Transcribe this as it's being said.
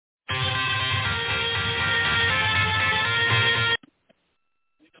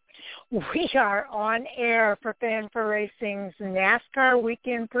We are on air for Fan4Racing's NASCAR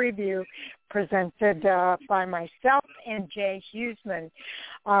Weekend Preview, presented by myself and Jay Husmann.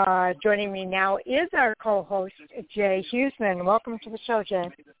 Joining me now is our co-host, Jay Husmann. Welcome to the show, Jay.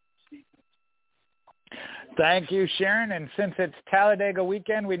 Thank you, Sharon. And since it's Talladega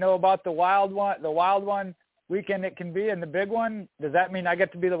weekend, we know about the wild one weekend it can be, and the big one. Does that mean I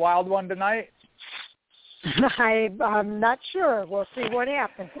get to be the wild one tonight? I'm not sure. We'll see what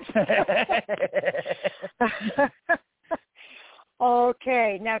happens.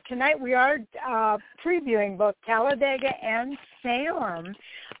 Okay. Now, tonight we are previewing both Talladega and Salem.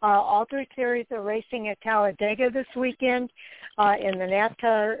 All three series are racing at Talladega this weekend in the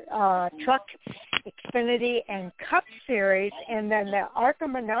NASCAR Truck, Xfinity, and Cup Series. And then the ARCA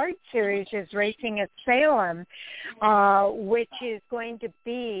Menards Series is racing at Salem, which is going to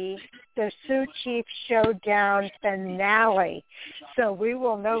be the Sioux Chief Showdown finale. So we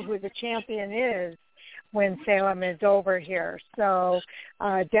will know who the champion is when Salem is over here. So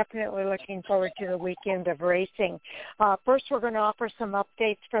definitely looking forward to the weekend of racing. First, we're going to offer some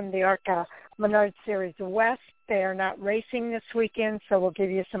updates from the ARCA Menards Series West. They are not racing this weekend, so we'll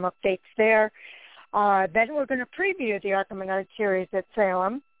give you some updates there. Then we're going to preview the ARCA Menards Series at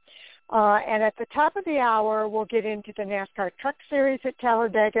Salem. And at the top of the hour, we'll get into the NASCAR Truck Series at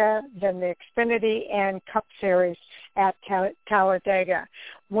Talladega, then the Xfinity and Cup Series at Talladega.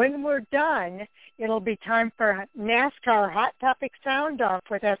 When we're done, it'll be time for NASCAR Hot Topic Sound Off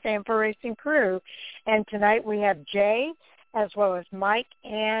with our Fan4Racing crew. And tonight we have Jay, as well as Mike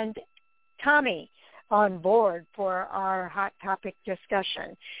and Tommy on board for our Hot Topic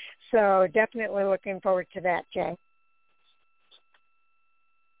discussion. So definitely looking forward to that, Jay.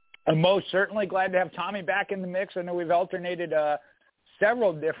 I'm most certainly glad to have Tommy back in the mix. I know we've alternated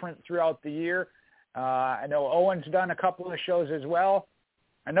several different throughout the year. I know Owen's done a couple of shows as well.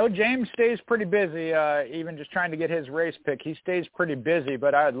 I know James stays pretty busy, even just trying to get his race pick. He stays pretty busy,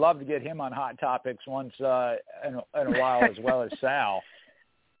 but I'd love to get him on Hot Topics once in a while, as well as Sal.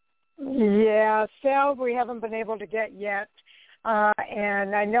 Yeah, Sal we haven't been able to get yet.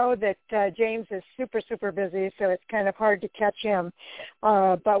 And I know that James is super, super busy, so it's kind of hard to catch him.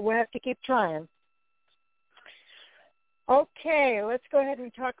 But we'll have to keep trying. Okay, let's go ahead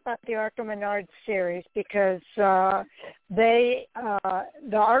and talk about the ARCA Menards Series because the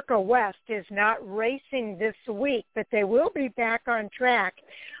ARCA West is not racing this week, but they will be back on track.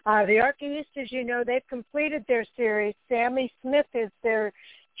 The ARCA East, as you know, they've completed their series. Sammy Smith is their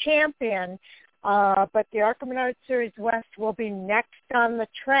champion. But the ARCA Menards Series West will be next on the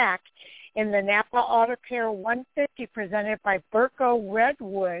track in the Napa Auto Care 150 presented by Burco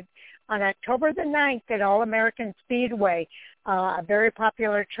Redwood on October the 9th at All-American Speedway, a very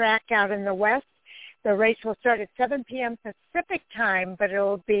popular track out in the West. The race will start at 7 p.m. Pacific time, but it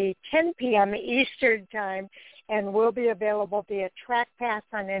will be 10 p.m. Eastern time and will be available via Track Pass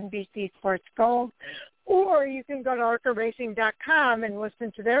on NBC Sports Gold. Or you can go to ARCARacing.com and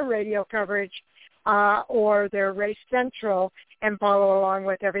listen to their radio coverage or their Race Central and follow along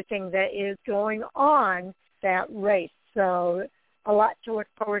with everything that is going on that race. So a lot to look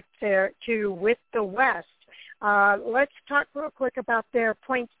forward to with the West. Let's talk real quick about their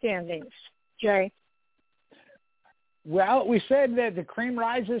point standings. Jay? Well, we said that the cream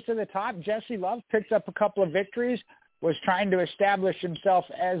rises to the top. Jesse Love picked up a couple of victories, was trying to establish himself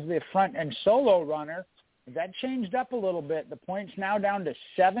as the front and solo runner. That changed up a little bit. The points now down to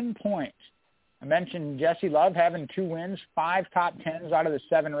 7 points. I mentioned Jesse Love having 2 wins, 5 top 10s out of the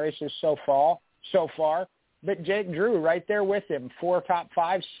 7 races so far. But Jake Drew right there with him, 4 top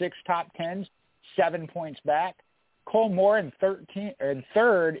 5s, 6 top 10s, 7 points back. Cole Moore in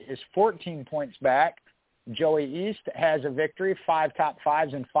third is 14 points back. Joey East has a victory, 5 top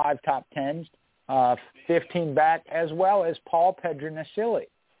 5s and 5 top 10s, 15 back, as well as Paul Pedronacilli,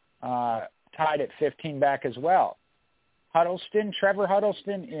 tied at 15 back as well. Trevor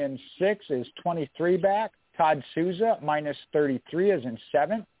Huddleston in 6th is 23 back. Todd Souza, minus 33, is in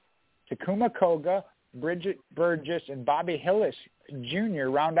 7th. Takuma Koga, Bridget Burgess, and Bobby Hillis Jr.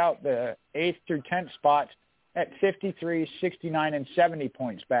 round out the 8th through 10th spots at 53, 69, and 70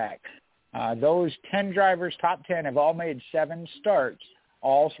 points back. Those 10 drivers, top 10, have all made 7 starts,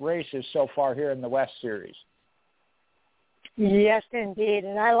 all races so far here in the West Series. Yes, indeed.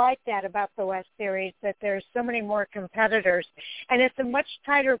 And I like that about the West Series, that there's so many more competitors. And it's a much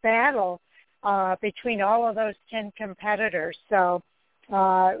tighter battle between all of those 10 competitors. So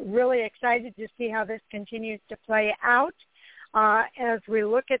really excited to see how this continues to play out. As we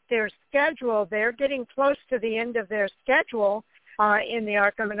look at their schedule, they're getting close to the end of their schedule in the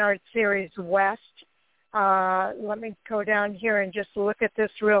ARCA Menards Series West. Let me go down here and just look at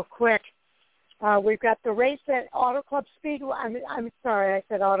this real quick. We've got the race at Auto Club Speedway. I'm sorry, I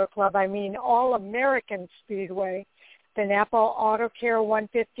said Auto Club. I mean All-American Speedway. The Napa Auto Care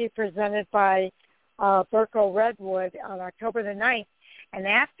 150 presented by Burco Redwood on October the 9th. And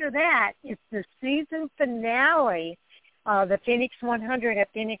after that, it's the season finale, the Phoenix 100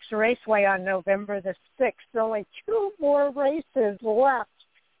 at Phoenix Raceway on November the 6th. Only 2 more races left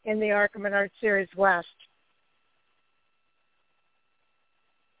in the ARCA Menards Series West.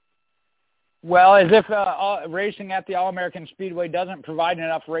 Well, as if racing at the All-American Speedway doesn't provide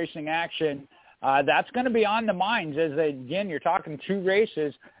enough racing action, that's going to be on the minds as, again, you're talking 2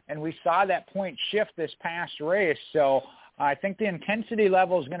 races, and we saw that point shift this past race. So I think the intensity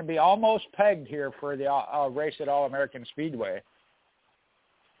level is going to be almost pegged here for the race at All-American Speedway.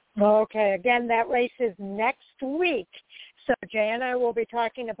 Okay, again, that race is next week. So Jay and I will be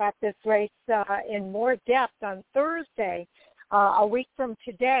talking about this race in more depth on Thursday, a week from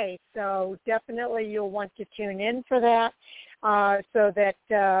today. So definitely you'll want to tune in for that so that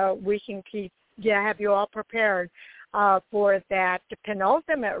we can have you all prepared for that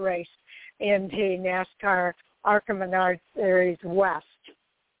penultimate race in the NASCAR ARCA Menards Series West.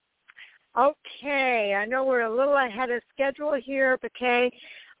 Okay, I know we're a little ahead of schedule here, but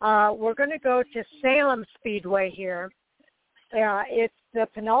we're going to go to Salem Speedway here. It's the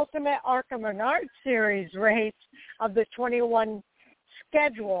penultimate ARCA Menards Series race of the 21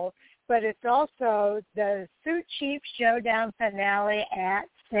 schedule, but it's also the Sioux Chief Showdown finale at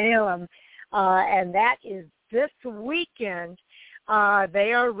Salem, and that is this weekend.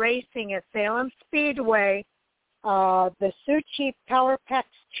 They are racing at Salem Speedway, the Sioux Chief Power Packs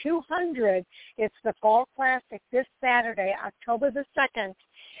 200. It's the Fall Classic this Saturday, October the 2nd,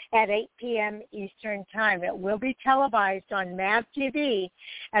 at 8 p.m. Eastern Time. It will be televised on MAV TV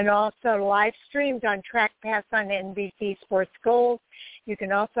and also live streamed on Track Pass on NBC Sports Gold. You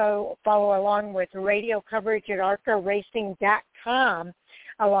can also follow along with radio coverage at ARCARacing.com,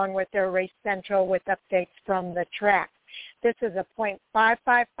 along with their Race Central with updates from the track. This is a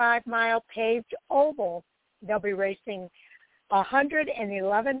 .555-mile paved oval. They'll be racing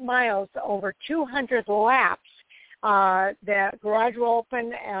 111 miles over 200 laps. The garage will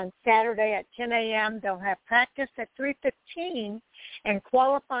open on Saturday at 10 a.m. They'll have practice at 3:15 and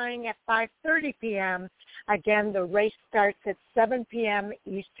qualifying at 5:30 p.m. Again, the race starts at 7 p.m.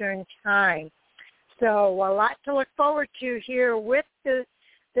 Eastern Time. So a lot to look forward to here with this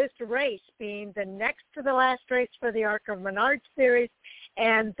race being the next to the last race for the ARCA Menards Series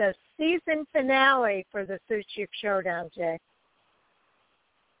and the season finale for the Sioux Chief Showdown, Jay.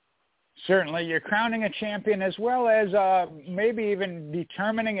 Certainly, you're crowning a champion as well as maybe even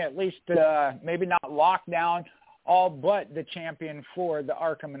determining, at least maybe not lock down, all but the champion for the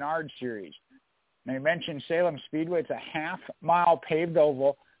ARCA Menards Series. Now, you mentioned Salem Speedway. It's a half-mile paved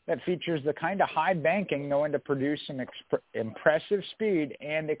oval that features the kind of high banking known to produce some impressive speed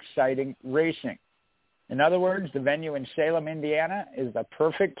and exciting racing. In other words, the venue in Salem, Indiana, is the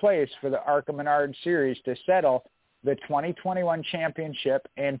perfect place for the ARCA Menards Series to settle the 2021 championship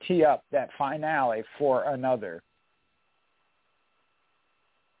and tee up that finale for another.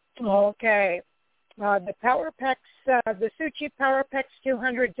 Okay. The Power Packs, the Sioux Chief Power Packs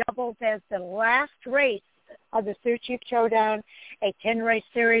 200 doubles as the last race of the Sioux Chief Showdown, a 10-race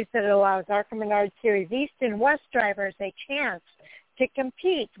series that allows ARCA Menards Series East and West drivers a chance to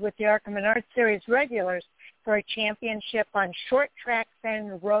compete with the ARCA Menards Series regulars for a championship on short tracks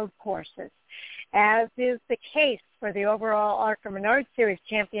and road courses. As is the case for the overall ARCA Menards Series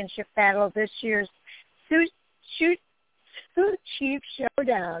championship battle, this year's Sioux Chief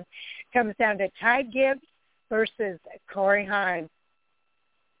Showdown comes down to Ty Gibbs versus Corey Heim.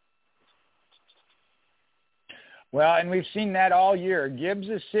 Well, and we've seen that all year. Gibbs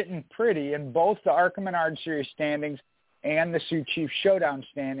is sitting pretty in both the ARCA Menards Series standings and the Sioux Chief Showdown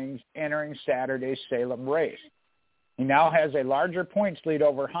standings entering Saturday's Salem race. He now has a larger points lead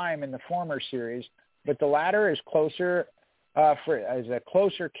over Heim in the former series, but the latter is closer as a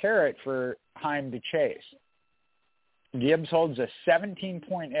closer carrot for Heim to chase. Gibbs holds a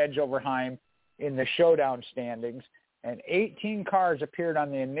 17-point edge over Heim in the Showdown standings, and 18 cars appeared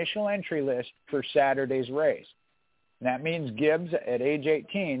on the initial entry list for Saturday's race. And that means Gibbs, at age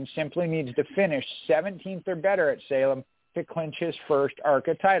 18, simply needs to finish 17th or better at Salem to clinch his first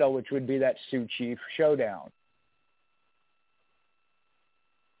ARCA title, which would be that Sioux Chief Showdown.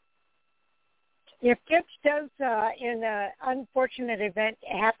 If Gibbs does, in an unfortunate event,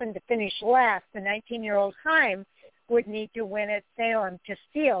 happen to finish last, the 19-year-old Heim would need to win at Salem to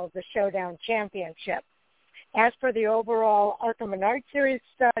steal the Showdown championship. As for the overall ARCA Menards Series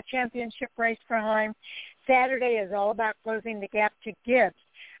championship race for Heim, Saturday is all about closing the gap to Gibbs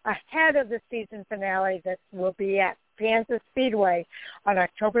ahead of the season finale that will be at Kansas Speedway on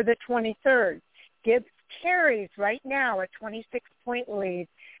October the 23rd. Gibbs carries right now a 26-point lead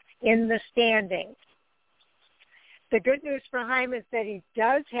in the standings. The good news for Heim is that he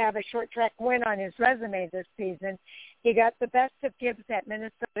does have a short track win on his resume this season. He got the best of Gibbs at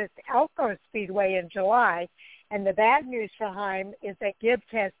Minnesota's Elko Speedway in July. And the bad news for Heim is that Gibbs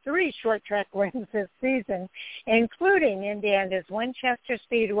has 3 short track wins this season, including Indiana's Winchester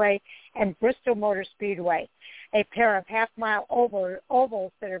Speedway and Bristol Motor Speedway, a pair of half-mile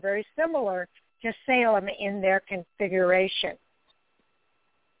ovals that are very similar to Salem in their configuration.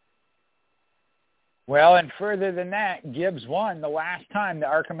 Well, and further than that, Gibbs won the last time the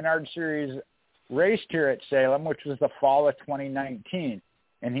ARCA Menards Series raced here at Salem, which was the fall of 2019.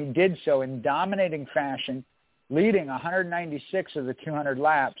 And he did so in dominating fashion, leading 196 of the 200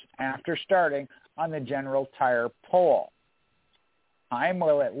 laps after starting on the general tire pole. Heim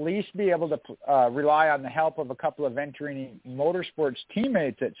will at least be able to rely on the help of a couple of Venturini Motorsports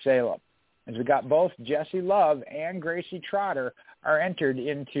teammates at Salem, as we got both Jesse Love and Gracie Trotter are entered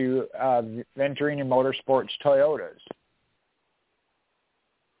into Venturini Motorsports Toyotas.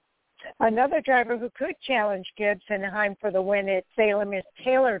 Another driver who could challenge Gibbs and Heim for the win at Salem is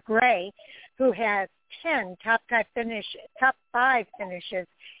Taylor Gray, who has 10 top 5 finishes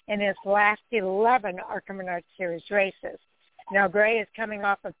in his last 11 ARCA Menards Series races. Now, Gray is coming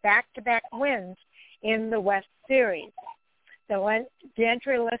off of back-to-back wins in the West Series. The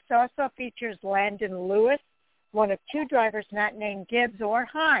entry list also features Landon Lewis, one of 2 drivers not named Gibbs or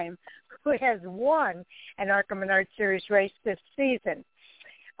Heim, who has won an ARCA Menards Series race this season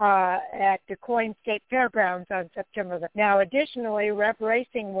at the Coin State Fairgrounds on September the. Now, additionally, Rev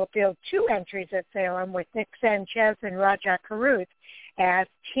Racing will field 2 entries at Salem with Nick Sanchez and Raja Caruth as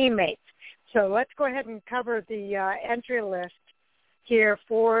teammates. So let's go ahead and cover the entry list here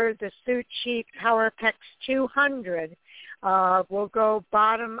for the Sioux Chief PowerPex 200. We'll go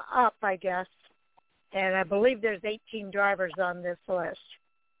bottom up, I guess, and I believe there's 18 drivers on this list.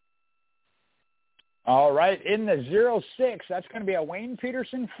 All right, in the 06, that's going to be a Wayne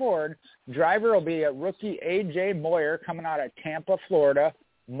Peterson Ford. Driver will be a rookie A.J. Moyer coming out of Tampa, Florida.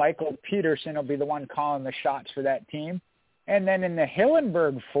 Michael Peterson will be the one calling the shots for that team. And then in the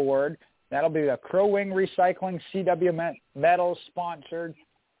Hillenburg Ford, that'll be the Crow Wing Recycling CW Metals-sponsored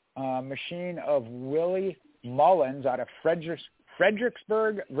machine of Willie Mullins out of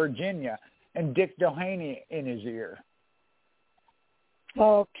Fredericksburg, Virginia, and Dick Doheny in his ear.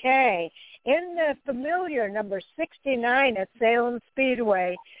 Okay. In the familiar number 69 at Salem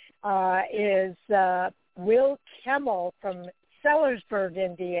Speedway is Will Kemmel from Sellersburg,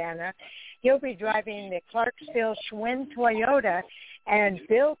 Indiana. He'll be driving the Clarksville Schwinn Toyota, and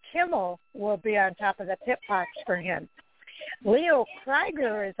Bill Kimmel will be on top of the pit box for him. Leo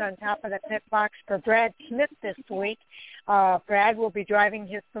Krieger is on top of the pit box for Brad Smith this week. Brad will be driving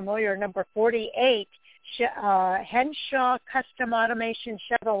his familiar number 48 Henshaw Custom Automation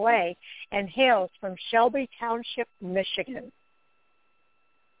Chevrolet, and hails from Shelby Township, Michigan.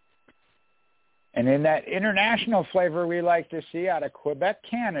 And in that international flavor we like to see out of Quebec,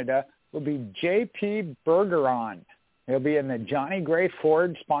 Canada, will be J.P. Bergeron. He'll be in the Johnny Gray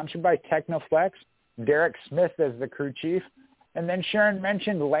Ford, sponsored by Technoflex. Derek Smith as the crew chief. And then Sharon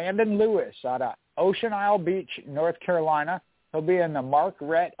mentioned Landon Lewis out of Ocean Isle Beach, North Carolina. He'll be in the Mark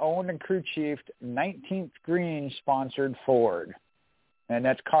Rett owned and crew chiefed 19th Green sponsored Ford. And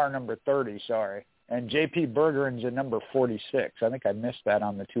that's car number 30, sorry. And J.P. Bergeron's in number 46. I think I missed that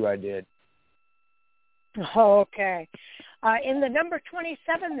on the 2 I did. Okay. In the number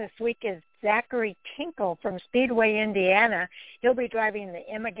 27 this week is Zachary Tinkle from Speedway, Indiana. He'll be driving the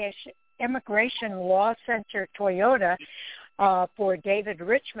Immigration Law Center Toyota for David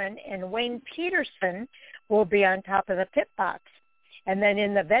Richmond, and Wayne Peterson will be on top of the pit box. And then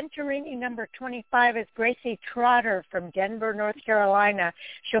in the Venturini number 25 is Gracie Trotter from Denver, North Carolina.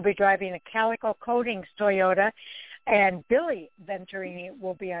 She'll be driving a Calico Coatings Toyota, and Billy Venturini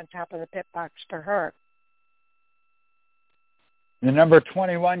will be on top of the pit box for her. The number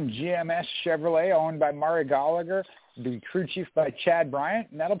 21 GMS Chevrolet, owned by Maury Gallagher, will be crew chief by Chad Bryant,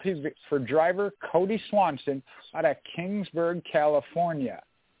 and that'll be for driver Cody Swanson out of Kingsburg, California.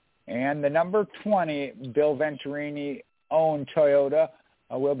 And the number 20 Bill Venturini-owned Toyota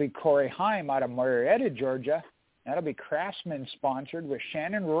will be Corey Heim out of Marietta, Georgia. That'll be Craftsman sponsored with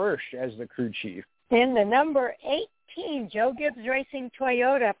Shannon Rursch as the crew chief. In the number Joe Gibbs Racing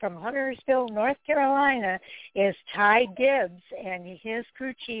Toyota from Huntersville, North Carolina, is Ty Gibbs, and his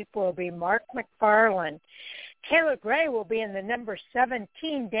crew chief will be Mark McFarland. Taylor Gray will be in the number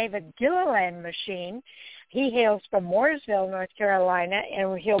 17 David Gilliland machine. He hails from Mooresville, North Carolina,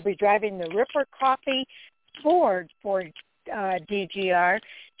 and he'll be driving the Ripper Coffee Ford for DGR.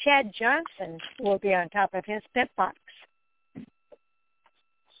 Chad Johnson will be on top of his pit box.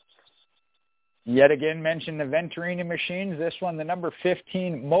 Yet again, mention the Venturini machines. This one, the number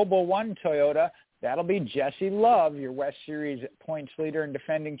 15 Mobile One Toyota. That'll be Jesse Love, your West Series points leader and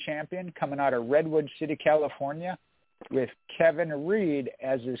defending champion, coming out of Redwood City, California, with Kevin Reed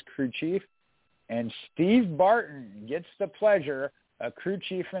as his crew chief. And Steve Barton gets the pleasure of crew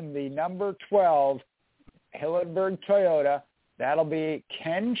chief in the number 12 Hillenburg Toyota. That'll be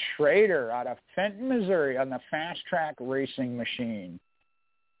Ken Schrader out of Fenton, Missouri on the Fast Track Racing machine.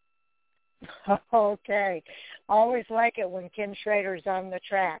 Okay. Always like it when Ken Schrader's on the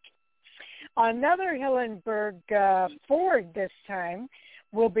track. Another Hillenburg Ford this time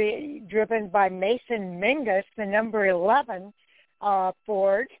will be driven by Mason Mingus. The number 11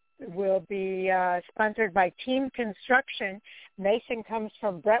 Ford will be sponsored by Team Construction. Mason comes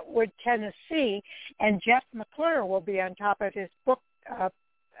from Brentwood, Tennessee, and Jeff McClure will be on top of his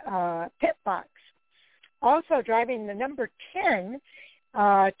pit box. Also driving the number 10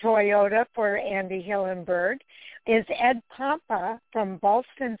 Toyota for Andy Hillenburg is Ed Pompa from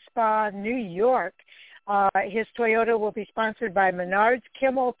Ballston Spa, New York. His Toyota will be sponsored by Menards,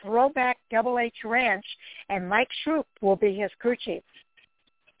 Kimmel, Throwback, Double H Ranch, and Mike Shroop will be his crew chief.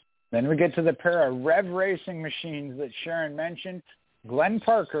 Then we get to the pair of Rev Racing machines that Sharon mentioned. Glenn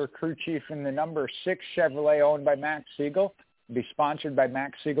Parker, crew chief in the number 6 Chevrolet owned by Max Siegel, will be sponsored by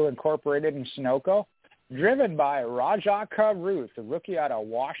Max Siegel Incorporated in Sunoco. Driven by Raja Ruth, a rookie out of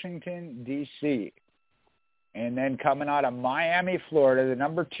Washington, D.C. And then coming out of Miami, Florida, the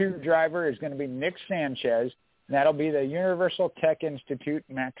number 2 driver is going to be Nick Sanchez. And that'll be the Universal Tech Institute,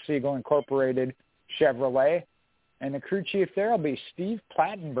 Max Siegel Incorporated Chevrolet. And the crew chief there will be Steve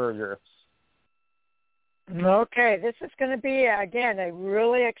Plattenberger. Okay, this is going to be, again, a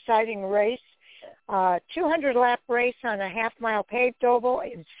really exciting race. 200-lap race on a half-mile paved oval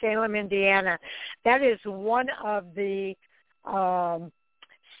in Salem, Indiana. That is one of the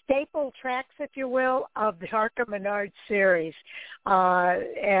staple tracks, if you will, of the ARCA Menards Series.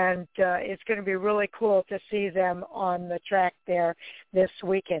 And it's going to be really cool to see them on the track there this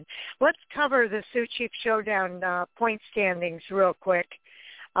weekend. Let's cover the Sioux Chief Showdown point standings real quick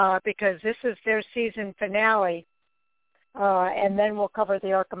because this is their season finale. And then we'll cover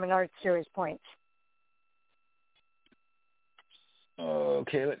the ARCA Menards Series points.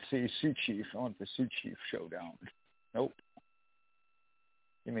 Okay, let's see. Sioux Chief. I want the Sioux Chief Showdown. Nope.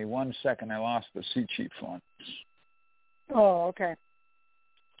 Give me 1 second. I lost the Sioux Chief one. Oh, okay.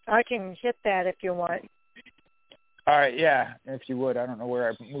 I can hit that if you want. All right, yeah, if you would. I don't know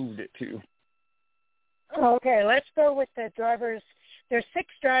where I moved it to. Okay, let's go with the drivers. There's 6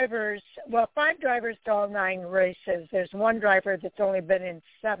 drivers, 5 drivers to all 9 races. There's 1 driver that's only been in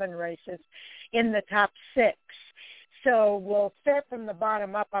 7 races in the top 6. So we'll start from the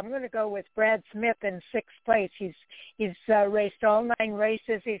bottom up. I'm going to go with Brad Smith in 6th place. He's raced all 9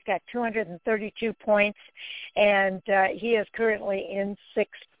 races. He's got 232 points, and he is currently in 6th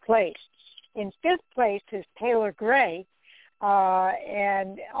place. In 5th place is Taylor Gray,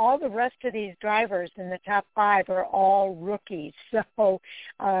 and all the rest of these drivers in the top 5 are all rookies. So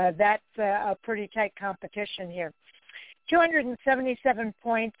that's a pretty tight competition here. 277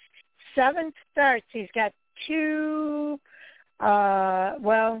 points, 7 starts. He's got 2,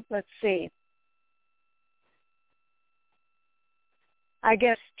 let's see. I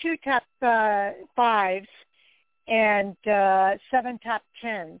guess 2 top 5s and 7 top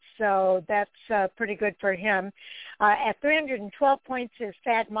 10s. So that's pretty good for him. At 312 points is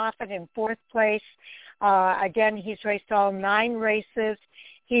Thad Moffitt in 4th place. Again, he's raced all 9 races.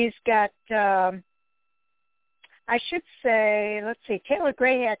 He's got, I should say, let's see, Taylor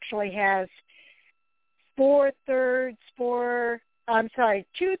Gray actually has 2 thirds,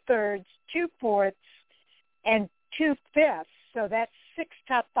 2 fourths, and 2 fifths. So that's 6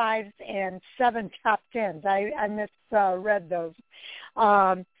 top 5s and 7 top 10s. I misread those.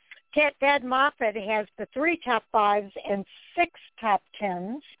 Thad Moffitt has the 3 top 5s and 6 top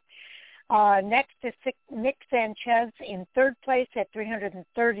 10s. Next is Nick Sanchez in 3rd place at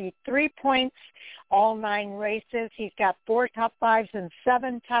 333 points, all 9 races. He's got 4 top 5s and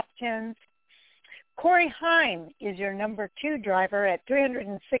 7 top 10s. Corey Heim is your number 2 driver at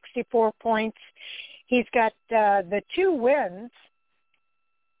 364 points. He's got the 2 wins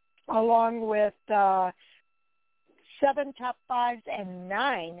along with 7 top 5s, and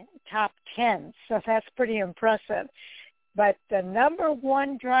 9 top 10s. So that's pretty impressive. But the number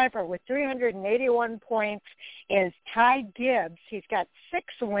one driver with 381 points is Ty Gibbs. He's got 6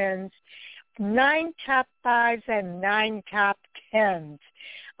 wins, 9 top 5s, and 9 top 10s.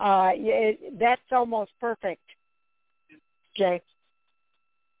 That's almost perfect, Jay.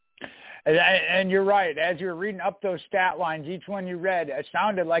 And you're right. As you're reading up those stat lines, each one you read, it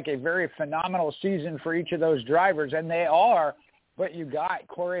sounded like a very phenomenal season for each of those drivers, and they are. But you got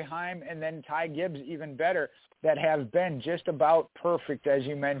Corey Heim and then Ty Gibbs even better that have been just about perfect, as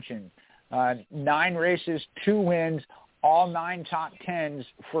you mentioned. 9 races, 2 wins, all 9 top 10s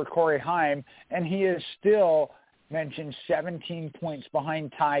for Corey Heim, and he is still mentioned 17 points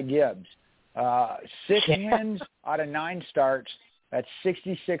behind Ty Gibbs. 6 wins out of 9 starts. That's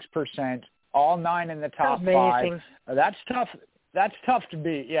 66%. All 9 in the top Amazing. 5. That's tough. That's tough to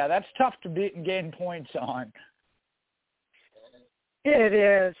beat. Yeah, that's tough to beat and gain points on. It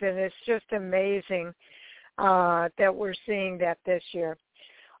is, and it's just amazing that we're seeing that this year.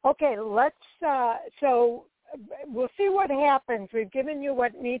 Okay, so we'll see what happens. We've given you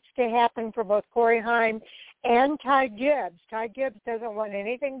what needs to happen for both Corey Heim and Ty Gibbs. Ty Gibbs doesn't want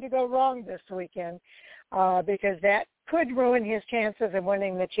anything to go wrong this weekend because that could ruin his chances of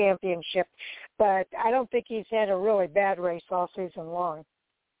winning the championship. But I don't think he's had a really bad race all season long.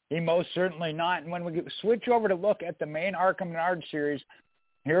 He most certainly not. And when we switch over to look at the main ARCA Menards Series,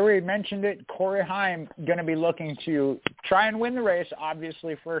 here we mentioned it, Corey Heim going to be looking to try and win the race,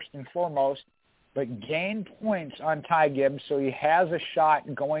 obviously, first and foremost, but gain points on Ty Gibbs so he has a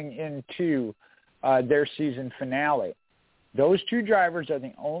shot going into their season finale. Those 2 drivers are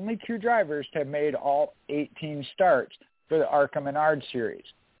the only 2 drivers to have made all 18 starts for the ARCA Menards Series.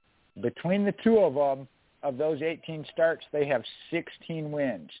 Between the 2 of them, of those 18 starts, they have 16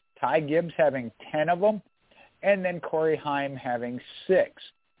 wins. Ty Gibbs having 10 of them, and then Corey Heim having 6.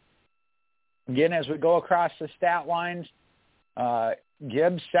 Again, as we go across the stat lines,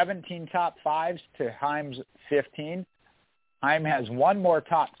 Gibbs 17 top 5s to Heim's 15. Heim has 1 more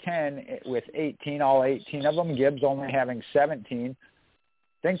top 10 with 18, all 18 of them. Gibbs only having 17.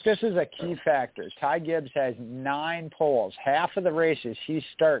 I think this is a key factor. Ty Gibbs has 9 poles. Half of the races he's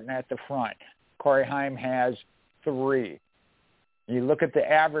starting at the front. Corey Heim has 3. You look at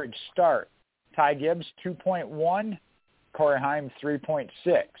the average start. Ty Gibbs 2.1, Corey Heim 3.6.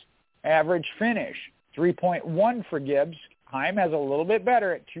 Average finish 3.1 for Gibbs. Heim has a little bit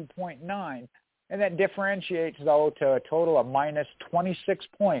better at 2.9. And that differentiates, though, to a total of minus 26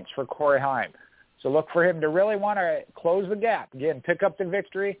 points for Corey Heim. So look for him to really want to close the gap. Again, pick up the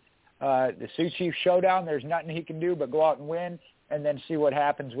victory. The Sioux Chief Showdown, there's nothing he can do but go out and win and then see what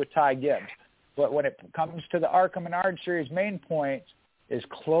happens with Ty Gibbs. But when it comes to the ARCA Menards Series main points, is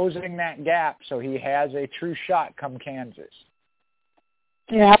closing that gap so he has a true shot come Kansas.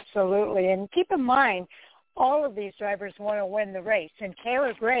 Yeah, absolutely. And keep in mind, all of these drivers want to win the race. And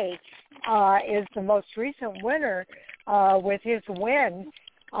Taylor Gray is the most recent winner with his win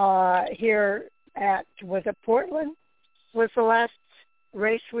here at, was it Portland? Was the last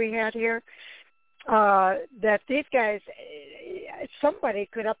race we had here? That these guys, somebody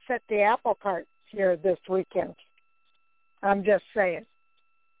could upset the apple cart here this weekend. I'm just saying.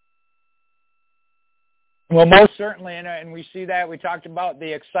 Well, most certainly, and we see that. We talked about the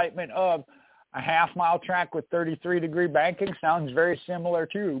excitement of a half-mile track with 33-degree banking. Sounds very similar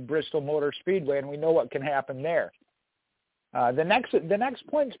to Bristol Motor Speedway, and we know what can happen there. The next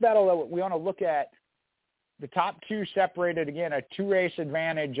points battle that we want to look at, the top 2 separated, again, a 2-race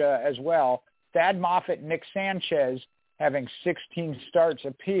advantage as well. Thad Moffitt and Nick Sanchez having 16 starts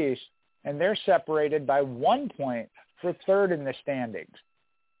apiece, and they're separated by 1 point for third in the standings.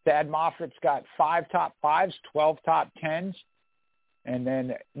 Thad Moffitt's got 5 top 5s, 12 top 10s, and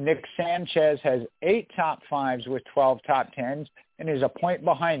then Nick Sanchez has 8 top 5s with 12 top 10s and is a point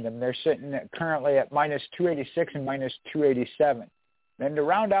behind them. They're sitting currently at minus 286 and minus 287. Then to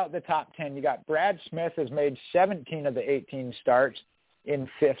round out the top 10, you got Brad Smith has made 17 of the 18 starts in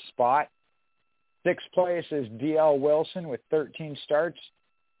 5th spot. 6th place is D.L. Wilson with 13 starts.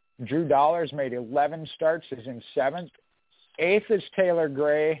 Drew Dollars made 11 starts, is in 7th. 8th is Taylor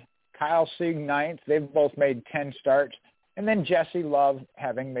Gray, Kyle Sieg 9th. They've both made 10 starts. And then Jesse Love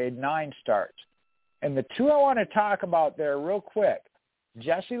having made 9 starts. And the 2 I want to talk about there real quick,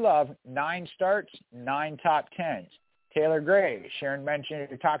 Jesse Love, 9 starts, 9 top 10s. Taylor Gray, Sharon mentioned,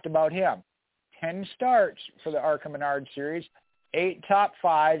 we talked about him, 10 starts for the ARCA Menards Series, 8 top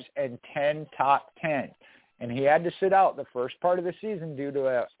 5s, and 10 top 10s. And he had to sit out the first part of the season due to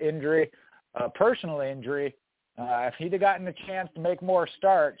an injury, a personal injury, If he'd have gotten the chance to make more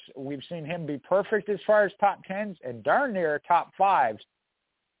starts, we've seen him be perfect as far as top 10s and darn near top 5s.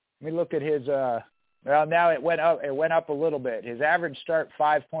 Let me look at his well, now it went up a little bit. His average start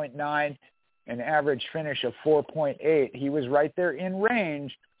 5.9, an average finish of 4.8. He was right there in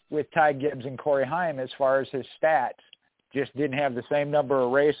range with Ty Gibbs and Corey Heim as far as his stats. Just didn't have the same number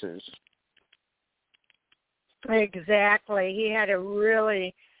of races. Exactly. He had a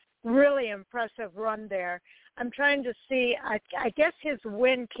really, really impressive run there. I'm trying to see. I guess his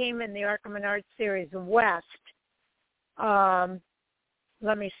win came in the ARCA Menards Series West.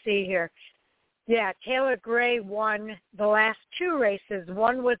 Let me see here. Yeah, Taylor Gray won the last 2 races.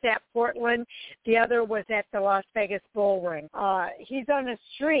 One was at Portland. The other was at the Las Vegas Bull Ring. He's on a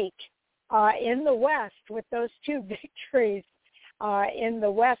streak in the West with those 2 victories in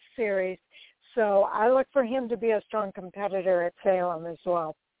the West Series. So I look for him to be a strong competitor at Salem as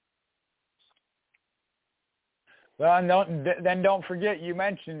well. Well, and then don't forget, you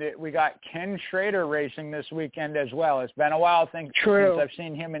mentioned it, we got Ken Schrader racing this weekend as well. It's been a while since I've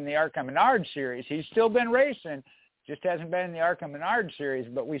seen him in the ARCA Menards Series. He's still been racing, just hasn't been in the ARCA Menards Series,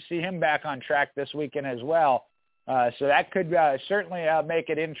 but we see him back on track this weekend as well. So that could certainly make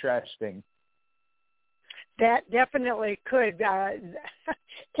it interesting. That definitely could.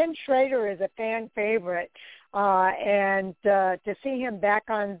 Ken Schrader is a fan favorite, and to see him back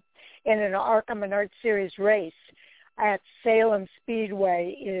in an ARCA Menards Series race at Salem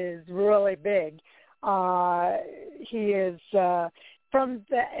Speedway is really big. He is from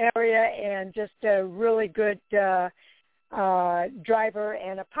the area and just a really good driver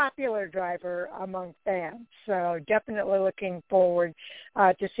and a popular driver among fans. So definitely looking forward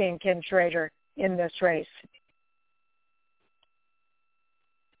to seeing Ken Schrader in this race.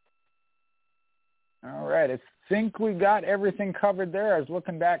 All right. I think we got everything covered there. I was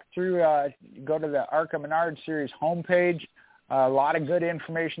looking back through, go to the ARCA Menards Series homepage. A lot of good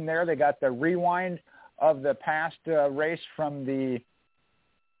information there. They got the rewind of the past race from the,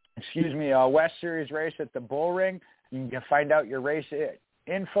 West Series race at the Bull Ring. You can find out your race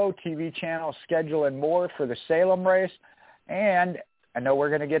info, TV channel, schedule, and more for the Salem race. And I know we're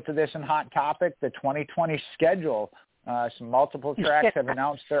going to get to this in Hot Topic, the 2020 schedule. Some multiple tracks have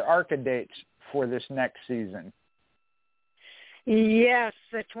announced their ARCA dates for this next season. Yes,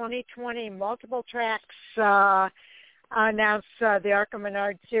 the 2020 multiple tracks announced the ARCA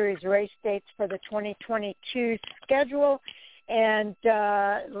Menards Series race dates for the 2022 schedule. And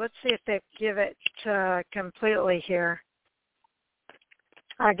let's see if they give it completely here.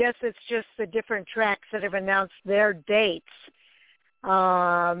 I guess it's just the different tracks that have announced their dates.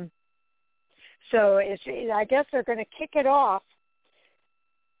 So I guess they're going to kick it off.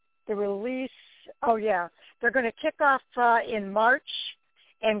 The release, they're going to kick off in March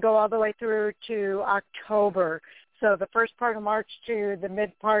and go all the way through to October. So the first part of March to the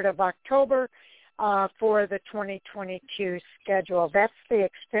mid part of October for the 2022 schedule. That's the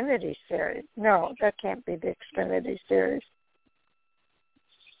Xfinity Series. No, that can't be the Xfinity Series.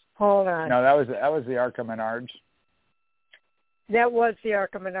 Hold on. No, that was the ARCA Menards. That was the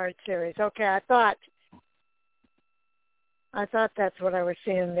ARCA Menards Series. Okay, I thought that's what I was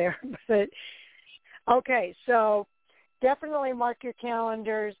seeing there. But okay, so definitely mark your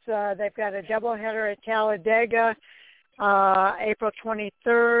calendars. They've got a doubleheader at Talladega, April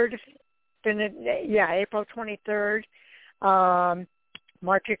 23rd. April 23rd.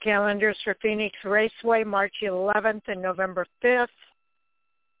 Mark your calendars for Phoenix Raceway, March 11th and November 5th.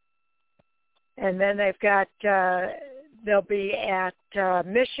 And then they've got, they'll be at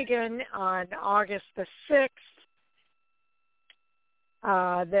Michigan on August the 6th.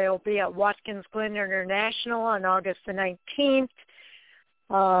 They'll be at Watkins Glen International on August the 19th.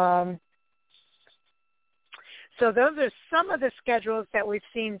 So those are some of the schedules that we've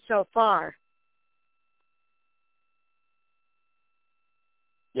seen so far.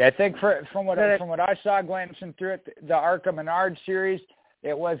 Yeah, I think from what I saw glancing through it, the ARCA Menards Series,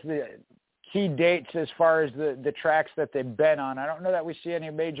 it was the key dates as far as the tracks that they've been on. I don't know that we see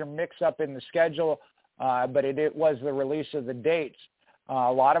any major mix-up in the schedule, but it was the release of the dates.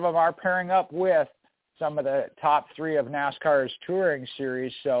 A lot of them are pairing up with some of the top 3 of NASCAR's touring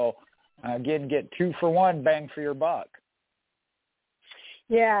series. So, again, get 2 for 1, bang for your buck.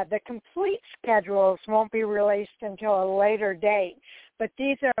 Yeah, the complete schedules won't be released until a later date, but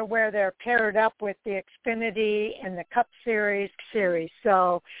these are where they're paired up with the Xfinity and the Cup Series.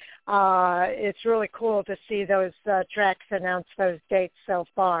 So it's really cool to see those tracks announce those dates so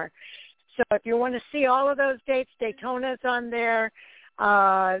far. So if you want to see all of those dates, Daytona's on there.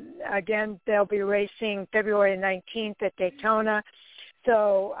 Again, they'll be racing February 19th at Daytona.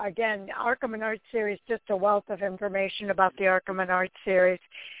 So, again, ARCA Menards Series, just a wealth of information about the ARCA Menards Series.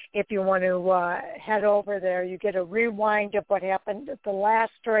 If you want to head over there, you get a rewind of what happened at the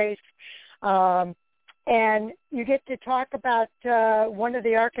last race. And you get to talk about one of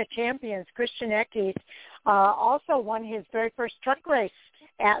the ARCA champions, Christian Eckes, also won his very first truck race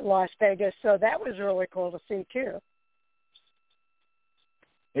at Las Vegas. So that was really cool to see, too.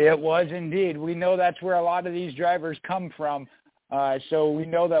 It was indeed. We know that's where a lot of these drivers come from. So we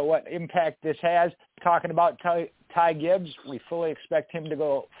know that what impact this has. Talking about Ty Gibbs, we fully expect him to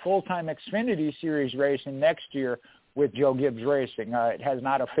go full-time Xfinity Series racing next year with Joe Gibbs Racing. It has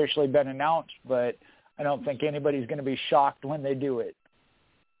not officially been announced, but I don't think anybody's going to be shocked when they do it.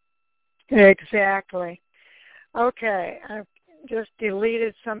 Exactly. Okay, I've just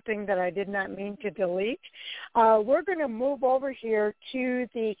deleted something that I did not mean to delete. We're going to move over here to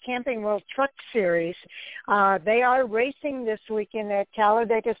the Camping World Truck Series. They are racing this weekend at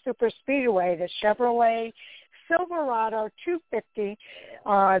Talladega Superspeedway, the Chevrolet Silverado 250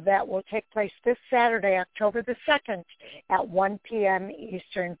 that will take place this Saturday, October the 2nd at 1 p.m.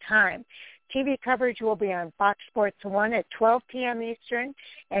 Eastern Time. TV coverage will be on Fox Sports 1 at 12 p.m. Eastern,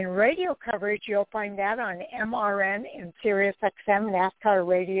 and radio coverage, you'll find that on MRN and SiriusXM NASCAR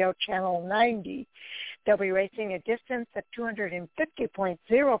Radio Channel 90. They'll be racing a distance of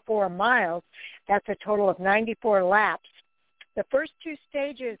 250.04 miles. That's a total of 94 laps. The first two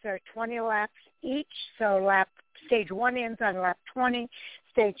stages are 20 laps each, so stage 1 ends on lap 20,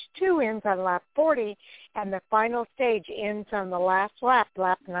 stage 2 ends on lap 40, and the final stage ends on the last lap,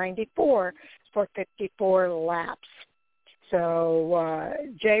 lap 94, for 54 laps. So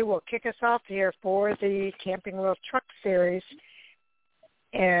Jay will kick us off here for the Camping World Truck Series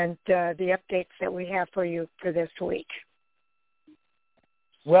and the updates that we have for you for this week.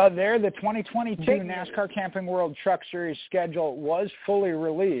 Well, the 2022 NASCAR Camping World Truck Series schedule was fully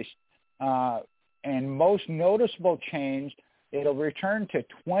released, and most noticeable change, it'll return to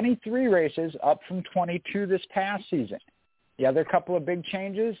 23 races, up from 22 this past season. The other couple of big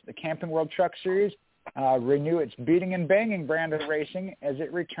changes, the Camping World Truck Series renew its beating and banging brand of racing as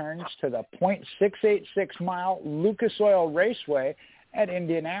it returns to the .686-mile Lucas Oil Raceway at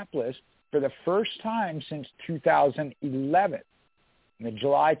Indianapolis for the first time since 2011. The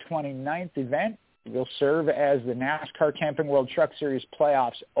July 29th event will serve as the NASCAR Camping World Truck Series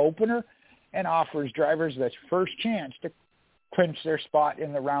playoffs opener and offers drivers their first chance to clinch their spot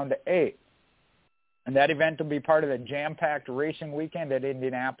in the round of 8. And that event will be part of the jam-packed racing weekend at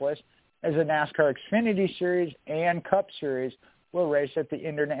Indianapolis as the NASCAR Xfinity Series and Cup Series will race at the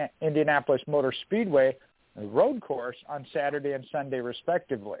Indianapolis Motor Speedway, the road course, on Saturday and Sunday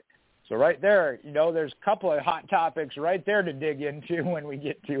respectively. So right there, there's a couple of hot topics right there to dig into when we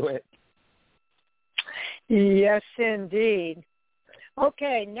get to it. Yes, indeed.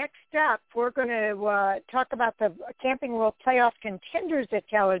 Okay, next up, we're going to talk about the Camping World Playoff contenders at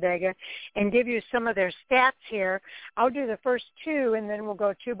Talladega and give you some of their stats here. I'll do the first two, and then we'll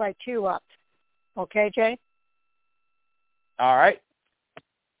go 2 by 2 up. Okay, Jay? All right.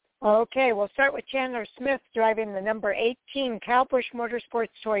 Okay, we'll start with Chandler Smith driving the number 18 Kyle Busch Motorsports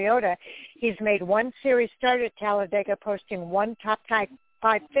Toyota. He's made one series start at Talladega, posting one top 5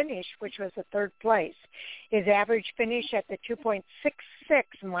 finish, which was the 3rd place. His average finish at the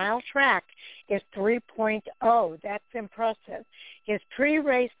 2.66-mile track is 3.0. That's impressive. His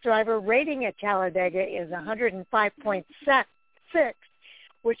pre-race driver rating at Talladega is 105.6,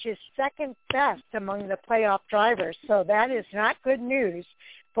 which is second best among the playoff drivers. So that is not good news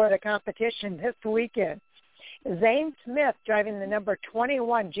for the competition this weekend. Zane Smith, driving the number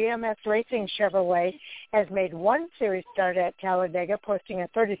 21 GMS Racing Chevrolet, has made one series start at Talladega, posting a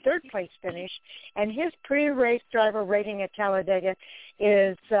 33rd place finish, and his pre-race driver rating at Talladega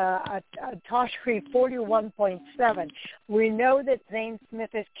is a tawdry 41.7. We know that Zane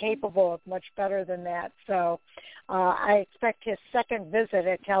Smith is capable of much better than that, so I expect his second visit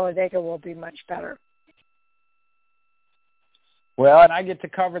at Talladega will be much better. Well, and I get to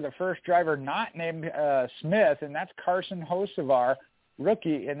cover the first driver not named Smith, and that's Carson Hocevar,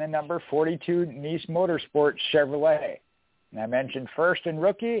 rookie in the number 42 Nice Motorsports Chevrolet. And I mentioned first in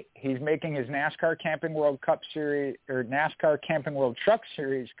rookie, he's making his NASCAR Camping World Cup Series or NASCAR Camping World Truck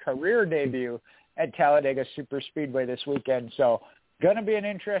Series career debut at Talladega Superspeedway this weekend. So going to be an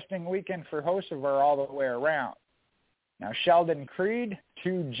interesting weekend for Hocevar all the way around. Now, Sheldon Creed,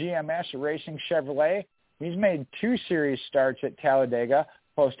 2 GMS Racing Chevrolet. He's made 2 series starts at Talladega,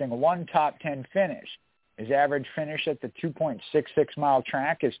 posting one top 10 finish. His average finish at the 2.66-mile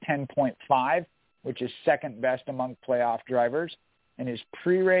track is 10.5, which is second best among playoff drivers. And his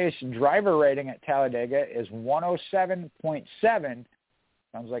pre-race driver rating at Talladega is 107.7,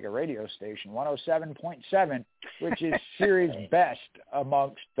 sounds like a radio station, 107.7, which is series best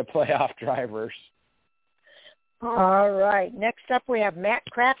amongst the playoff drivers. All right. Next up, we have Matt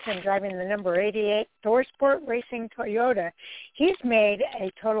Crafton driving the number 88 ThorSport Racing Toyota. He's made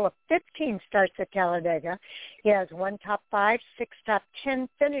a total of 15 starts at Talladega. He has 1 top 5, 6 top 10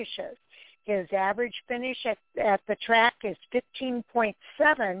 finishes. His average finish at the track is 15.7,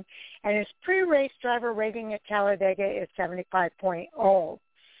 and his pre-race driver rating at Talladega is 75.0.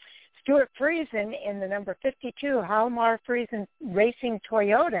 Stuart Friesen in the number 52 Halmar Friesen Racing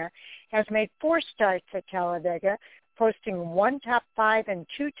Toyota has made 4 starts at Talladega, posting 1 top 5 and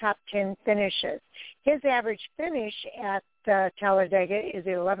 2 top 10 finishes. His average finish at Talladega is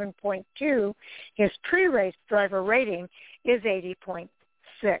 11.2. His pre-race driver rating is 80.6.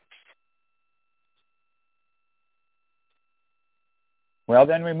 Well,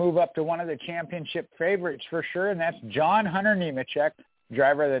 then we move up to one of the championship favorites for sure, and that's John Hunter Nemechek,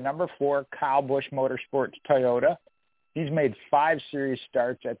 driver of the number 4 Kyle Busch Motorsports Toyota. He's made 5 series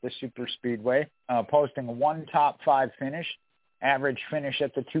starts at the Superspeedway, posting a 1 top 5 finish. Average finish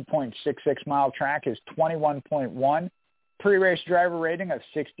at the 2.66-mile track is 21.1. Pre-race driver rating of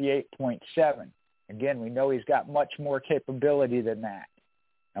 68.7. Again, we know he's got much more capability than that.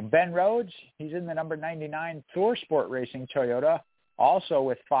 Now, Ben Rhodes, he's in the number 99 ThorSport Racing Toyota, also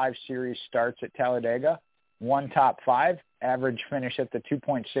with 5 series starts at Talladega, 1 top 5, average finish at the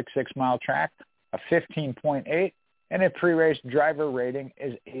 2.66-mile track of 15.8, and a pre-race driver rating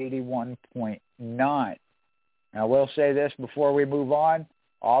is 81.9. Now, we'll say this before we move on.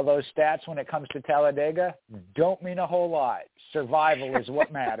 All those stats when it comes to Talladega don't mean a whole lot. Survival is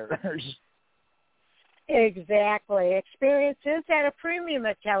what matters. Exactly. Experience is at a premium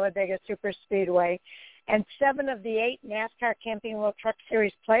at Talladega Superspeedway, and 7 of the 8 NASCAR Camping World Truck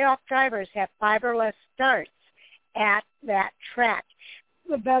Series playoff drivers have 5 or less starts at that track.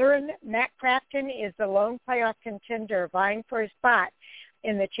 The veteran, Matt Crafton, is the lone playoff contender vying for his spot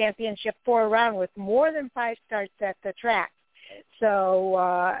in the championship 4 round with more than 5 starts at the track.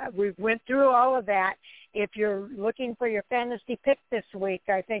 So we went through all of that. If you're looking for your fantasy pick this week,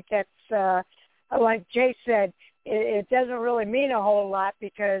 I think that's, like Jay said, it doesn't really mean a whole lot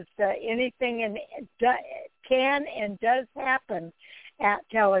because anything can and does happen at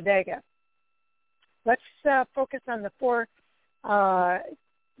Talladega. Let's focus on the 4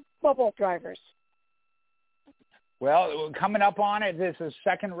 bubble drivers. Well, coming up on it, this is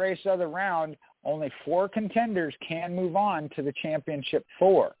second race of the round. Only 4 contenders can move on to the championship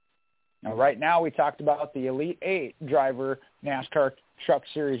 4. Now, right now, we talked about the Elite 8 driver, NASCAR Truck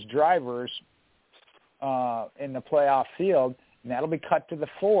Series drivers in the playoff field, and that'll be cut to the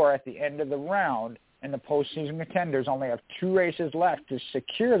 4 at the end of the round, and the postseason contenders only have 2 races left to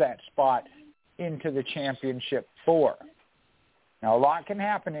secure that spot into the championship 4. Now, a lot can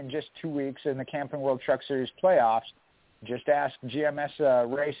happen in just 2 weeks in the Camping World Truck Series playoffs. Just ask GMS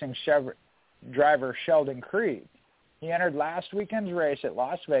Racing driver Sheldon Creed. He entered last weekend's race at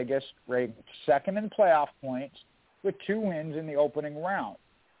Las Vegas, ranked 2nd in playoff points with 2 wins in the opening round.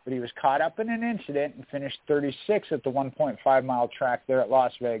 But he was caught up in an incident and finished 36th at the 1.5-mile track there at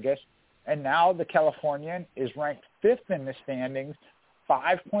Las Vegas. And now the Californian is ranked 5th in the standings,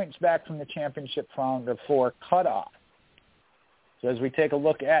 5 points back from the championship round of 4 cutoff. So as we take a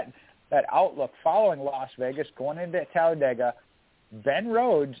look at that outlook following Las Vegas, going into Talladega, Ben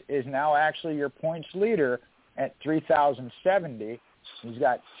Rhodes is now actually your points leader at 3,070. He's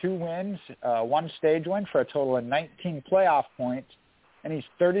got 2 wins, 1 stage win for a total of 19 playoff points, and he's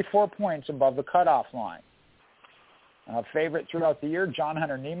 34 points above the cutoff line. Favorite throughout the year, John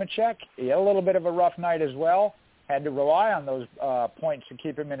Hunter Nemechek. He had a little bit of a rough night as well. Had to rely on those points to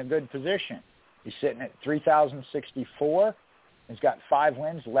keep him in a good position. He's sitting at 3,064. He's got 5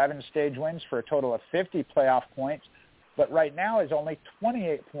 wins, 11 stage wins for a total of 50 playoff points, but right now is only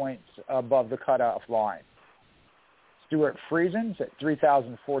 28 points above the cutoff line. Stuart Friesen's at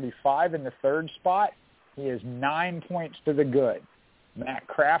 3,045 in the 3rd spot. He is 9 points to the good. Matt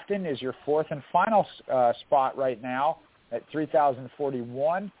Crafton is your 4th and final spot right now at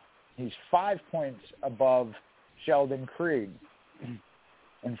 3,041. He's 5 points above Sheldon Creed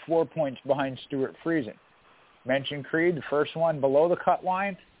and 4 points behind Stuart Friesen. Mentioned Creed, the first one below the cut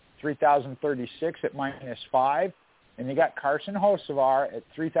line, 3,036 at -5. And you got Carson Hocevar at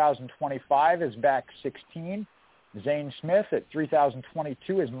 3,025 is back 16. Zane Smith at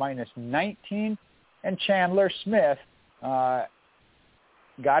 3,022 is -19. And Chandler Smith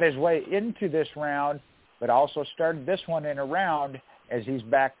got his way into this round, but also started this one in a round as he's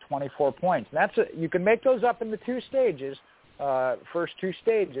back 24 points. And you can make those up into 2 stages, first 2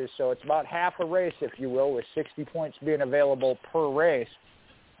 stages, so it's about half a race, if you will, with 60 points being available per race.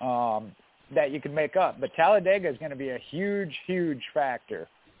 that you can make up. But Talladega is going to be a huge, huge factor.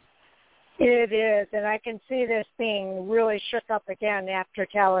 It is, and I can see this being really shook up again after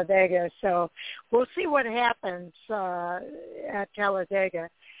Talladega. So we'll see what happens at Talladega.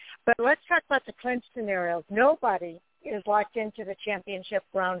 But let's talk about the clinch scenarios. Nobody is locked into the championship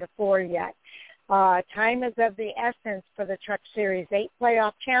round of 4 yet. Time is of the essence for the Truck Series 8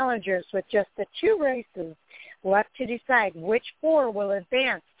 playoff challengers, with just the 2 races left to decide which 4 will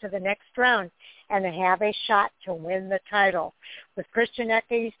advance to the next round and have a shot to win the title. With Christian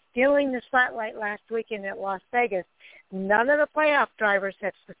Eckes stealing the spotlight last weekend at Las Vegas, none of the playoff drivers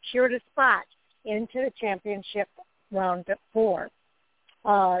have secured a spot into the championship round of 4.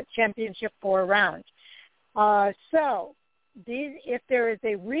 Championship 4 round. So if there is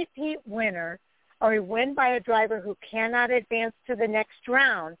a repeat winner or a win by a driver who cannot advance to the next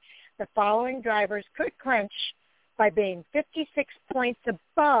round, the following drivers could clinch by being 56 points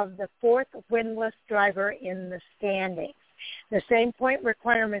above the 4th winless driver in the standings. The same point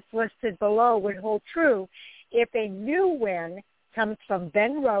requirements listed below would hold true if a new win comes from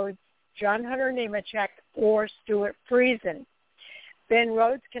Ben Rhodes, John Hunter Nemechek, or Stuart Friesen. Ben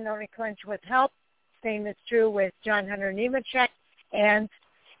Rhodes can only clinch with help. Same is true with John Hunter Nemechek. And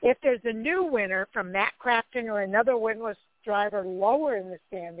if there's a new winner from Matt Crafton or another winless driver lower in the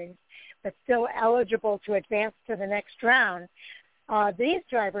standings, but still eligible to advance to the next round, these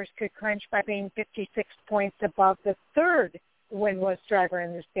drivers could clinch by being 56 points above the 3rd winless driver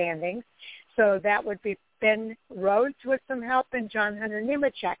in the standings. So that would be Ben Rhodes with some help and John Hunter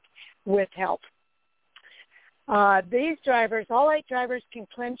Nemechek with help. These drivers, all 8 drivers, can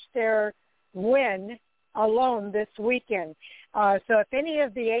clinch their win alone this weekend. So if any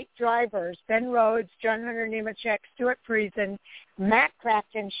of the 8 drivers, Ben Rhodes, John Hunter Nemechek, Stuart Friesen, Matt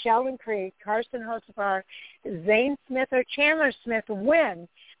Crafton, Sheldon Creed, Carson Hocevar, Zane Smith, or Chandler Smith win,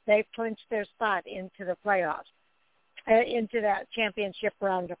 they've clinched their spot into the playoffs, into that championship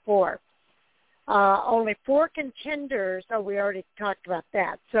round of 4. Only 4 contenders. Oh, we already talked about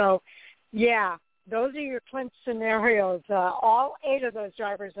that. So, yeah, those are your clinch scenarios. All 8 of those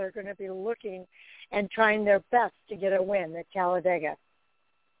drivers are going to be looking and trying their best to get a win at Talladega.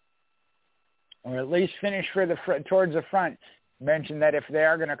 Or at least finish for towards the front. Mentioned that if they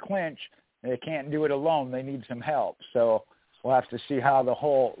are going to clinch, they can't do it alone. They need some help. So we'll have to see how the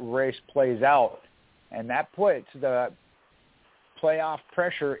whole race plays out. And that puts the playoff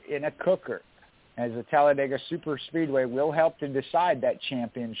pressure in a cooker, as the Talladega Superspeedway will help to decide that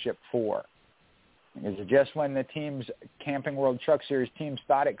championship 4. Because just when the Camping World Truck Series teams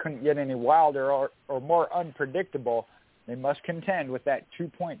thought it couldn't get any wilder or more unpredictable, they must contend with that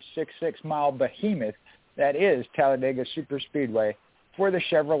 2.66-mile behemoth that is Talladega Superspeedway for the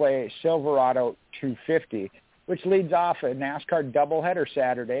Chevrolet Silverado 250, which leads off a NASCAR doubleheader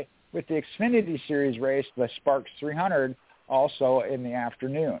Saturday with the Xfinity Series race, the Sparks 300, also in the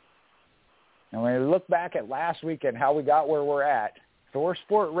afternoon. And when we look back at last weekend, how we got where we're at,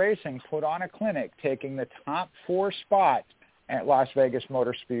 ThorSport Racing put on a clinic, taking the top 4 spots at Las Vegas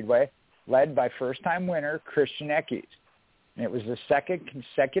Motor Speedway, led by first-time winner Christian Eckes. And it was the 2nd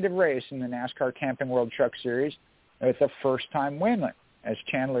consecutive race in the NASCAR Camping World Truck Series with a first-time winner, as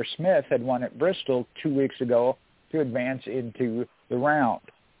Chandler Smith had won at Bristol 2 weeks ago to advance into the round.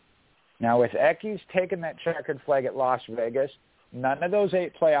 Now, with Eckes taking that checkered flag at Las Vegas, none of those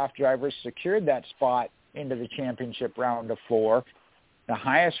 8 playoff drivers secured that spot into the championship round of 4. The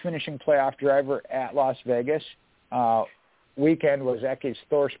highest finishing playoff driver at Las Vegas weekend was Eckes'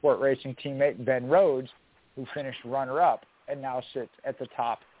 ThorSport Racing teammate Ben Rhodes, who finished runner-up and now sits at the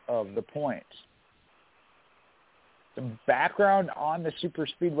top of the points. Some background on the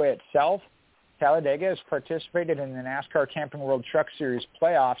Superspeedway itself: Talladega has participated in the NASCAR Camping World Truck Series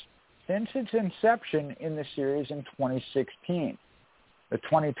playoffs since its inception in the series in 2016. The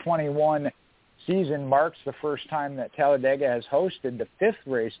 2021 season marks the first time that Talladega has hosted the 5th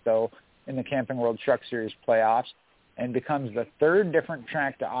race, though, in the Camping World Truck Series playoffs, and becomes the 3rd different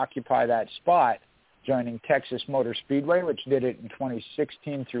track to occupy that spot, joining Texas Motor Speedway, which did it in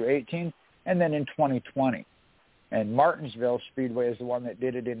 2016 through 18, and then in 2020. And Martinsville Speedway is the one that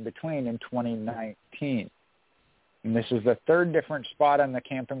did it in between in 2019. And this is the 3rd different spot on the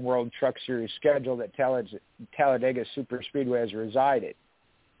Camping World Truck Series schedule that Talladega Superspeedway has resided.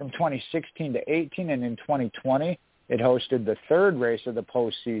 From 2016 to 18 and in 2020, it hosted the 3rd race of the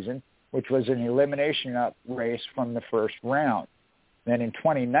postseason, which was an elimination race from the first round. Then in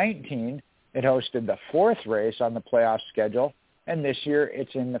 2019, it hosted the 4th race on the playoff schedule, and this year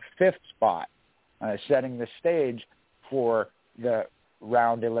it's in the 5th spot, setting the stage for the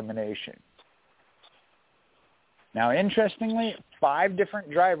round elimination. Now, interestingly, 5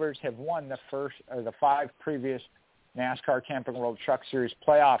 different drivers have won the 5 previous NASCAR Camping World Truck Series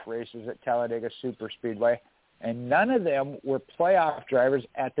playoff races at Talladega Superspeedway, and none of them were playoff drivers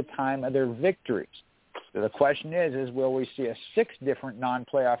at the time of their victories. So the question is will we see a 6th different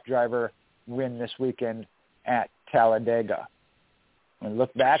non-playoff driver win this weekend at Talladega? When we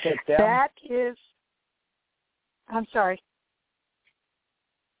look back at them. I'm sorry.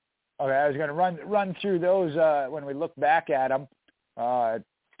 Okay, I was going to run through those when we look back at them.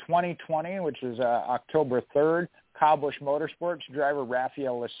 2020, which is October 3rd, Kyle Busch Motorsports driver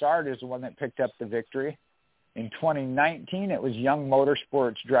Rafael Lessard is the one that picked up the victory. In 2019, it was Young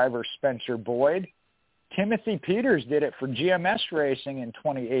Motorsports driver Spencer Boyd. Timothy Peters did it for GMS Racing in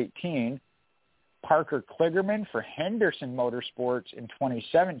 2018. Parker Kligerman for Henderson Motorsports in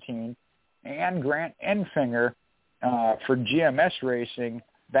 2017. And Grant Enfinger for GMS Racing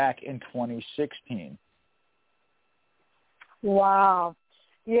back in 2016. Wow.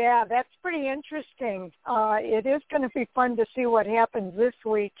 Yeah, that's pretty interesting. It is going to be fun to see what happens this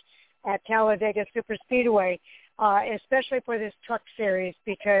week at Talladega Superspeedway, especially for this truck series,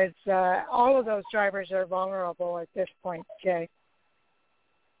 because all of those drivers are vulnerable at this point, Jay.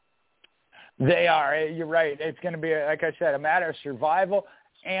 They are. You're right. It's going to be, like I said, a matter of survival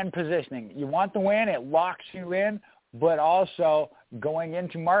and positioning. You want the win. It locks you in, but also going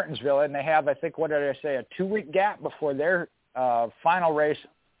into Martinsville, and they have, I think, what did I say, a 2-week gap before their final race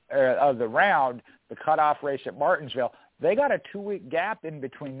of the round, the cutoff race at Martinsville. They got a 2-week gap in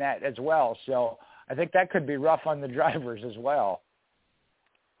between that as well. So I think that could be rough on the drivers as well.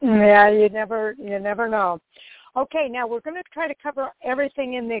 Yeah, you never know. Okay, now we're going to try to cover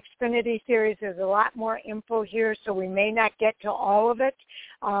everything in the Xfinity Series. There's a lot more info here, so we may not get to all of it,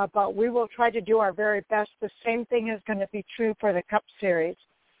 but we will try to do our very best. The same thing is going to be true for the Cup Series.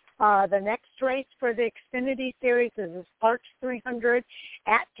 The next race for the Xfinity Series is the Sparks 300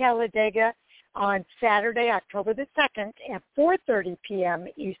 at Talladega on Saturday, October the 2nd at 4:30 p.m.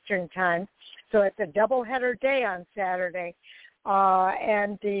 Eastern Time. So it's a doubleheader day on Saturday.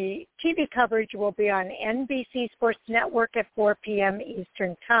 And the TV coverage will be on NBC Sports Network at 4 p.m.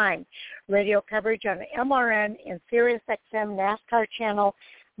 Eastern Time. Radio coverage on MRN and SiriusXM NASCAR Channel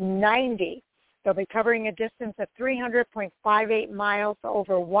 90. They'll be covering a distance of 300.58 miles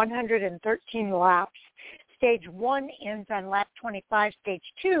over 113 laps. Stage 1 ends on lap 25, Stage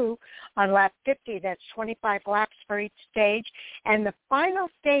 2 on lap 50. That's 25 laps for each stage. And the final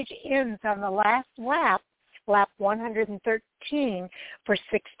stage ends on the last lap, lap 113, for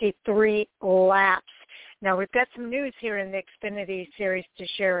 63 laps. Now, we've got some news here in the Xfinity Series to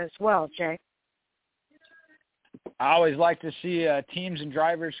share as well, Jay. I always like to see teams and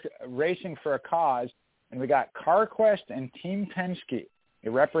drivers racing for a cause, and we got CarQuest and Team Penske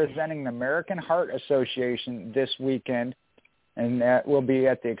representing the American Heart Association this weekend, and that will be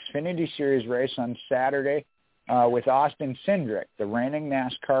at the Xfinity Series race on Saturday with Austin Cindric, the reigning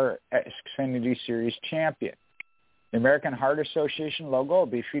NASCAR Xfinity Series champion. The American Heart Association logo will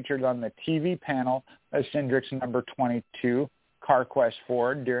be featured on the TV panel of Cindric's number 22 CarQuest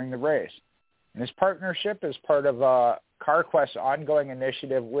Ford during the race. And this partnership is part of CarQuest's ongoing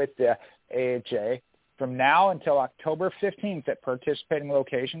initiative with the AHA. From now until October 15th at participating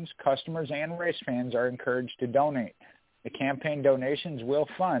locations, customers and race fans are encouraged to donate. The campaign donations will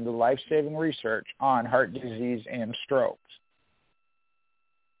fund life-saving research on heart disease and strokes.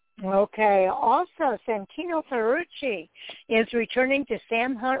 Okay. Also, Santino Ferrucci is returning to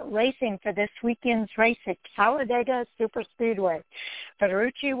Sam Hunt Racing for this weekend's race at Talladega Superspeedway.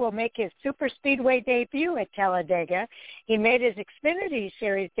 Ferrucci will make his Superspeedway debut at Talladega. He made his Xfinity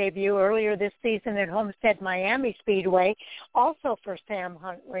Series debut earlier this season at Homestead Miami Speedway, also for Sam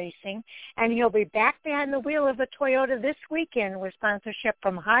Hunt Racing. And he'll be back behind the wheel of a Toyota this weekend with sponsorship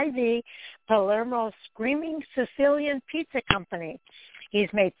from Hy-Vee, Palermo's Screaming Sicilian Pizza Company. He's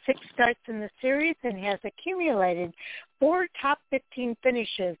made 6 starts in the series and has accumulated 4 top 15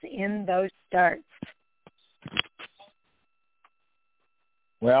 finishes in those starts.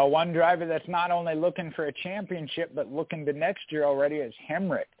 Well, one driver that's not only looking for a championship but looking to next year already is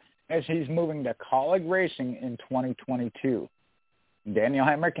Hemrick, as he's moving to Colleague Racing in 2022. Daniel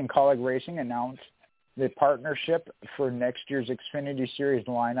Hemrick and Colleague Racing announced the partnership for next year's Xfinity Series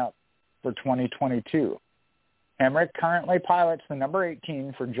lineup for 2022. Hemrick currently pilots the number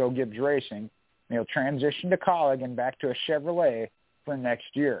 18 for Joe Gibbs Racing. He'll transition to Colleague and back to a Chevrolet for next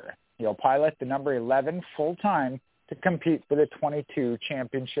year. He'll pilot the number 11 full-time to compete for the 22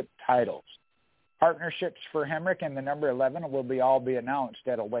 championship titles. Partnerships for Hemrick and the number 11 will all be announced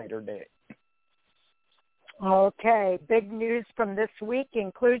at a later date. Okay, big news from this week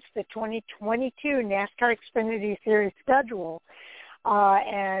includes the 2022 NASCAR Xfinity Series schedule.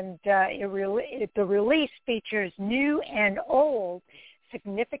 The release features new and old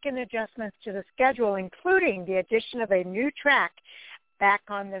significant adjustments to the schedule, including the addition of a new track back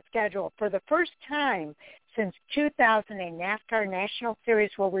on the schedule. For the first time since 2000, a NASCAR National Series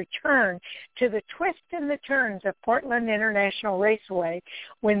will return to the twists and the turns of Portland International Raceway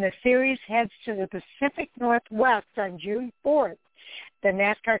when the series heads to the Pacific Northwest on June 4th. The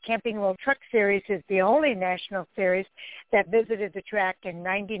NASCAR Camping World Truck Series is the only national series that visited the track in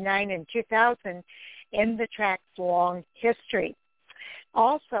 99 and 2000 in the track's long history.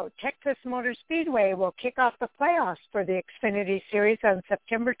 Also, Texas Motor Speedway will kick off the playoffs for the Xfinity Series on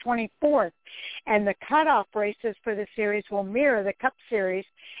September 24th, and the cutoff races for the series will mirror the Cup Series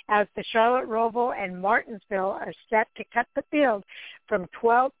as the Charlotte Roval and Martinsville are set to cut the field from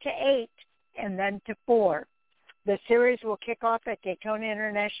 12 to 8 and then to 4. The series will kick off at Daytona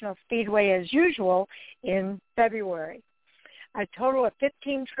International Speedway as usual in February. A total of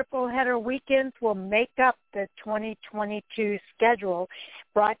 15 triple-header weekends will make up the 2022 schedule.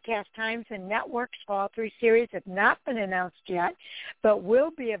 Broadcast times and networks for all three series have not been announced yet, but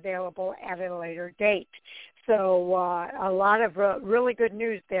will be available at a later date. So a lot of really good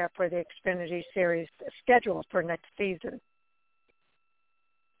news there for the Xfinity Series schedule for next season.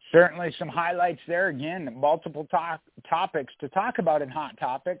 Certainly some highlights there. Again, multiple topics to talk about in Hot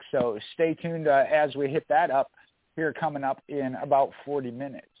Topics, so stay tuned as we hit that up here coming up in about 40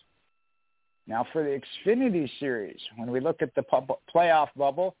 minutes. Now for the Xfinity Series, when we look at the playoff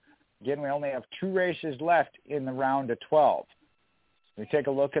bubble, again, we only have 2 races left in the round of 12. We take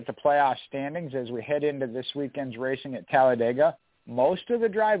a look at the playoff standings as we head into this weekend's racing at Talladega. Most of the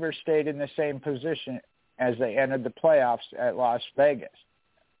drivers stayed in the same position as they entered the playoffs at Las Vegas.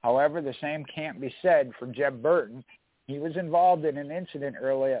 However, the same can't be said for Jay Burton. He was involved in an incident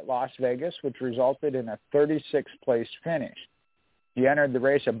early at Las Vegas, which resulted in a 36th place finish. He entered the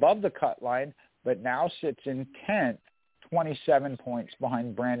race above the cut line, but now sits in 10th, 27 points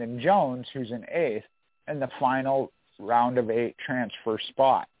behind Brandon Jones, who's in 8th, in the final round of 8 transfer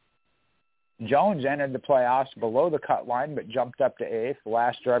spot. Jones entered the playoffs below the cut line, but jumped up to 8th, the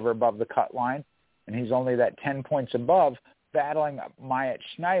last driver above the cut line, and he's only that 10 points above, battling Myatt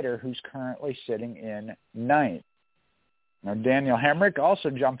Schneider, who's currently sitting in 9th. Now, Daniel Hemrick also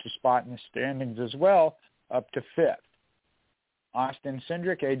jumped a spot in the standings as well, up to 5th. Austin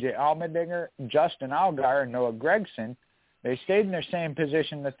Cindric, A.J. Allmendinger, Justin Allgaier, and Noah Gragson, they stayed in their same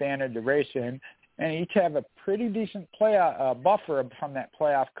position that they entered the race in, and each have a pretty decent buffer from that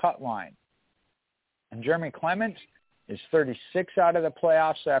playoff cut line. And Jeremy Clements is 36 out of the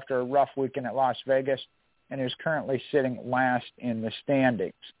playoffs after a rough weekend at Las Vegas, and is currently sitting last in the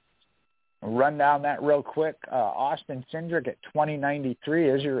standings. We'll run down that real quick. Austin Cindric at 2093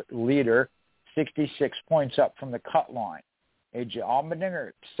 is your leader, 66 points up from the cut line. A.J. Allmendinger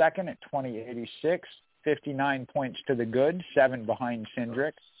at second at 2086, 59 points to the good, 7 behind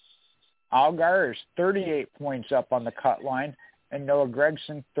Cindric. Allgaier is 38 points up on the cut line, and Noah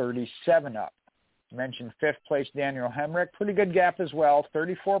Gragson 37 up. Mentioned 5th place Daniel Hemrick, pretty good gap as well,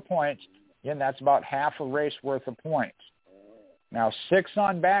 34 points. Again, that's about half a race worth of points. Now, 6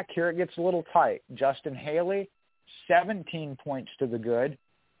 on back, here it gets a little tight. Justin Haley, 17 points to the good.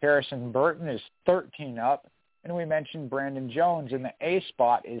 Harrison Burton is 13 up. And we mentioned Brandon Jones in the A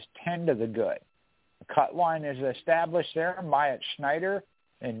spot is 10 to the good. The cut line is established there. Myatt Schneider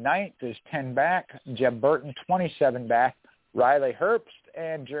in 9th is 10 back. Jeb Burton, 27 back. Riley Herbst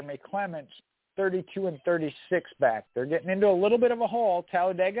and Jeremy Clements, 32 and 36 back. They're getting into a little bit of a hole.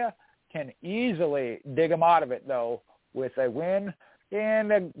 Talladega can easily dig them out of it, though, with a win.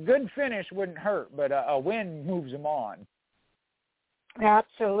 And a good finish wouldn't hurt, but a win moves them on.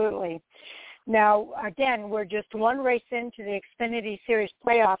 Absolutely. Now, again, we're just one race into the Xfinity Series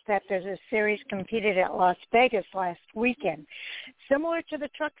playoffs after the series competed at Las Vegas last weekend. Similar to the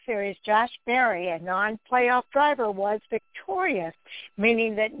Truck Series, Josh Berry, a non-playoff driver, was victorious,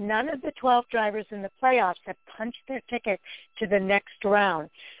 meaning that none of the 12 drivers in the playoffs have punched their ticket to the next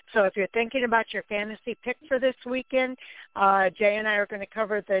round. So if you're thinking about your fantasy pick for this weekend, Jay and I are going to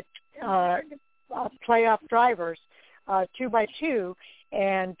cover the playoff drivers 2 by 2.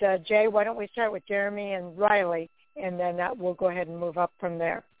 And, Jay, why don't we start with Jeremy and Riley, and then we'll go ahead and move up from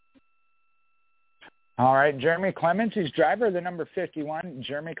there. All right, Jeremy Clements is driver of the number 51,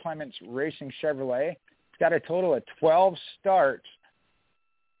 Jeremy Clements Racing Chevrolet. He's got a total of 12 starts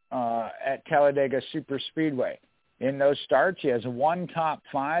at Talladega Superspeedway. In those starts, he has 1 top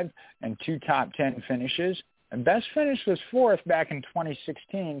 5 and 2 top 10 finishes. And best finish was 4th back in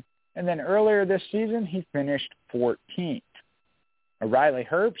 2016 And then earlier this season, he finished 14th. Riley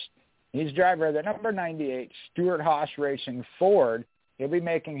Herbst, he's driver of the number 98 Stewart-Haas Racing Ford. He'll be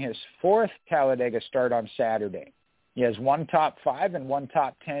making his 4th Talladega start on Saturday. He has 1 top 5 and 1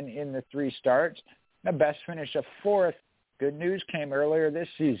 top 10 in the 3 starts. The best finish of 4th. Good news came earlier this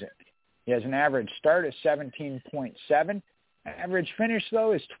season. He has an average start of 17.7. Average finish,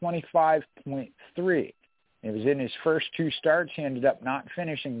 though, is 25.3. It was in his first 2 starts. He ended up not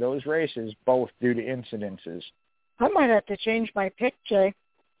finishing those races, both due to incidences. I might have to change my pick, Jay.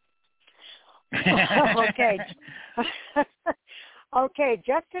 Okay. Okay,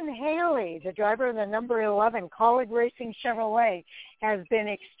 Justin Haley, the driver of the number 11 College Racing Chevrolet, has been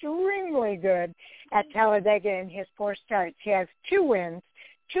extremely good at Talladega in his 4 starts. He has 2 wins,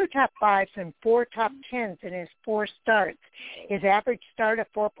 2 top 5s, and 4 top 10s in his 4 starts. His average start of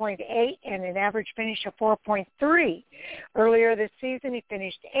 4.8 and an average finish of 4.3. Earlier this season, he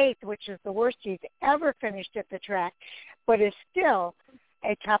finished 8th, which is the worst he's ever finished at the track, but is still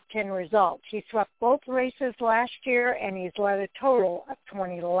a top 10 result. He swept both races last year, and he's led a total of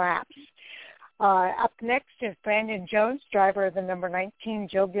 20 laps. Up next is Brandon Jones, driver of the number 19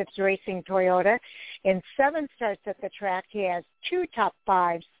 Joe Gibbs Racing Toyota. In 7 starts at the track, he has 2 top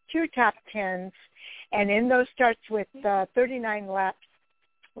 5s, 2 top 10s, and in those starts with 39 laps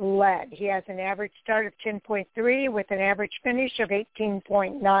led. He has an average start of 10.3 with an average finish of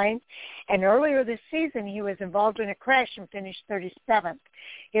 18.9. And earlier this season, he was involved in a crash and finished 37th.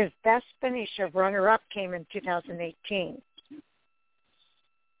 His best finish of runner-up came in 2018.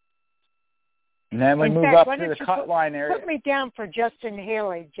 And then we move up to the cut line area. Put me down for Justin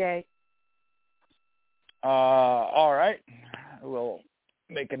Haley, Jay. All right. We'll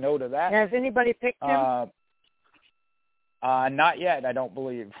make a note of that. Has anybody picked him? Not yet, I don't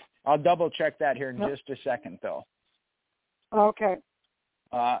believe. I'll double-check that here in just a second, though. Okay.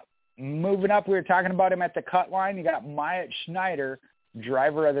 Moving up, we were talking about him at the cut line. You got Myatt Schneider,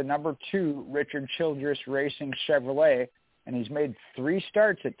 driver of the number 2 Richard Childress Racing Chevrolet, and he's made 3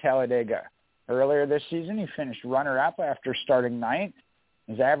 starts at Talladega. Earlier this season, he finished runner-up after starting 9th.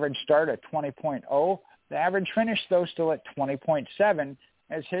 His average start at 20.0. The average finish, though, still at 20.7,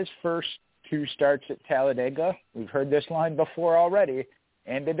 as his first 2 starts at Talladega, we've heard this line before already,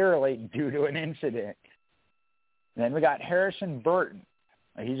 ended early due to an incident. Then we got Harrison Burton.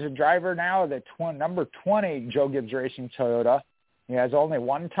 He's a driver now of the number 20 Joe Gibbs Racing Toyota. He has only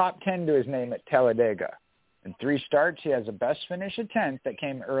 1 top 10 to his name at Talladega. In 3 starts, he has a best finish of 10th that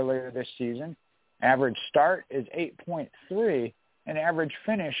came earlier this season. Average start is 8.3, and average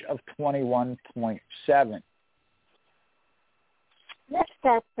finish of 21.7. Next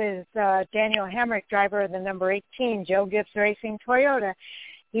up is Daniel Hemrick, driver of the number 18 Joe Gibbs Racing Toyota.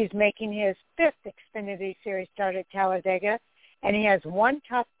 He's making his 5th Xfinity Series start at Talladega, and he has 1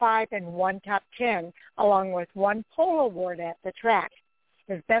 top 5 and 1 top 10, along with 1 pole award at the track.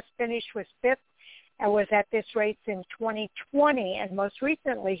 His best finish was 5th and was at this race in 2020, and most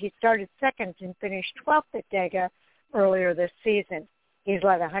recently he started 2nd and finished 12th at Dega earlier this season. He's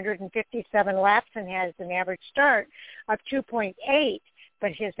led 157 laps and has an average start of 2.8,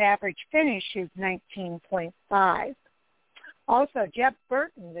 but his average finish is 19.5. Also, Jeb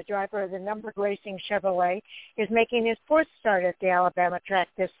Burton, the driver of the numbered Racing Chevrolet, is making his 4th start at the Alabama track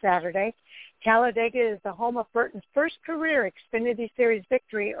this Saturday. Talladega is the home of Burton's first career Xfinity Series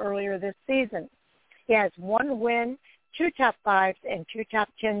victory earlier this season. He has 1 win, 2 top 5s, and 2 top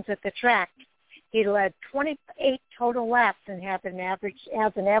 10s at the track. He led 28 total laps and has an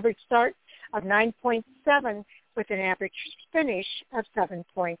average start of 9.7 with an average finish of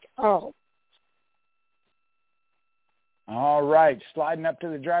 7.0. All right, sliding up to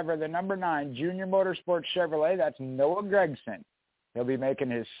the driver of the number 9 Junior Motorsports Chevrolet, that's Noah Gragson. He'll be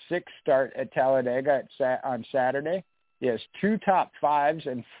making his 6th start at Talladega on Saturday. He has 2 top 5s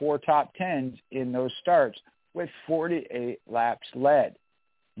and 4 top 10s in those starts with 48 laps led.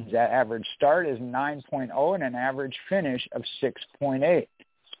 His average start is 9.0 and an average finish of 6.8.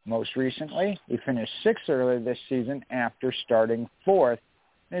 Most recently, he finished 6th earlier this season after starting 4th.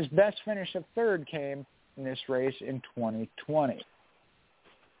 His best finish of 3rd came in this race in 2020.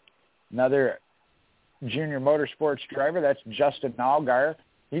 Another Junior Motorsports driver, that's Justin Allgaier.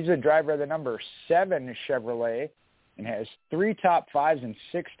 He's a driver of the number 7 Chevrolet and has 3 top 5s and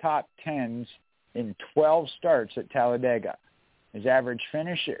 6 top 10s in 12 starts at Talladega. His average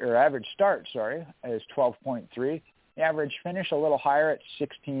start is 12.3. The average finish a little higher at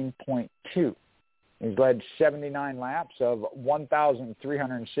 16.2. He's led 79 laps of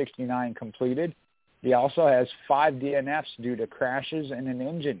 1,369 completed. He also has 5 DNFs due to crashes and an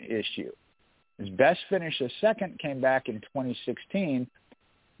engine issue. His best finish of 2nd came back in 2016.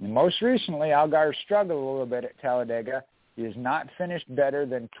 Most recently, Allgaier struggled a little bit at Talladega. He has not finished better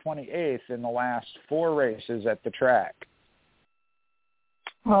than 28th in the last 4 races at the track.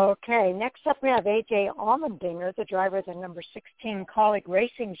 Okay, next up we have A.J. Allmendinger, the driver of the number 16 Colleague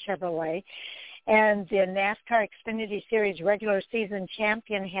Racing Chevrolet, and the NASCAR Xfinity Series regular season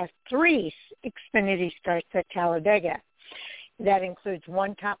champion has 3 Xfinity starts at Talladega. That includes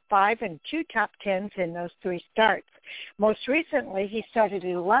 1 top 5 and 2 top 10s in those 3 starts. Most recently, he started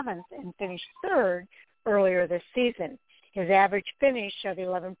 11th and finished 3rd earlier this season. His average finish of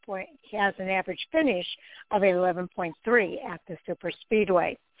he has an average finish of 11.3 at the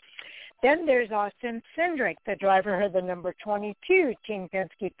Superspeedway. Then there's Austin Cindric, the driver of the number 22 Team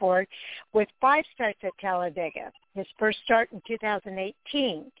Penske Ford, with 5 starts at Talladega. His first start in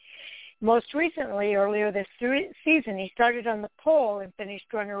 2018. Most recently, earlier this season, he started on the pole and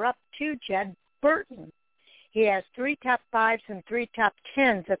finished runner-up to Jay Burton. He has 3 top 5s and 3 top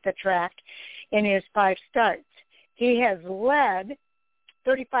 10s at the track in his 5 starts. He has led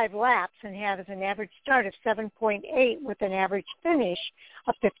 35 laps and has an average start of 7.8 with an average finish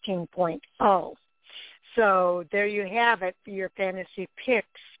of 15.0. So there you have it for your fantasy picks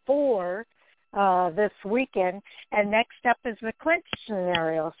for this weekend. And next up is the clinch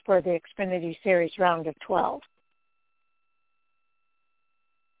scenarios for the Xfinity Series round of 12.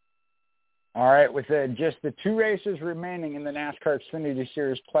 All right, with just the 2 races remaining in the NASCAR Xfinity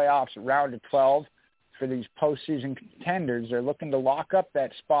Series playoffs round of 12, for these postseason contenders, they're looking to lock up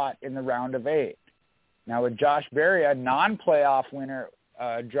that spot in the round of 8. Now, with Josh Berry, a non-playoff winner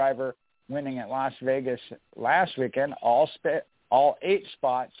driver, winning at Las Vegas last weekend, all 8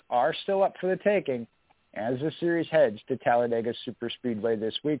 spots are still up for the taking as the series heads to Talladega Superspeedway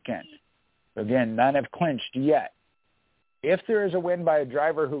this weekend. Again, none have clinched yet. If there is a win by a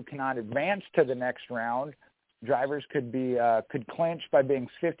driver who cannot advance to the next round, drivers could clinch by being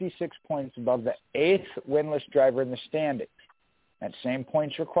 56 points above the 8th winless driver in the standings. That same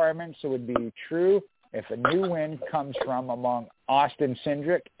points requirement would be true if a new win comes from among Austin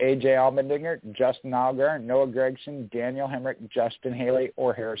Cindric, A.J. Allmendinger, Justin Allgaier, Noah Gragson, Daniel Hemrick, Justin Haley,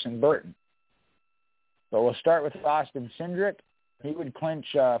 or Harrison Burton. So we'll start with Austin Cindric. He would clinch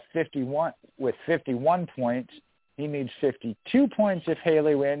 51 points. He needs 52 points if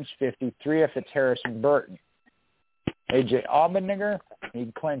Haley wins, 53 if it's Harrison Burton. A.J. Allmendinger,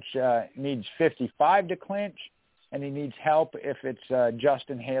 needs 55 to clinch, and he needs help if it's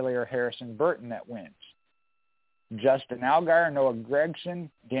Justin Haley or Harrison Burton that wins. Justin Allgaier, Noah Gragson,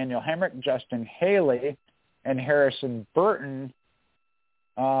 Daniel Hemrick, Justin Haley, and Harrison Burton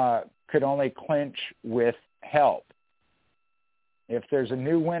could only clinch with help. If there's a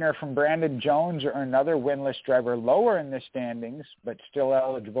new winner from Brandon Jones or another winless driver lower in the standings but still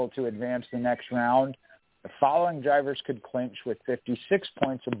eligible to advance the next round, the following drivers could clinch with 56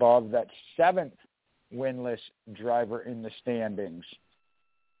 points above that 7th winless driver in the standings.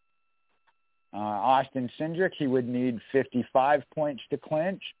 Austin Cindric, he would need 55 points to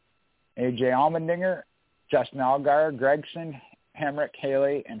clinch. A.J. Allmendinger, Justin Allgaier, Gragson, Hemrick,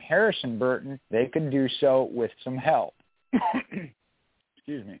 Haley, and Harrison Burton, they could do so with some help.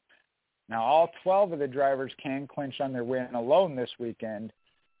 Excuse me. Now, all 12 of the drivers can clinch on their win alone this weekend.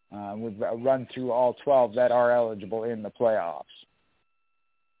 We've run through all 12 that are eligible in the playoffs.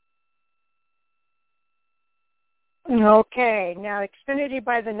 Okay, now Xfinity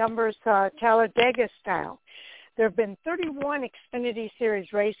by the numbers, Talladega style. There have been 31 Xfinity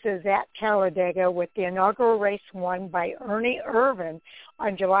Series races at Talladega, with the inaugural race won by Ernie Irvan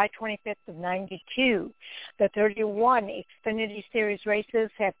on July 25th of 92. The 31 Xfinity Series races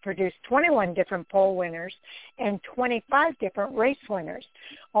have produced 21 different pole winners and 25 different race winners.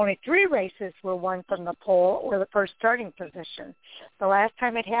 Only 3 races were won from the pole or the first starting position. The last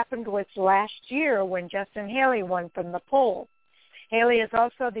time it happened was last year when Justin Haley won from the pole. Haley is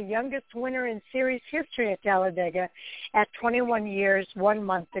also the youngest winner in series history at Talladega at 21 years, 1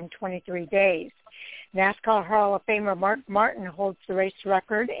 month, and 23 days. NASCAR Hall of Famer Mark Martin holds the race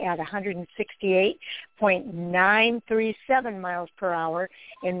record at 168.937 miles per hour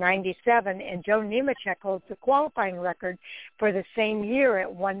in 97, and Joe Nemechek holds the qualifying record for the same year at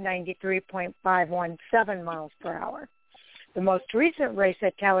 193.517 miles per hour. The most recent race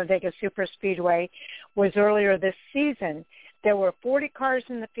at Talladega Superspeedway was earlier this season. There were 40 cars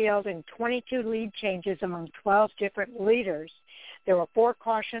in the field and 22 lead changes among 12 different leaders. There were 4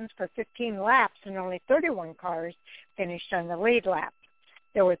 cautions for 15 laps, and only 31 cars finished on the lead lap.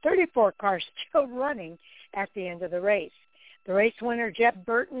 There were 34 cars still running at the end of the race. The race winner, Jay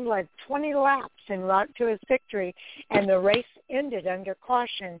Burton, led 20 laps en route to his victory, and the race ended under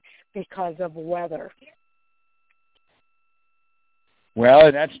caution because of weather.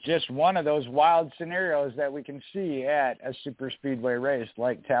 Well, that's just one of those wild scenarios that we can see at a superspeedway race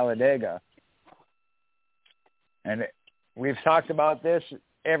like Talladega. And we've talked about this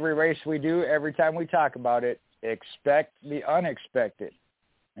every race we do, every time we talk about it. Expect the unexpected.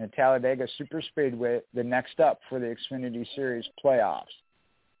 And Talladega Superspeedway, the next up for the Xfinity Series playoffs.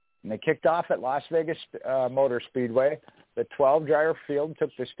 And they kicked off at Las Vegas Motor Speedway. The 12-driver field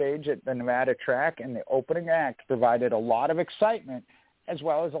took the stage at the Nevada track, and the opening act provided a lot of excitement as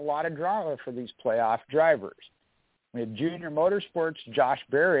well as a lot of drama for these playoff drivers. We had Junior Motorsports' Josh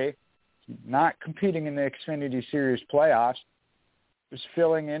Berry, not competing in the Xfinity Series playoffs, was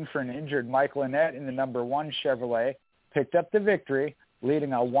filling in for an injured Mike Lynette in the number 1 Chevrolet, picked up the victory,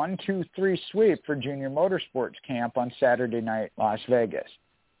 leading a 1-2-3 sweep for Junior Motorsports camp on Saturday night, Las Vegas.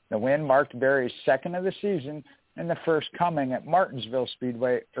 The win marked Berry's second of the season and the first coming at Martinsville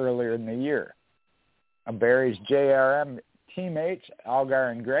Speedway earlier in the year. Berry's JRM teammates, Algar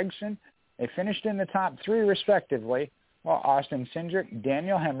and Gregson, they finished in the top 3 respectively, while Austin Cindric,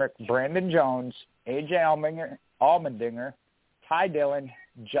 Daniel Hemrick, Brandon Jones, A.J. Allmendinger, Ty Dillon,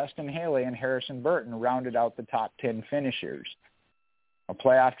 Justin Haley, and Harrison Burton rounded out the top 10 finishers. Our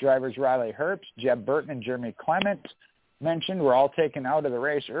playoff drivers Riley Herbst, Jeb Burton, and Jeremy Clement mentioned were all taken out of the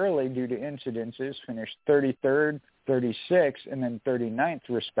race early due to incidences, finished 33rd, 36th, and then 39th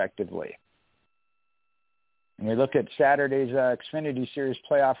respectively. And we look at Saturday's Xfinity Series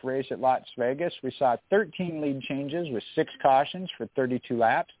playoff race at Las Vegas. We saw 13 lead changes with 6 cautions for 32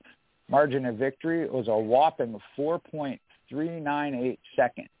 laps. Margin of victory was a whopping 4.398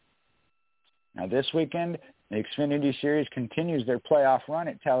 seconds. Now this weekend, the Xfinity Series continues their playoff run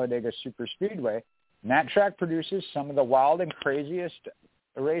at Talladega Superspeedway, and that track produces some of the wild and craziest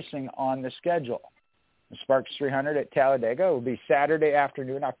racing on the schedule. The Sparks 300 at Talladega will be Saturday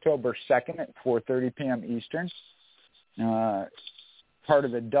afternoon, October 2nd at 4:30 p.m. Eastern. Part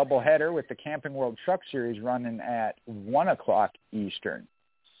of the doubleheader with the Camping World Truck Series running at 1 o'clock Eastern.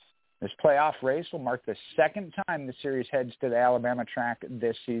 This playoff race will mark the second time the series heads to the Alabama track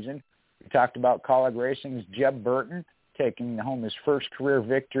this season. We talked about Colleague Racing's Jeb Burton taking home his first career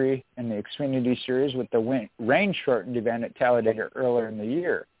victory in the Xfinity Series with the rain-shortened event at Talladega earlier in the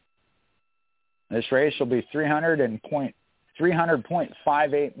year. This race will be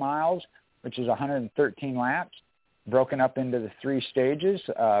 300.58 miles, which is 113 laps, broken up into the 3 stages,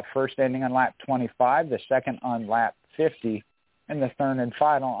 first ending on lap 25, the second on lap 50, and the third and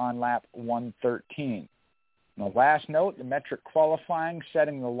final on lap 113. And the last note, the metric qualifying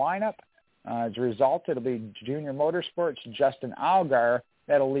setting the lineup. As a result, it'll be Junior Motorsports' Justin Allgaier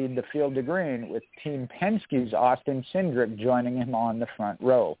that'll lead the field to green, with Team Penske's Austin Cindric joining him on the front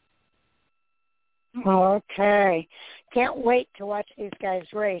row. Okay. Can't wait to watch these guys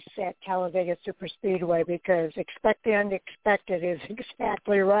race at Talladega Superspeedway, because expect the unexpected is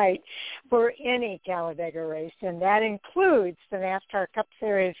exactly right for any Talladega race, and that includes the NASCAR Cup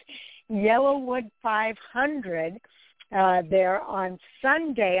Series Yellowwood 500 there on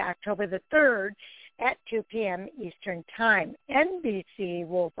Sunday, October the 3rd at 2 p.m. Eastern Time. NBC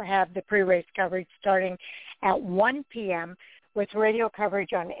will have the pre-race coverage starting at 1 p.m. with radio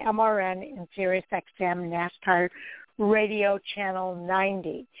coverage on MRN and SiriusXM NASCAR Radio Channel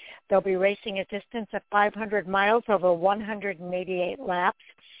 90. They'll be racing a distance of 500 miles over 188 laps.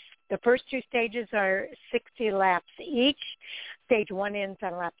 The first 2 stages are 60 laps each. Stage 1 ends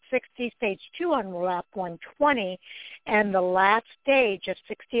on lap 60, stage 2 on lap 120, and the last stage of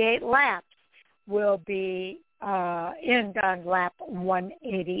 68 laps will be end on lap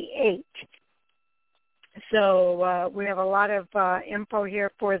 188. So we have a lot of info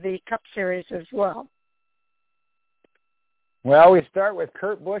here for the Cup Series as well. Well, we start with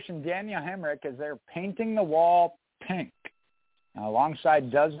Kurt Busch and Daniel Hemrick as they're painting the wall pink.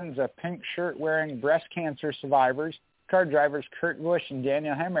 Alongside dozens of pink shirt-wearing breast cancer survivors, car drivers Kurt Busch and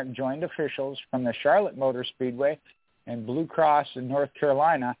Daniel Hemrick joined officials from the Charlotte Motor Speedway and Blue Cross in North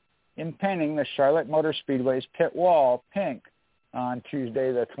Carolina in painting the Charlotte Motor Speedway's pit wall pink on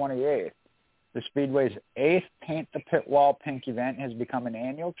Tuesday the 28th. The Speedway's 8th Paint the Pit Wall Pink event has become an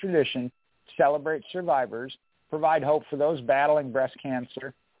annual tradition to celebrate survivors, provide hope for those battling breast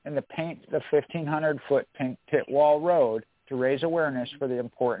cancer, and to paint the 1,500-foot pink pit wall road to raise awareness for the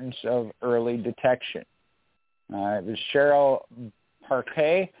importance of early detection. It was Cheryl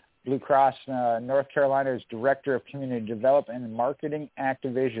Parquet, Blue Cross North Carolina's Director of Community Development and Marketing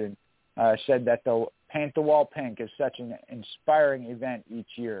Activision, said that the Paint the Wall Pink is such an inspiring event each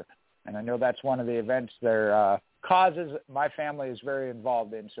year. And I know that's one of the events their causes my family is very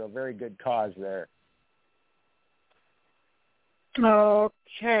involved in, so a very good cause there.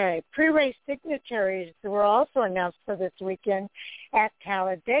 Okay. Pre-race dignitaries were also announced for this weekend at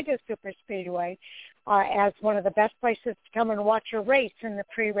Talladega Superspeedway as one of the best places to come and watch a race in the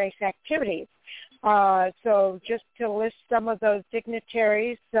pre-race activities. So just to list some of those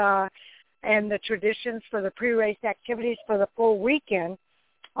dignitaries and the traditions for the pre-race activities for the full weekend,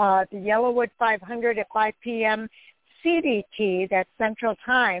 the Yellowwood 500 at 5 p.m. CDT, that's Central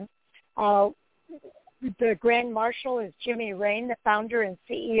Time. The Grand Marshal is Jimmy Rain, the founder and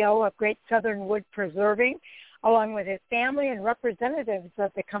CEO of Great Southern Wood Preserving, along with his family and representatives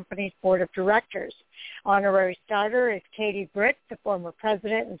of the company's board of directors. Honorary starter is Katie Britt, the former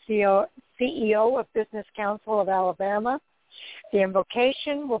president and CEO of Business Council of Alabama. The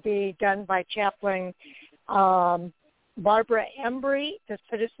invocation will be done by Chaplain Barbara Embry, the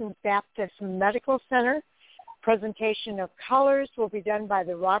Citizens Baptist Medical Center. Presentation of colors will be done by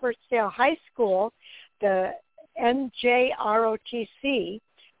the Robertsdale High School, the NJROTC.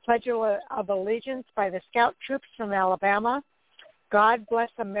 Pledge of Allegiance by the Scout Troops from Alabama. God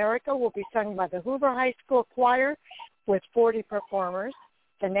Bless America will be sung by the Hoover High School Choir with 40 performers.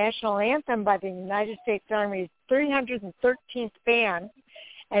 The National Anthem by the United States Army's 313th Band.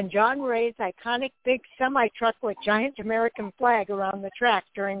 And John Ray's iconic big semi-truck with giant American flag around the track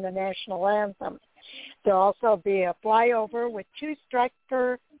during the National Anthem. There'll also be a flyover with two strike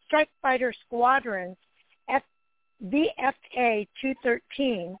fighter squadrons, VFA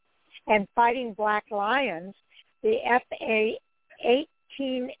 213 and Fighting Black Lions, the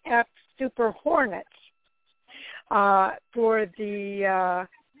FA-18F Super Hornets. For the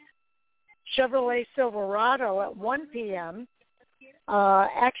Chevrolet Silverado at 1 p.m.,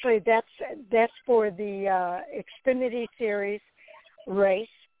 actually that's for the Xfinity Series race.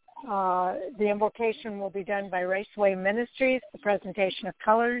 The invocation will be done by Raceway Ministries, the presentation of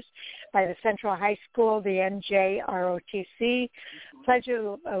colors by the Central High School, the NJROTC, Pledge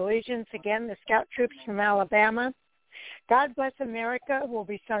of Allegiance, again, the Scout Troops from Alabama. God Bless America will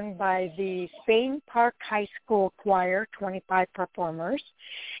be sung by the Spain Park High School Choir, 25 performers,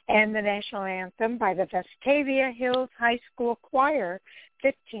 and the National Anthem by the Vestavia Hills High School Choir,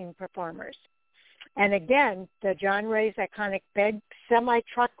 15 performers. And again, the John Ray's iconic big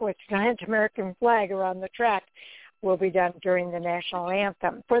semi-truck with giant American flag around the track will be done during the National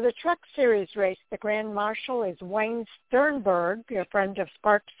Anthem. For the Truck Series race, the Grand Marshal is Wayne Sternberg, a friend of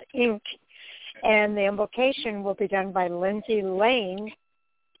Sparks, Inc., and the invocation will be done by Lindsay Lane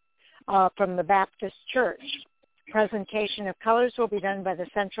from the Baptist Church. Presentation of colors will be done by the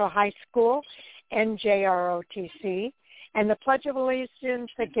Central High School, NJROTC, and the Pledge of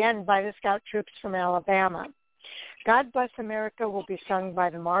Allegiance, again, by the Scout Troops from Alabama. God Bless America will be sung by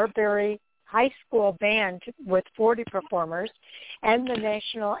the Marbury High School Band with 40 performers, and the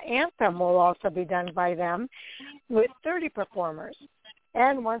National Anthem will also be done by them with 30 performers.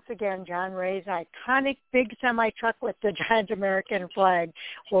 And once again, John Ray's iconic big semi-truck with the giant American flag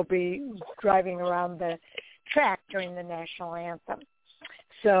will be driving around the track during the National Anthem.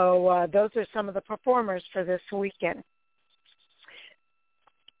 So those are some of the performers for this weekend.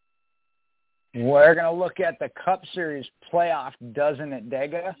 We're going to look at the Cup Series playoff dozen at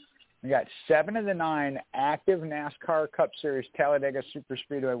Dega. We got 7 of the 9 active NASCAR Cup Series Talladega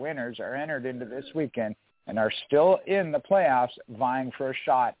Superspeedway winners are entered into this weekend and are still in the playoffs vying for a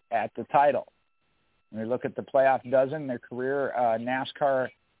shot at the title. When we look at the playoff dozen, their career NASCAR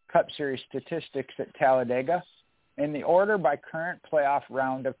Cup Series statistics at Talladega, in the order by current playoff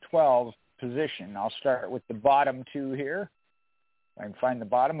round of 12 position. I'll start with the bottom 2 here. If I can find the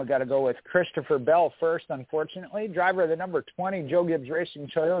bottom, we've got to go with Christopher Bell first, unfortunately. Driver of the number 20 Joe Gibbs Racing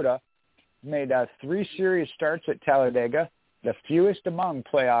Toyota. Made 3 series starts at Talladega, the fewest among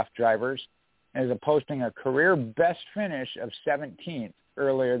playoff drivers, and is posting a career best finish of 17th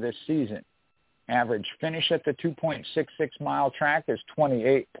earlier this season. Average finish at the 2.66-mile track is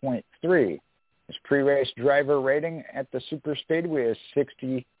 28.3. His pre-race driver rating at the Superspeedway is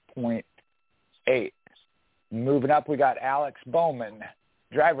 60.8. Moving up, we got Alex Bowman,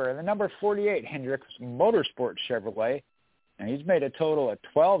 driver of the number 48 Hendricks Motorsports Chevrolet, and he's made a total of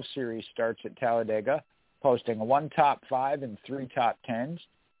 12 series starts at Talladega, posting 1 top 5 and 3 top 10s.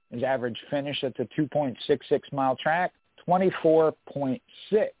 His average finish at the 2.66-mile track, 24.6.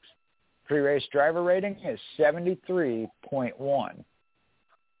 Pre-race driver rating is 73.1.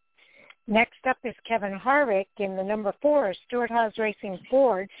 Next up is Kevin Harvick in the number 4 Stewart-Haas Racing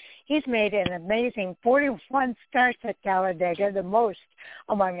Ford. He's made an amazing 41 starts at Talladega, the most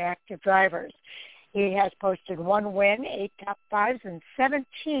among active drivers. He has posted 1 win, 8 top 5s, and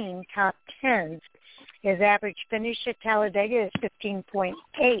 17 top 10s. His average finish at Talladega is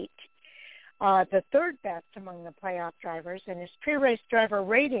 15.8. the third best among the playoff drivers, and his pre-race driver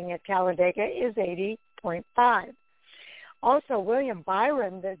rating at Talladega is 80.5. Also, William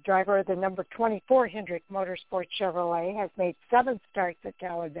Byron, the driver of the number 24 Hendrick Motorsports Chevrolet, has made 7 starts at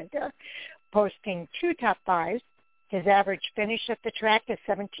Talladega, posting 2 top 5s. His average finish at the track is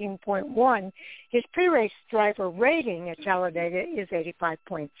 17.1. His pre-race driver rating at Talladega is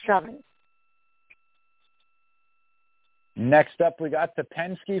 85.7. Next up, we got the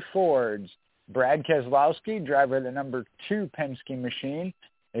Penske Fords. Brad Keselowski, driver of the number 2 Penske machine,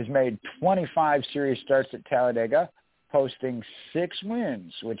 has made 25 series starts at Talladega, posting 6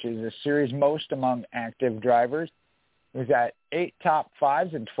 wins, which is the series most among active drivers. He's got 8 top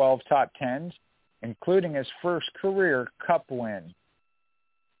 5s and 12 top 10s, including his first career Cup win.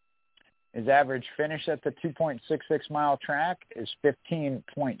 His average finish at the 2.66-mile track is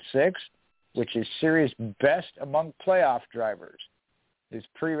 15.6, which is series best among playoff drivers. His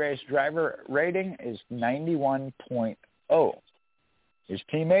pre-race driver rating is 91.0. His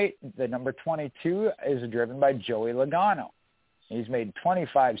teammate, the number 22, is driven by Joey Logano. He's made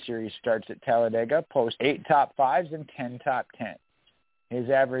 25 series starts at Talladega, post 8 top 5s and 10 top 10. His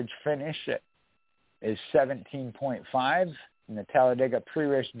average finish is 17.5, and the Talladega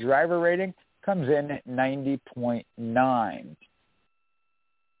pre-race driver rating comes in at 90.9.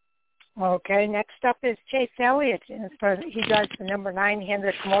 Okay, next up is Chase Elliott. He drives the number 9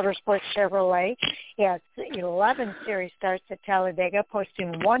 Hendrick Motorsports Chevrolet. He has 11 series starts at Talladega,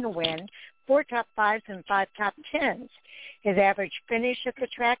 posting 1 win, 4 top 5s, and 5 top 10s. His average finish at the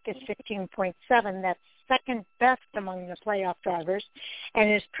track is 15.7. That's second best among the playoff drivers.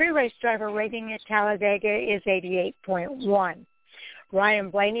 And his pre-race driver rating at Talladega is 88.1. Ryan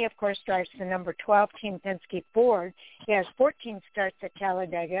Blaney, of course, drives the number 12 Team Penske Ford. He has 14 starts at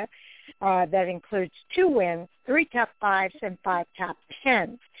Talladega. That includes 2 wins, 3 top 5s, and 5 top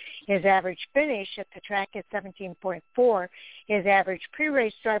 10s. His average finish at the track is 17.4. His average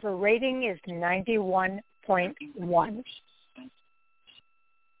pre-race driver rating is 91.1.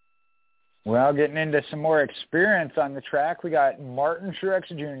 Well, getting into some more experience on the track, we got Martin Truex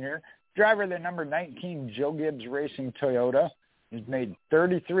Jr., driver of the number 19 Joe Gibbs Racing Toyota. He's made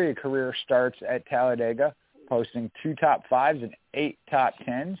 33 career starts at Talladega, posting 2 top 5s and 8 top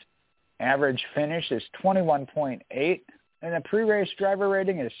 10s. Average finish is 21.8, and the pre-race driver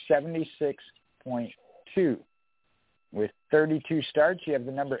rating is 76.2. With 32 starts, you have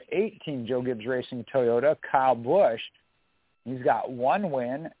the number 18 Joe Gibbs Racing Toyota, Kyle Busch. He's got 1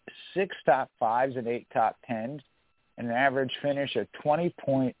 win, 6 top 5s, and 8 top 10s, and an average finish of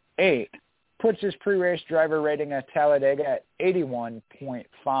 20.8. Puts his pre-race driver rating at Talladega at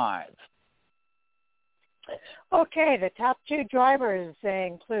 81.5. Okay, the top 2 drivers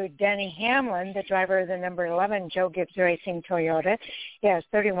include Denny Hamlin, the driver of the number 11 Joe Gibbs Racing Toyota. He has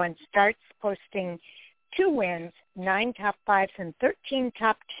 31 starts, posting 2 wins, 9 top 5s, and 13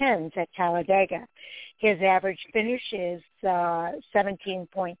 top 10s at Talladega. His average finish is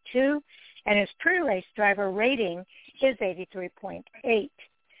 17.2, and his pre-race driver rating is 83.8.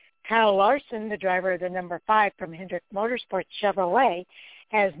 Kyle Larson, the driver of the number 5 from Hendrick Motorsports Chevrolet,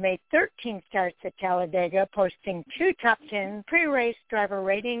 has made 13 starts at Talladega, posting 2 top 10. Pre-race driver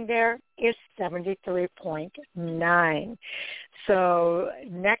rating there is 73.9. So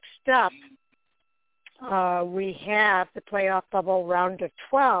next up, we have the playoff bubble round of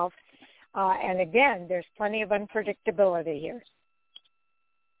 12. And again, there's plenty of unpredictability here.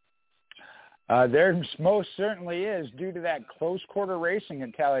 There most certainly is, due to that close quarter racing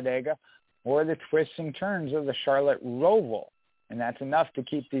at Talladega or the twists and turns of the Charlotte Roval. And that's enough to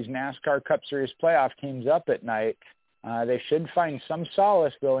keep these NASCAR Cup Series playoff teams up at night. They should find some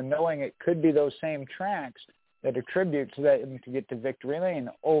solace, though, in knowing it could be those same tracks that attribute to them to get to victory lane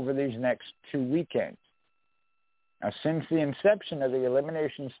over these next 2 weekends. Now, since the inception of the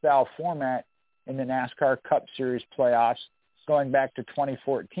elimination-style format in the NASCAR Cup Series playoffs, going back to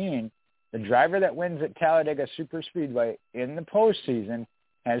 2014, the driver that wins at Talladega Superspeedway in the postseason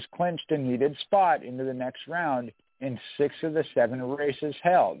has clinched a needed spot into the next round in 6 of the 7 races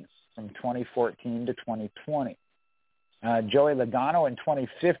held from 2014 to 2020. Joey Logano in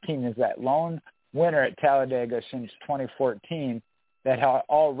 2015 is that lone winner at Talladega since 2014 that had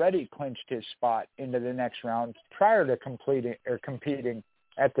already clinched his spot into the next round prior to competing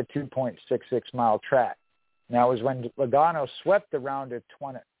at the 2.66-mile track. Now was when Logano swept the round of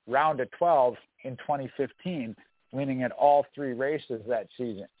 12 in 2015, winning at all 3 races that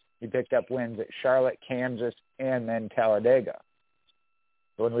season. He picked up wins at Charlotte, Kansas, and then Talladega.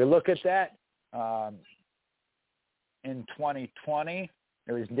 So when we look at that, in 2020,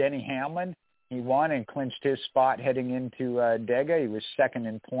 it was Denny Hamlin. He won and clinched his spot heading into Dega. He was second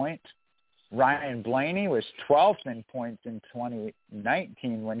in points. Ryan Blaney was 12th in points in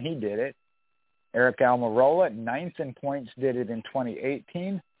 2019 when he did it. Eric Almirola, 9th in points, did it in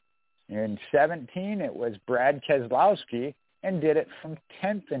 2018. In 17, it was Brad Keselowski and did it from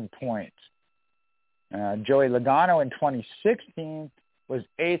 10th in points. Joey Logano in 2016 was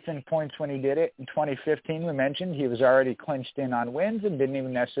 8th in points when he did it. In 2015, we mentioned he was already clinched in on wins and didn't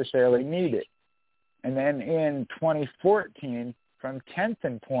even necessarily need it. And then in 2014, from 10th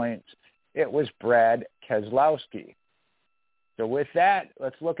in points, it was Brad Keselowski. So with that,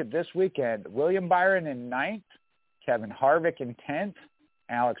 let's look at this weekend. William Byron in 9th, Kevin Harvick in 10th,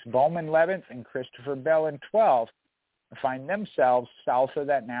 Alex Bowman 11th, and Christopher Bell in 12th find themselves south of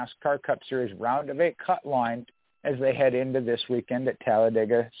that NASCAR Cup Series round of 8 cut line as they head into this weekend at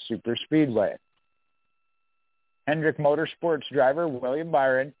Talladega Superspeedway. Hendrick Motorsports driver William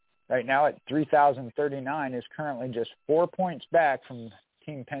Byron, right now at 3,039, is currently just 4 points back from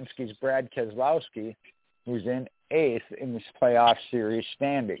Team Penske's Brad Keselowski, who's in 8th in this playoff series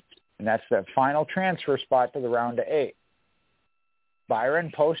standings. And that's the final transfer spot to the round of 8.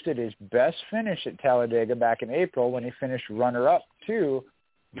 Byron posted his best finish at Talladega back in April when he finished runner-up to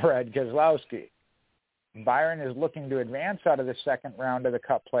Brad Keselowski. Byron is looking to advance out of the second round of the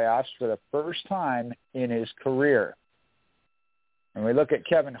Cup playoffs for the first time in his career. When we look at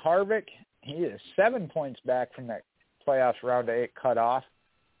Kevin Harvick, he is 7 points back from that playoffs round of 8 cutoff.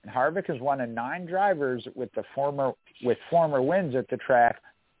 And Harvick is one of 9 drivers with former wins at the track,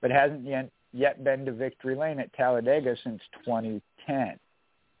 but hasn't yet been to victory lane at Talladega since 2010.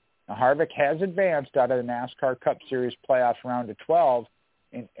 Now, Harvick has advanced out of the NASCAR Cup Series playoffs round of 12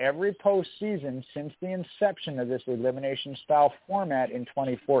 in every postseason since the inception of this elimination-style format in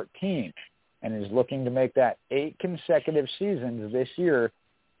 2014, and is looking to make that 8 consecutive seasons this year,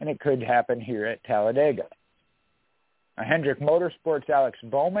 and it could happen here at Talladega. Hendrick Motorsports' Alex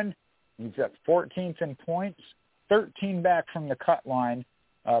Bowman, he's at 14th in points, 13 back from the cut line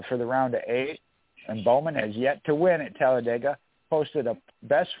for the round of 8, and Bowman has yet to win at Talladega, posted a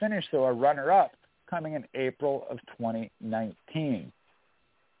best finish, though a runner-up, coming in April of 2019.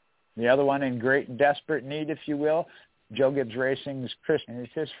 The other one in great desperate need, if you will, Joe Gibbs Racing's Chris, and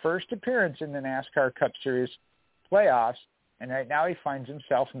it's his first appearance in the NASCAR Cup Series playoffs, and right now he finds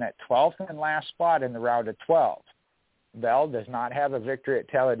himself in that 12th and last spot in the round of 12. Bell does not have a victory at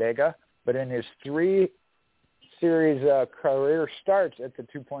Talladega, but in his 3 series career starts at the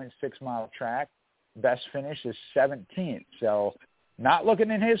 2.6-mile track, best finish is 17th. So not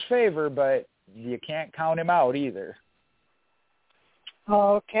looking in his favor, but you can't count him out either.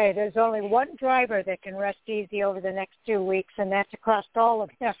 Okay, there's only one driver that can rest easy over the next 2 weeks, and that's across all of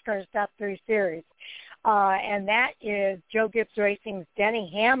NASCAR's top 3 series. And that is Joe Gibbs Racing's Denny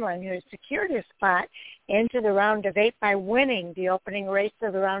Hamlin, who has secured his spot into the round of 8 by winning the opening race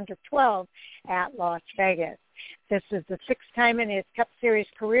of the round of 12 at Las Vegas. This is the 6th time in his Cup Series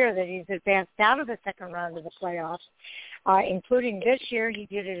career that he's advanced out of the second round of the playoffs, including this year. He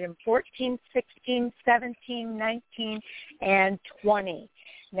did it in 14, 16, 17, 19, and 20.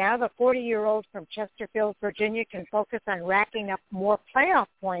 Now the 40-year-old from Chesterfield, Virginia, can focus on racking up more playoff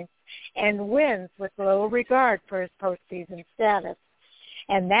points and wins with little regard for his postseason status.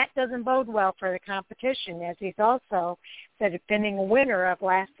 And that doesn't bode well for the competition, as he's also the defending winner of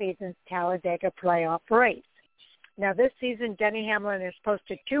last season's Talladega playoff race. Now, this season, Denny Hamlin has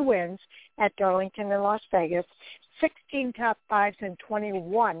posted 2 wins at Darlington and Las Vegas, 16 top 5s and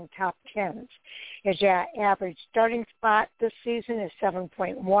 21 top 10s. His average starting spot this season is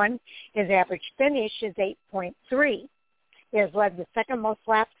 7.1. His average finish is 8.3. He has led the second most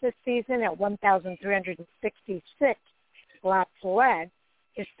laps this season at 1,366 laps led,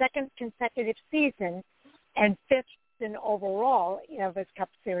 his second consecutive season, and 5th in overall of his Cup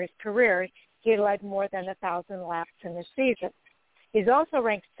Series career. He led more than 1,000 laps in the season. He's also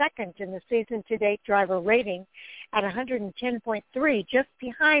ranked second in the season-to-date driver rating at 110.3, just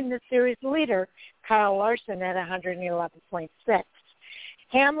behind the series leader, Kyle Larson, at 111.6.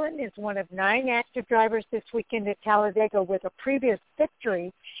 Hamlin is one of 9 active drivers this weekend at Talladega with a previous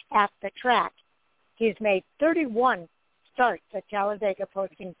victory at the track. He's made 31 starts at Talladega,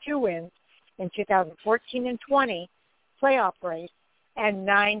 posting 2 wins in 2014 and 20 playoff race, and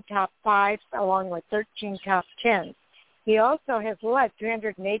 9 top 5s along with 13 top 10s. He also has led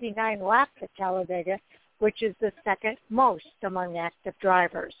 389 laps at Talladega, which is the second most among active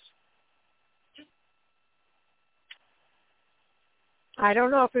drivers. I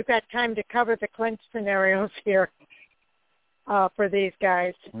don't know if we've got time to cover the clinch scenarios here for these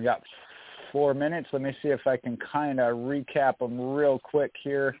guys. We got 4 minutes. Let me see if I can kind of recap them real quick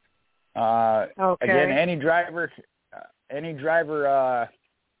here. Okay. Again, any driver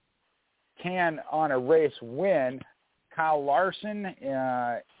can on a race win. Kyle Larson,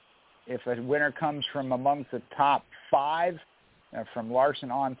 if a winner comes from amongst the top 5, from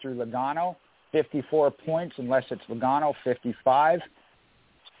Larson on through Logano, 54 points, unless it's Logano, 55.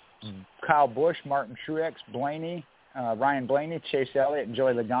 Kyle Busch, Martin Truex, Blaney, Ryan Blaney, Chase Elliott, and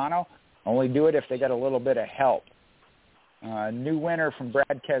Joey Logano only do it if they get a little bit of help. New winner from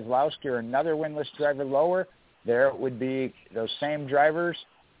Brad Keselowski or another winless driver lower, there it would be those same drivers.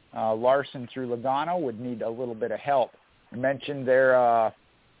 Larson through Logano would need a little bit of help. I mentioned there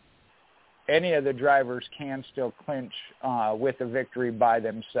any of the drivers can still clinch with a victory by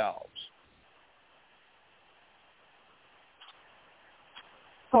themselves.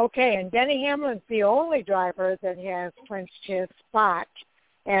 Okay, and Denny Hamlin's the only driver that has clinched his spot,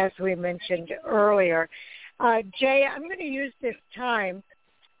 as we mentioned earlier. Jay, I'm going to use this time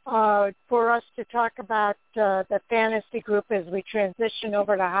for us to talk about the fantasy group as we transition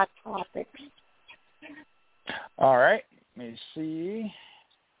over to Hot Topics. All right. Let me see.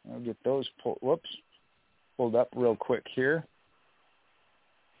 I'll get those pulled up real quick here.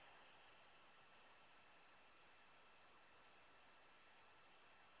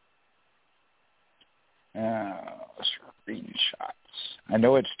 Screenshots. I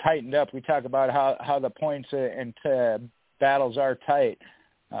know it's tightened up. We talk about how the points and battles are tight.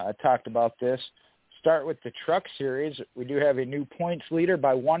 I talked about this. Start with the Truck Series. We do have a new points leader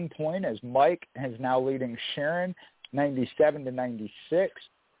by 1 point, as Mike is now leading Sharon, 97-96.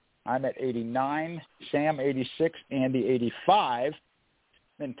 I'm at 89, Sam 86, Andy 85.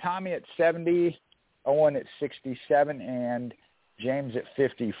 Then Tommy at 70, Owen at 67, and James at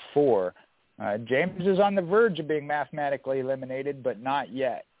 54. James is on the verge of being mathematically eliminated, but not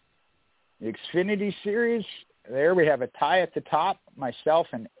yet. The Xfinity Series, there we have a tie at the top, myself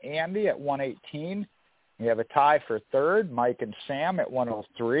and Andy at 118. We have a tie for third, Mike and Sam at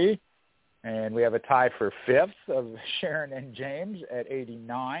 103. And we have a tie for fifth of Sharon and James at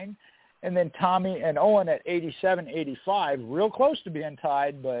 89. And then Tommy and Owen at 87, 85, real close to being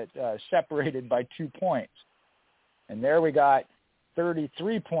tied, but separated by 2 points. And there we got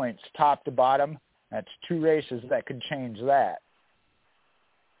 33 points top to bottom. That's 2 races that could change that.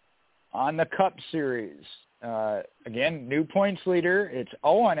 On the Cup Series, again, new points leader. It's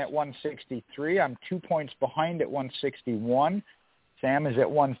Owen at 163. I'm 2 points behind at 161. Sam is at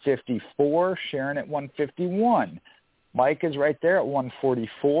 154. Sharon at 151. Mike is right there at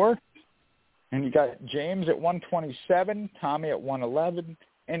 144. And you got James at 127, Tommy at 111,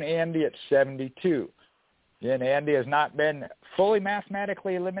 and Andy at 72. Again, Andy has not been fully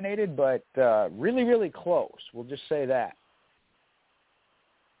mathematically eliminated, but really, really close. We'll just say that.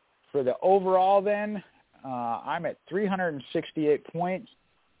 For the overall then, I'm at 368 points,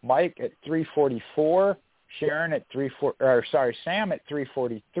 Mike at 344, Sam at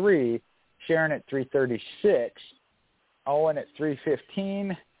 343, Sharon at 336, Owen at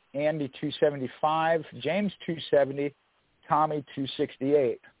 315, Andy 275, James 270, Tommy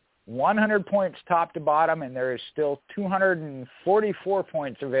 268. 100 points top to bottom, and there is still 244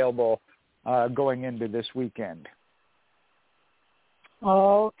 points available going into this weekend.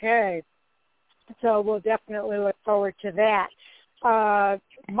 Okay. So we'll definitely look forward to that.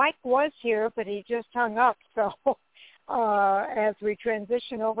 Mike was here, but he just hung up. So as we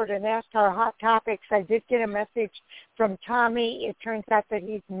transition over to NASCAR Hot Topics, I did get a message from Tommy. It turns out that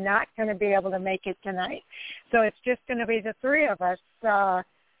he's not going to be able to make it tonight. So it's just going to be the three of us,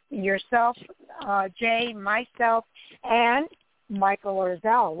 yourself, Jay, myself, and Michael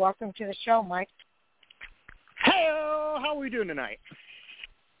Orzel. Welcome to the show, Mike. Hey, how are we doing tonight?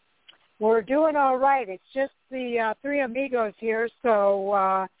 We're doing all right. It's just the three amigos here,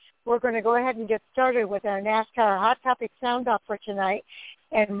 so we're going to go ahead and get started with our NASCAR Hot Topic Sound-Off for tonight.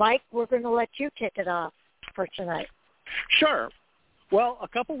 And, Mike, we're going to let you kick it off for tonight. Sure. Well, a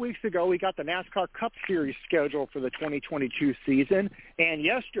couple weeks ago, we got the NASCAR Cup Series schedule for the 2022 season, and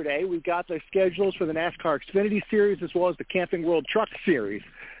yesterday we got the schedules for the NASCAR Xfinity Series as well as the Camping World Truck Series.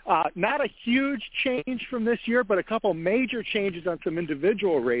 Not a huge change from this year, but a couple major changes on some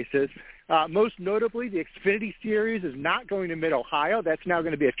individual races. Most notably, the Xfinity Series is not going to Mid-Ohio. That's now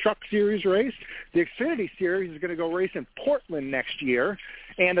going to be a Truck Series race. The Xfinity Series is going to go race in Portland next year,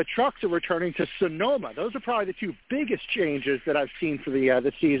 and the trucks are returning to Sonoma. Those are probably the two biggest changes that I've seen for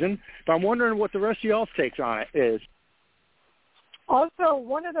the season, but I'm wondering what the rest of y'all's takes on it is. Also,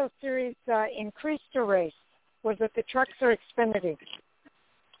 one of those series increased a race. Was it the Trucks or Xfinity?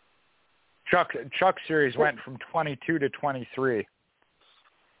 Truck Series went from 22 to 23.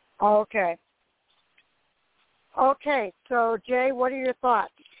 Okay. Okay, so, Jay, what are your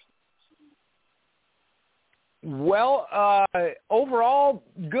thoughts? Well, overall,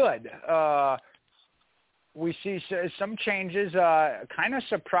 good. We see some changes. Kind of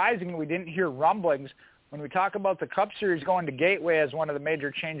surprising we didn't hear rumblings. When we talk about the Cup Series going to Gateway as one of the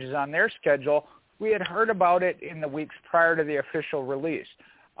major changes on their schedule, we had heard about it in the weeks prior to the official release.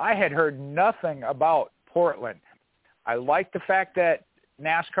 I had heard nothing about Portland. I like the fact that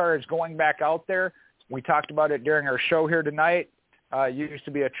NASCAR is going back out there. We talked about it during our show here tonight. It used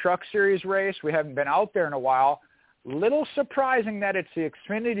to be a Truck Series race. We haven't been out there in a while. Little surprising that it's the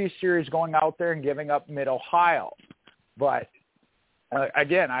Xfinity Series going out there and giving up Mid-Ohio. But,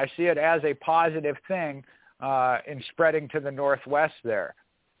 again, I see it as a positive thing in spreading to the Northwest there.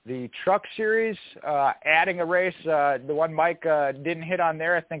 The Truck Series, adding a race, the one Mike didn't hit on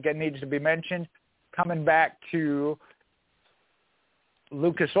there, I think it needs to be mentioned, coming back to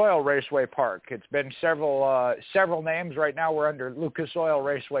Lucas Oil Raceway Park. It's been several names. Right now we're under Lucas Oil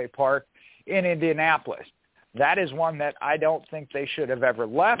Raceway Park in Indianapolis. That is one that I don't think they should have ever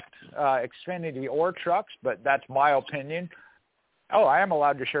left, Xfinity or Trucks, but that's my opinion. Oh, I am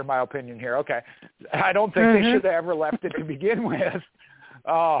allowed to share my opinion here. Okay. I don't think they should have ever left it to begin with.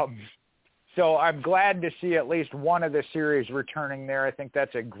 So I'm glad to see at least one of the series returning there. I think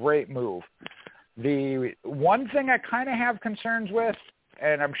that's a great move. The one thing I kind of have concerns with,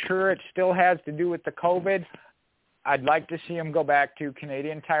 and I'm sure it still has to do with the COVID, I'd like to see them go back to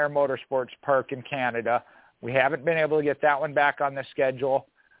Canadian Tire Motorsports Park in Canada. We haven't been able to get that one back on the schedule.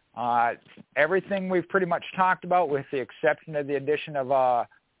 Everything we've pretty much talked about, with the exception of the addition of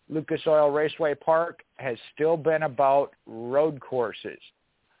Lucas Oil Raceway Park, has still been about road courses.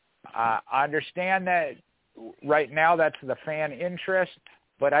 I understand that right now that's the fan interest,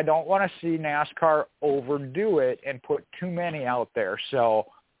 but I don't want to see NASCAR overdo it and put too many out there. So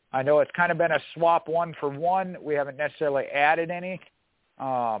I know it's kind of been a swap one for one. We haven't necessarily added any.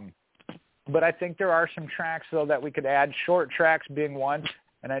 But I think there are some tracks, though, that we could add, short tracks being one.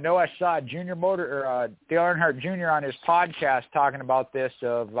 And I know I saw Dale Earnhardt Jr. on his podcast talking about this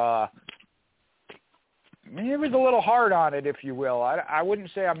he was a little hard on it, if you will. I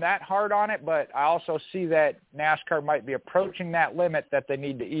wouldn't say I'm that hard on it, but I also see that NASCAR might be approaching that limit that they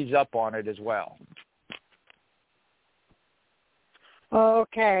need to ease up on it as well.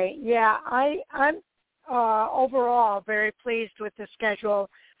 Okay. Yeah, I'm overall very pleased with the schedule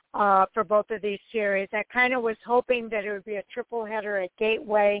for both of these series. I kind of was hoping that it would be a triple header at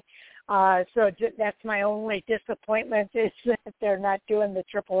Gateway. So that's my only disappointment, is that they're not doing the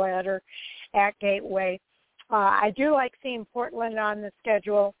triple header at Gateway. I do like seeing Portland on the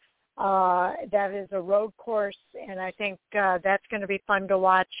schedule. That is a road course, and I think that's going to be fun to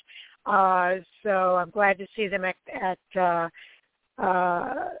watch. So I'm glad to see them at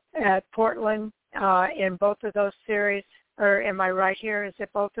Portland in both of those series. Or am I right here? Is it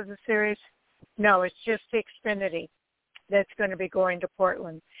both of the series? No, it's just the Xfinity that's going to be going to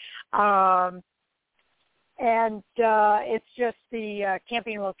Portland. And it's just the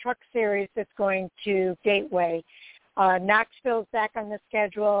Camping World Truck Series that's going to Gateway. Knoxville's back on the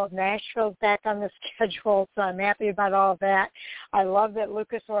schedule. Nashville's back on the schedule, so I'm happy about all of that. I love that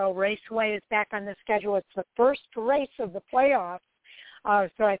Lucas Oil Raceway is back on the schedule. It's the first race of the playoffs,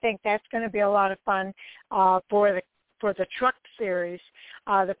 so I think that's going to be a lot of fun for the Truck Series.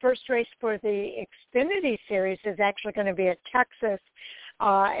 The first race for the Xfinity Series is actually going to be at Texas,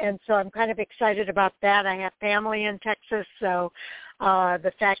 and so I'm kind of excited about that. I have family in Texas, so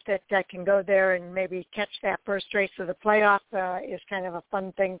the fact that I can go there and maybe catch that first race of the playoff is kind of a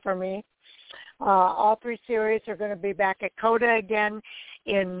fun thing for me. All three series are going to be back at COTA again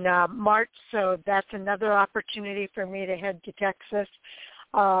in March, so that's another opportunity for me to head to Texas.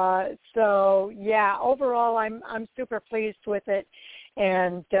 So yeah, overall I'm super pleased with it,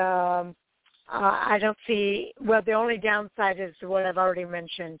 and I don't see, well, the only downside is what I've already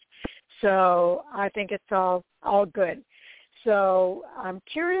mentioned. So I think it's all good. So I'm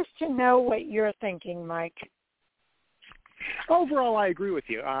curious to know what you're thinking, Mike. Overall, I agree with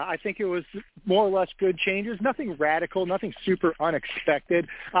you. I think it was more or less good changes, nothing radical, nothing super unexpected.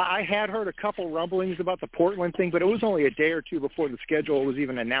 I had heard a couple rumblings about the Portland thing, but it was only a day or two before the schedule was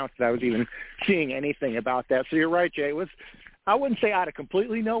even announced that I was even seeing anything about that. So you're right, Jay. It was, I wouldn't say out of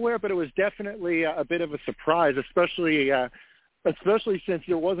completely nowhere, but it was definitely a bit of a surprise, especially since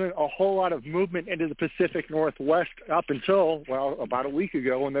there wasn't a whole lot of movement into the Pacific Northwest up until, well, about a week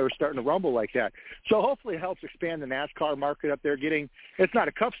ago when they were starting to rumble like that. So hopefully it helps expand the NASCAR market up there. It's not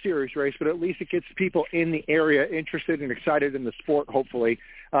a Cup Series race, but at least it gets people in the area interested and excited in the sport, hopefully,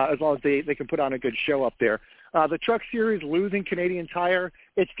 as long as they can put on a good show up there. The Truck Series losing Canadian Tire,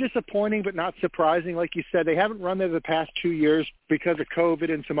 it's disappointing but not surprising. Like you said, they haven't run there the past 2 years because of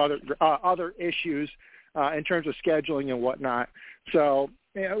COVID and some other issues. in terms of scheduling and whatnot. So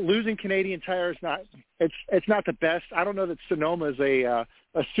losing Canadian Tire is it's not the best. I don't know that Sonoma is a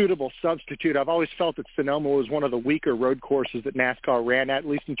suitable substitute. I've always felt that Sonoma was one of the weaker road courses that NASCAR ran at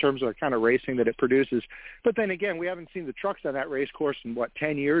least in terms of the kind of racing that it produces. But then again, we haven't seen the trucks on that race course in,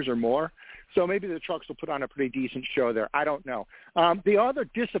 10 years or more? So maybe the trucks will put on a pretty decent show there. I don't know. The other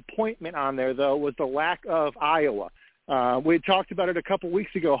disappointment on there, though, was the lack of Iowa. We had talked about it a couple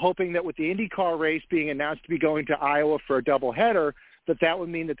weeks ago, hoping that with the IndyCar race being announced to be going to Iowa for a doubleheader, that would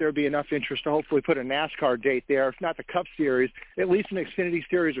mean that there would be enough interest to hopefully put a NASCAR date there, if not the Cup Series, at least an Xfinity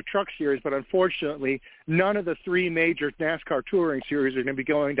Series or Truck Series. But unfortunately, none of the three major NASCAR touring series are going to be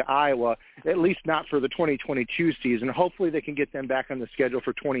going to Iowa, at least not for the 2022 season. Hopefully they can get them back on the schedule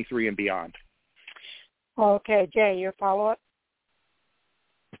for 23 and beyond. Okay, Jay, your follow-up?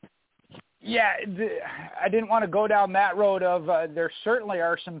 Yeah, I didn't want to go down that road of there certainly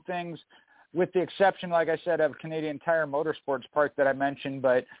are some things, with the exception, like I said, of Canadian Tire Motorsports Park that I mentioned,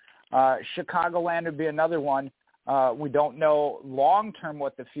 but Chicagoland would be another one. We don't know long-term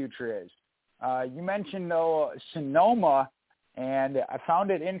what the future is. You mentioned, though, Sonoma, and I found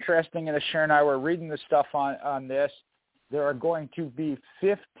it interesting, and as Sharon and I were reading the stuff on this, there are going to be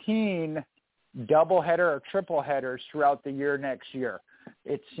 15 doubleheader or triple headers throughout the year next year.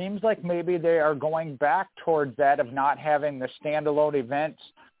 It seems like maybe they are going back towards that of not having the standalone events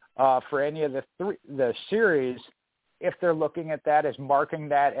for any of the series, if they're looking at that as marking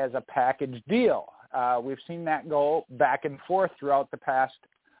that as a package deal. We've seen that go back and forth throughout the past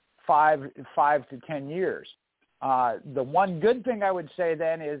 5 to 10 years. The one good thing I would say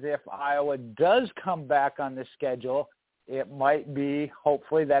then is if Iowa does come back on the schedule, it might be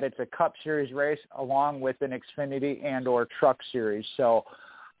hopefully that it's a Cup Series race along with an Xfinity and or Truck Series. So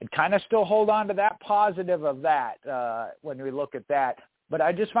I'd kind of still hold on to that positive of that when we look at that. But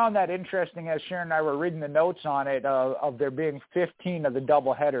I just found that interesting as Sharon and I were reading the notes on it of there being 15 of the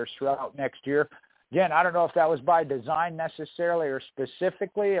doubleheaders throughout next year. Again, I don't know if that was by design necessarily or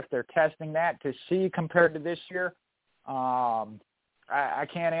specifically, if they're testing that to see compared to this year. I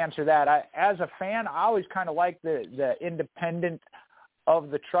can't answer that. As a fan, I always kind of like the independent of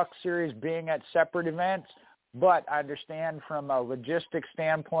the Truck Series being at separate events, but I understand from a logistics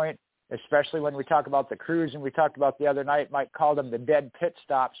standpoint, especially when we talk about the crews, and we talked about the other night, might call them the dead pit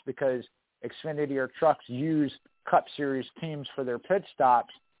stops because Xfinity or trucks use Cup Series teams for their pit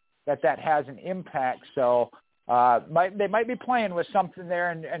stops, that has an impact. So they might be playing with something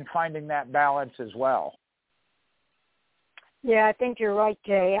there and finding that balance as well. Yeah, I think you're right,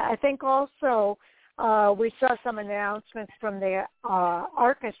 Jay. I think also we saw some announcements from the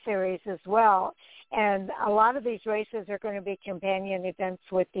ARCA series as well, and a lot of these races are going to be companion events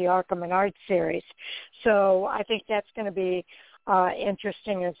with the ARCA Menards Series. So I think that's going to be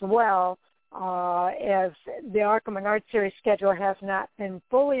interesting as well, as the ARCA Menards Series schedule has not been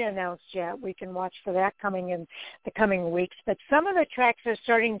fully announced yet. We can watch for that coming in the coming weeks. But some of the tracks are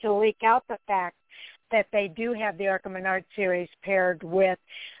starting to leak out the fact that they do have the ARCA Menards Series paired with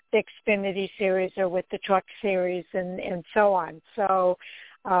the Xfinity Series or with the Truck Series and so on. So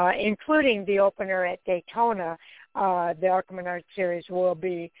including the opener at Daytona, the ARCA Menards Series will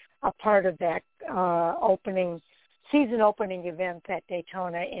be a part of that season opening event at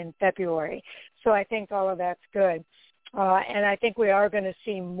Daytona in February. So I think all of that's good. And I think we are going to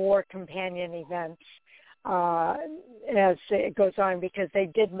see more companion events as it goes on, because they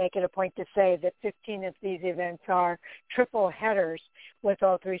did make it a point to say that 15 of these events are triple headers with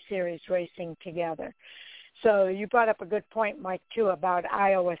all three series racing together. So you brought up a good point, Mike, too, about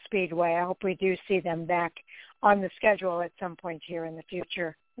Iowa Speedway. I hope we do see them back on the schedule at some point here in the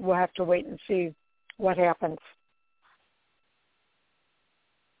future. We'll have to wait and see what happens.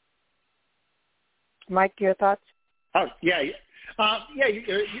 Mike, your thoughts? Oh, yeah.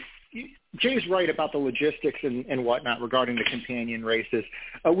 Jay's right about the logistics and whatnot regarding the companion races.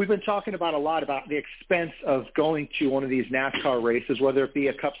 We've been talking a lot about the expense of going to one of these NASCAR races, whether it be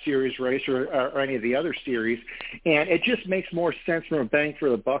a Cup Series race or any of the other series, and it just makes more sense from a bang for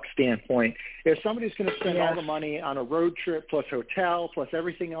the buck standpoint. If somebody's going to spend all the money on a road trip plus hotel plus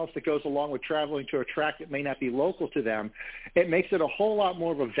everything else that goes along with traveling to a track that may not be local to them, it makes it a whole lot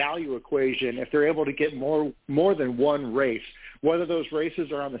more of a value equation if they're able to get more than one race, whether those races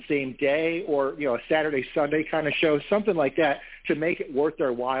are on the same day or, a Saturday, Sunday kind of show, something like that, to make it worth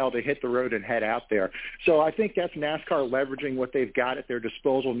their while to hit the road and head out there. So I think that's NASCAR leveraging what they've got at their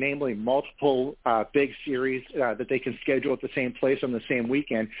disposal, namely multiple big series that they can schedule at the same place on the same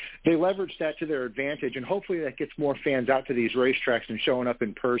weekend. They leverage that to their advantage, and hopefully that gets more fans out to these racetracks and showing up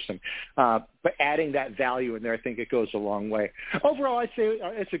in person. but adding that value in there, I think it goes a long way. Overall, I'd say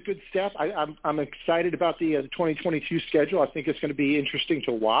it's a good step. I'm excited about the 2022 schedule. I think it's going to be interesting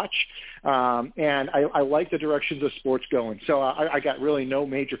to watch, and I like the directions of sports going. So I got really no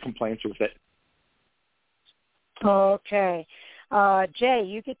major complaints with it. Okay. Jay,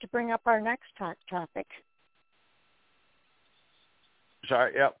 you get to bring up our next topic.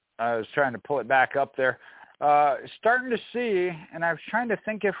 Sorry, yep. I was trying to pull it back up there. Starting to see, and I was trying to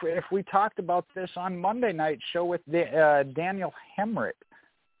think if we talked about this on Monday night show with Daniel Hemrick.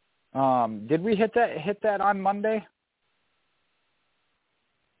 Did we hit that on Monday?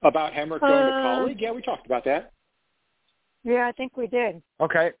 About Hemrick going to college? Yeah, we talked about that. Yeah, I think we did.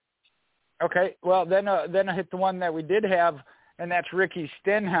 Okay. Well, then I hit the one that we did have, and that's Ricky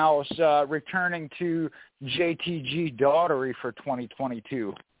Stenhouse returning to JTG Daughtery for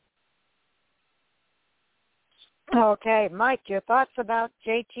 2022. Okay, Mike, your thoughts about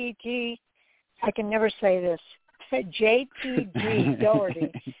JTG? I can never say this. JTG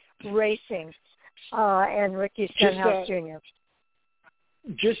Daughtery Racing and Ricky Stenhouse Jr.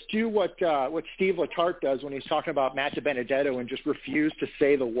 Just do what Steve Letarte does when he's talking about Matt DiBenedetto and just refuse to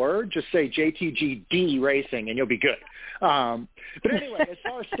say the word. Just say JTGD Racing and you'll be good. But anyway, as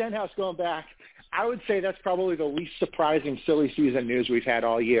far as Stenhouse going back, I would say that's probably the least surprising silly season news we've had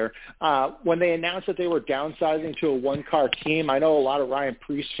all year. When they announced that they were downsizing to a one-car team, I know a lot of Ryan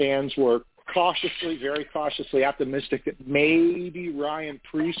Preece fans were very cautiously optimistic that maybe Ryan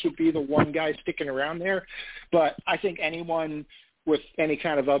Preece would be the one guy sticking around there. But I think anyone with any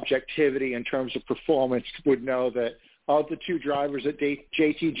kind of objectivity in terms of performance would know that of the two drivers at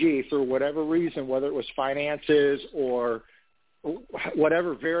JTG, for whatever reason, whether it was finances or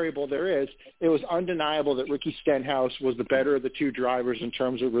whatever variable there is, it was undeniable that Ricky Stenhouse was the better of the two drivers in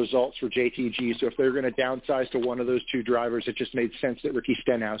terms of results for JTG. So if they were going to downsize to one of those two drivers, it just made sense that Ricky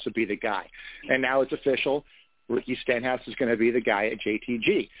Stenhouse would be the guy. And now it's official. Ricky Stenhouse is going to be the guy at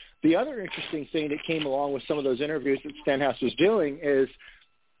JTG. The other interesting thing that came along with some of those interviews that Stenhouse was doing is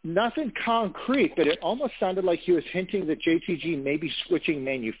nothing concrete, but it almost sounded like he was hinting that JTG may be switching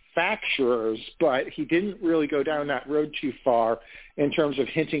manufacturers, but he didn't really go down that road too far in terms of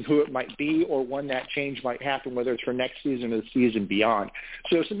hinting who it might be or when that change might happen, whether it's for next season or the season beyond.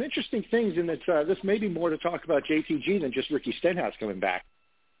 So some interesting things, and this may be more to talk about JTG than just Ricky Stenhouse coming back.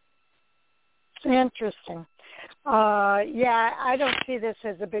 Interesting. Yeah, I don't see this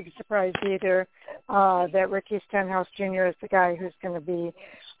as a big surprise either, that Ricky Stenhouse Jr. is the guy who's going to be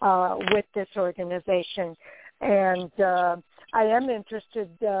with this organization. And I am interested,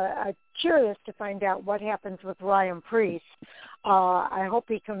 I'm curious to find out what happens with Ryan Preece. I hope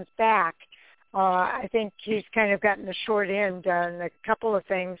he comes back. I think he's kind of gotten the short end on a couple of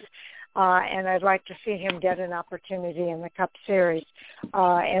things. And I'd like to see him get an opportunity in the Cup Series.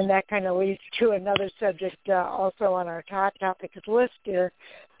 And that kind of leads to another subject also on our top topic list here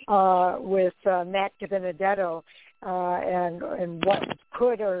with Matt DiBenedetto and what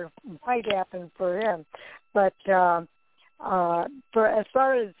could or might happen for him. But for as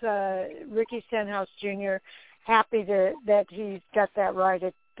far as Ricky Stenhouse Jr., happy that he's got that right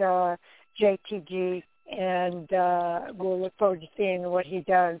at JTG, and we'll look forward to seeing what he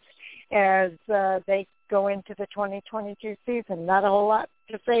does as they go into the 2022 season. Not a whole lot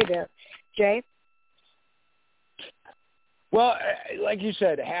to say there. Jay? Well, like you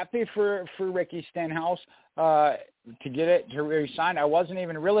said, happy for Ricky Stenhouse to get it to resign. I wasn't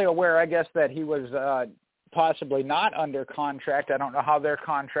even really aware, I guess, that he was possibly not under contract. I don't know how their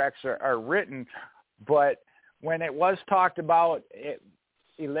contracts are written, but when it was talked about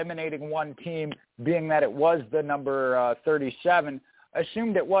eliminating one team, being that it was the number 37,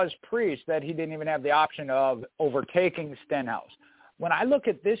 assumed it was Preece, that he didn't even have the option of overtaking Stenhouse. When I look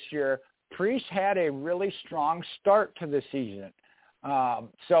at this year, Preece had a really strong start to the season.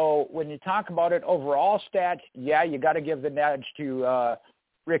 So when you talk about it, overall stats, yeah, you got to give the nudge to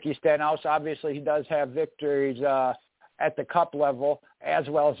Ricky Stenhouse. Obviously, he does have victories at the Cup level as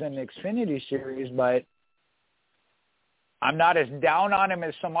well as in the Xfinity Series, but I'm not as down on him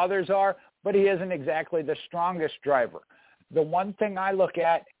as some others are, but he isn't exactly the strongest driver. The one thing I look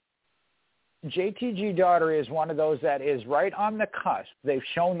at, JTG Daughtery is one of those that is right on the cusp. They've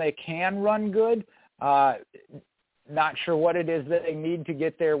shown they can run good. Not sure what it is that they need to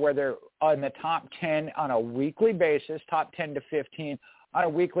get there, where they're on the top 10 on a weekly basis, top 10 to 15 on a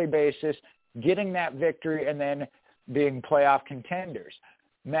weekly basis, getting that victory and then being playoff contenders.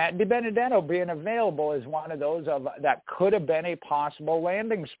 Matt DiBenedetto being available is one of those that could have been a possible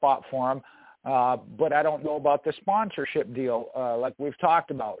landing spot for him. But I don't know about the sponsorship deal like we've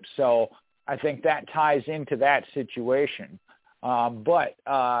talked about. So I think that ties into that situation. But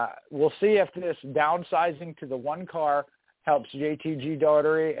we'll see if this downsizing to the one car helps JTG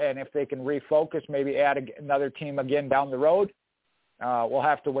Daugherty, and if they can refocus, maybe add another team again down the road. We'll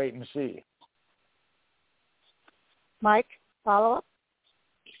have to wait and see. Mike, follow-up?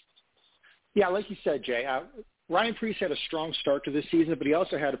 Yeah, like you said, Jay, Ryan Preece had a strong start to this season, but he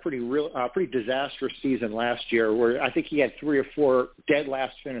also had a pretty disastrous season last year where I think he had 3 or 4 dead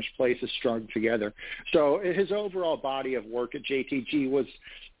last finish places strung together. So his overall body of work at JTG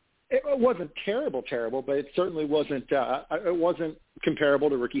wasn't terrible, but it certainly wasn't comparable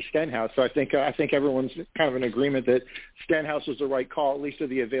to Ricky Stenhouse. So I think everyone's kind of in agreement that Stenhouse was the right call, at least of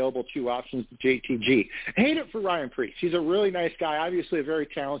the available 2 options to JTG. I hate it for Ryan Preece. He's a really nice guy, obviously a very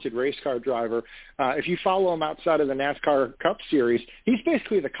talented race car driver. If you follow him outside of the NASCAR Cup Series, he's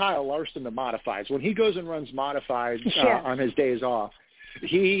basically the Kyle Larson of modifieds. When he goes and runs modifieds on his days off,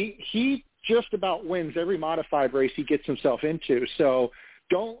 he just about wins every modified race he gets himself into. So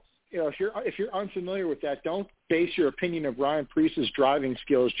if you're unfamiliar with that, don't base your opinion of Ryan Preece's driving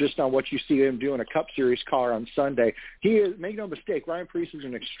skills just on what you see him do in a Cup Series car on Sunday. Make no mistake, Ryan Preece is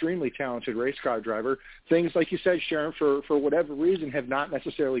an extremely talented race car driver. Things, like you said, Sharon, for whatever reason, have not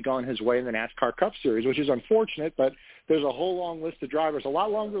necessarily gone his way in the NASCAR Cup Series, which is unfortunate, but there's a whole long list of drivers, a lot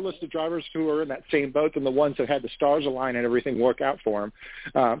longer list of drivers who are in that same boat than the ones that had the stars align and everything work out for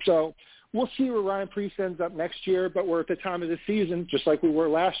them. So we'll see where Ryan Preece ends up next year, but we're at the time of the season, just like we were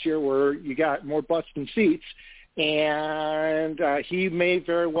last year, where you got more butts than seats, and he may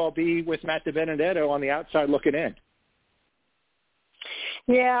very well be with Matt DiBenedetto on the outside looking in.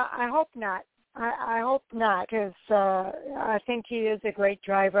 Yeah, I hope not. I hope not, because I think he is a great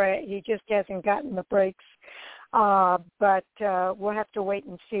driver. He just hasn't gotten the breaks, but we'll have to wait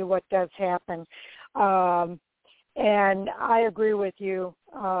and see what does happen. And I agree with you,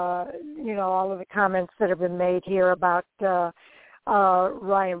 all of the comments that have been made here about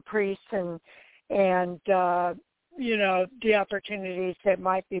Ryan Preece and the opportunities that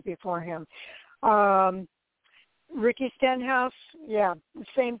might be before him. Ricky Stenhouse, yeah,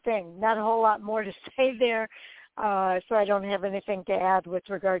 same thing. Not a whole lot more to say there, so I don't have anything to add with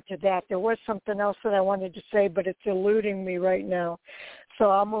regard to that. There was something else that I wanted to say, but it's eluding me right now. So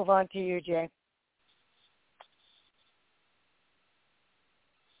I'll move on to you, Jay.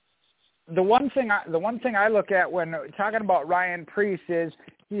 The one thing I look at when talking about Ryan Preece is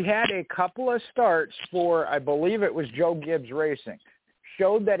he had a couple of starts for, I believe it was Joe Gibbs Racing,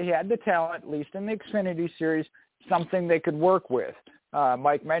 showed that he had the talent, at least in the Xfinity Series, something they could work with.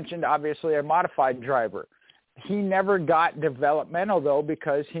 Mike mentioned, obviously, a modified driver. He never got developmental, though,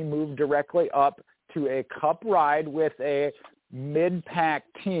 because he moved directly up to a Cup ride with a mid-pack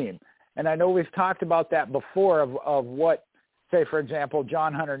team. And I know we've talked about that before of what, say, for example,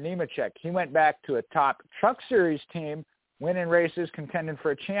 John Hunter Nemechek. He went back to a top Truck Series team, winning races, contending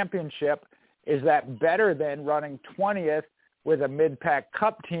for a championship. Is that better than running 20th with a mid-pack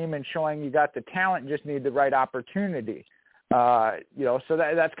Cup team and showing you got the talent, just need the right opportunity? So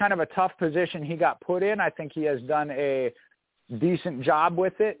that's kind of a tough position he got put in. I think he has done a decent job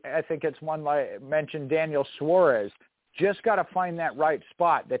with it. I think it's one, like I mentioned, Daniel Suarez. Just got to find that right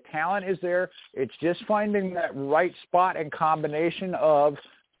spot. The talent is there. It's just finding that right spot and combination of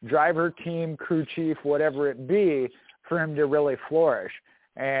driver, team, crew chief, whatever it be, for him to really flourish.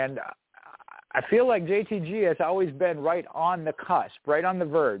 And I feel like JTG has always been right on the cusp, right on the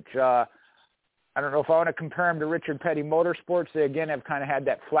verge. I don't know if I want to compare him to Richard Petty Motorsports. They, again, have kind of had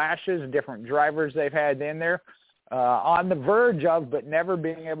that flashes, different drivers they've had in there, on the verge of, but never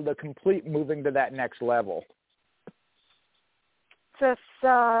being able to complete moving to that next level. It's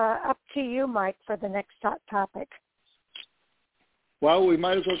up to you, Mike, for the next topic. Well, we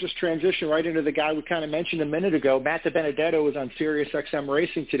might as well just transition right into the guy we kind of mentioned a minute ago. Matt DiBenedetto was on Sirius XM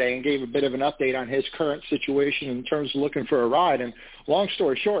Racing today and gave a bit of an update on his current situation in terms of looking for a ride. And long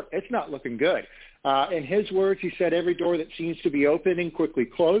story short, it's not looking good. In his words, he said every door that seems to be opening quickly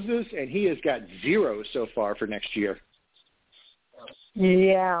closes, and he has got 0 so far for next year.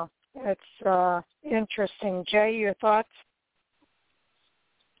 Yeah, it's interesting. Jay, your thoughts?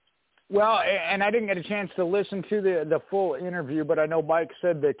 Well, and I didn't get a chance to listen to the full interview, but I know Mike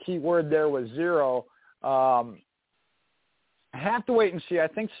said the key word there was 0. I have to wait and see. I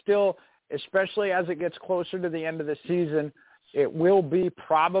think still, especially as it gets closer to the end of the season, it will be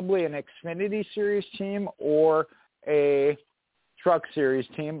probably an Xfinity Series team or a Truck Series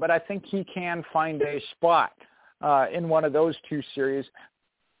team, but I think he can find a spot in one of those two series.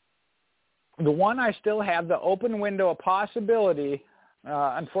 The one I still have the open window of possibility.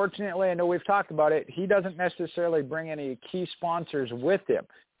 Unfortunately, I know we've talked about it, he doesn't necessarily bring any key sponsors with him.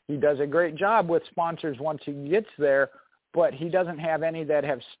 He does a great job with sponsors once he gets there, but he doesn't have any that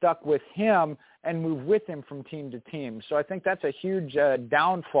have stuck with him and move with him from team to team. So I think that's a huge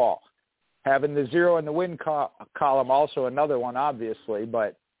downfall. Having the 0 in the win column, also another one, obviously,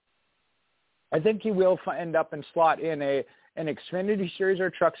 but I think he will end up and slot in an Xfinity Series or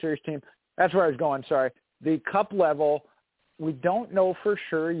Truck Series team. That's where I was going, sorry. The Cup level, we don't know for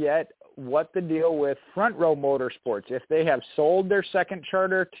sure yet what the deal with Front Row Motorsports, if they have sold their second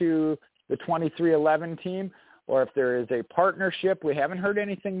charter to the 2311 team, or if there is a partnership. We haven't heard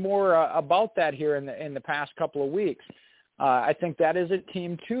anything more about that here in the past couple of weeks. I think that is a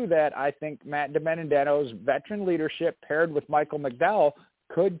team, too, that I think Matt DiBenedetto's veteran leadership paired with Michael McDowell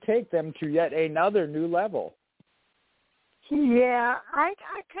could take them to yet another new level. Yeah, I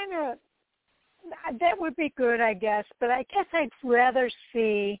kind of, that would be good, I guess, but I guess I'd rather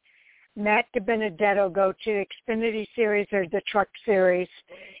see Matt DiBenedetto go to the Xfinity Series or the Truck Series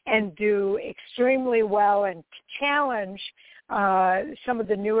and do extremely well and challenge some of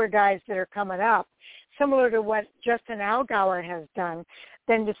the newer guys that are coming up, similar to what Justin Allgaier has done,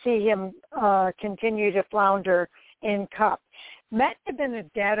 than to see him continue to flounder in Cup. Matt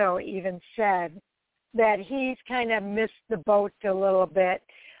DiBenedetto even said that he's kind of missed the boat a little bit.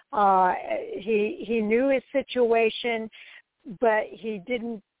 He knew his situation, but he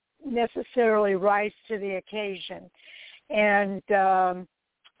didn't necessarily rise to the occasion. And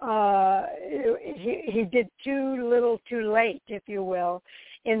he did too little too late, if you will,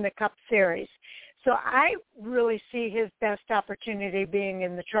 in the Cup Series. So I really see his best opportunity being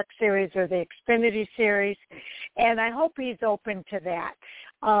in the Truck Series or the Xfinity Series, and I hope he's open to that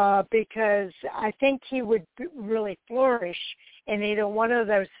because I think he would really flourish in either one of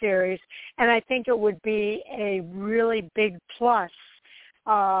those series, and I think it would be a really big plus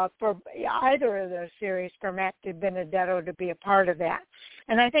for either of those series for Matt DiBenedetto to be a part of that.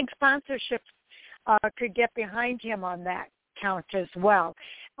 And I think sponsorships could get behind him on that count as well.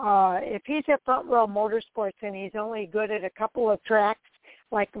 If he's at Front Row Motorsports and he's only good at a couple of tracks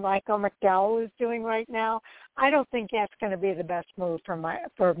like Michael McDowell is doing right now, I don't think that's going to be the best move for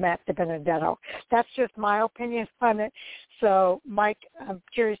Matt DiBenedetto. That's just my opinion on it. So, Mike, I'm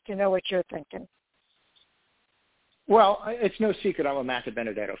curious to know what you're thinking. Well, it's no secret I'm a Matt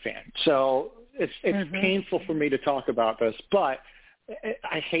DiBenedetto fan, so it's painful for me to talk about this, but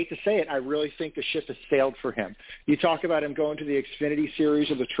I hate to say it, I really think the ship has sailed for him. You talk about him going to the Xfinity Series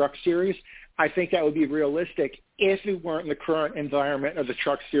or the Truck Series. I think that would be realistic if we weren't in the current environment of the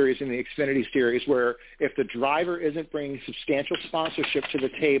Truck Series and the Xfinity Series, where if the driver isn't bringing substantial sponsorship to the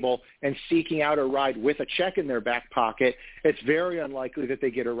table and seeking out a ride with a check in their back pocket, it's very unlikely that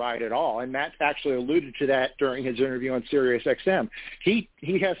they get a ride at all. And Matt actually alluded to that during his interview on Sirius XM. He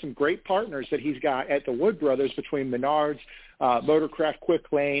has some great partners that he's got at the Wood Brothers between Menards, Motorcraft,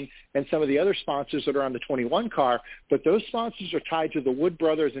 Quick Lane, and some of the other sponsors that are on the 21 car, but those sponsors are tied to the Wood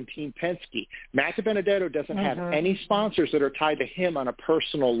Brothers and Team Penske. Matt DiBenedetto doesn't have any sponsors that are tied to him on a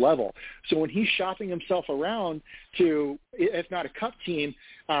personal level. So when he's shopping himself around to, if not a Cup team,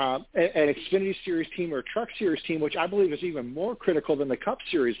 an Xfinity Series team or a Truck Series team, which I believe is even more critical than the Cup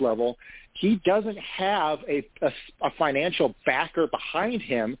Series level, he doesn't have a financial backer behind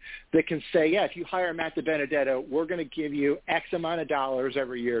him that can say, yeah, if you hire Matt DiBenedetto, we're going to give you X amount of dollars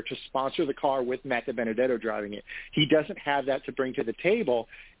every year to sponsor the car with Matt DiBenedetto driving it. He doesn't have that to bring to the table.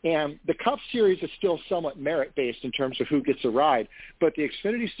 And the Cup Series is still somewhat merit-based in terms of who gets a ride. But the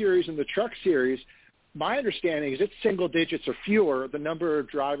Xfinity Series and the Truck Series, my understanding is it's single digits or fewer, the number of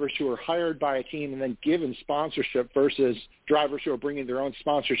drivers who are hired by a team and then given sponsorship versus drivers who are bringing their own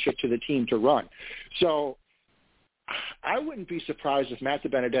sponsorship to the team to run. So I wouldn't be surprised if Matt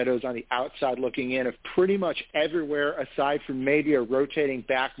DiBenedetto is on the outside looking in of pretty much everywhere aside from maybe a rotating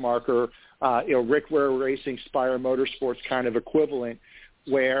back marker, Rick Ware Racing, Spire Motorsports kind of equivalent,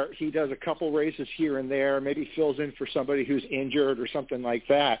 where he does a couple races here and there, maybe fills in for somebody who's injured or something like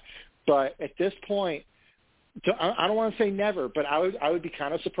that. But at this point, I don't want to say never, but I would be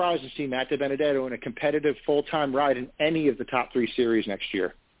kind of surprised to see Matt DiBenedetto in a competitive full-time ride in any of the top three series next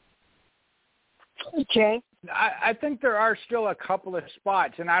year. Jay? I think there are still a couple of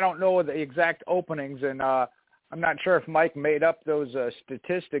spots, and I don't know the exact openings, and I'm not sure if Mike made up those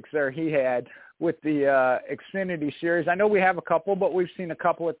statistics there he had with the Xfinity Series. I know we have a couple, but we've seen a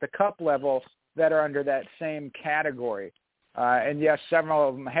couple at the Cup level that are under that same category. And yes, several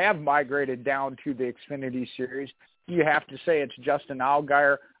of them have migrated down to the Xfinity Series. You have to say it's Justin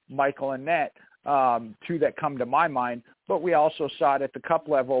Allgaier, Michael Annett, two that come to my mind. But we also saw it at the Cup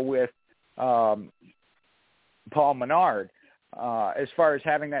level with Paul Menard, as far as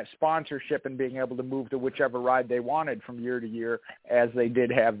having that sponsorship and being able to move to whichever ride they wanted from year to year, as they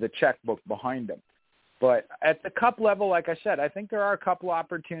did have the checkbook behind them. But at the Cup level, like I said, I think there are a couple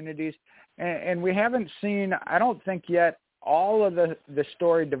opportunities, and we haven't seen, I don't think yet, all of the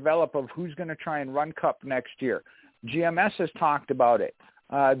story develop of who's going to try and run Cup next year. GMS has talked about it.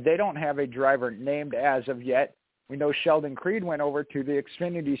 They don't have a driver named as of yet. We know Sheldon Creed went over to the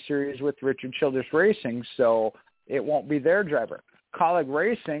Xfinity Series with Richard Childress Racing, so it won't be their driver. Colleague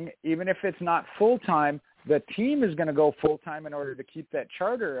Racing, even if it's not full-time, the team is going to go full-time in order to keep that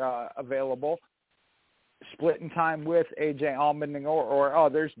charter available, splitting time with A.J. Allmendinger or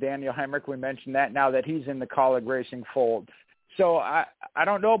there's Daniel Hemrick. We mentioned that now that he's in the Colleague Racing fold. So I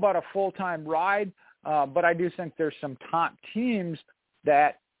don't know about a full-time ride, but I do think there's some top teams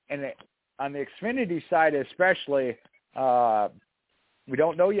that, and on the Xfinity side especially, we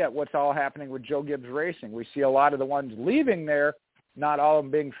don't know yet what's all happening with Joe Gibbs Racing. We see a lot of the ones leaving there, not all of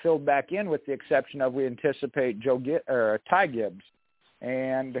them being filled back in, with the exception of we anticipate Ty Gibbs.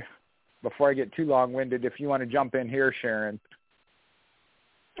 And before I get too long-winded, if you want to jump in here, Sharon.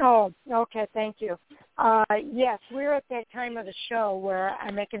 Oh, okay. Thank you. Yes, we're at that time of the show where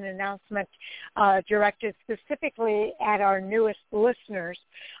I make an announcement directed specifically at our newest listeners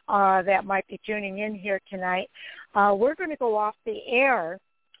that might be tuning in here tonight. We're going to go off the air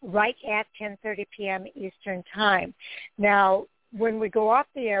right at 10:30 p.m. Eastern Time. Now, when we go off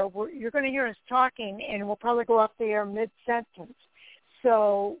the air, you're going to hear us talking, and we'll probably go off the air mid-sentence.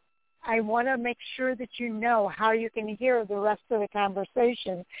 So I want to make sure that you know how you can hear the rest of the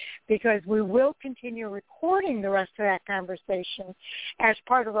conversation, because we will continue recording the rest of that conversation as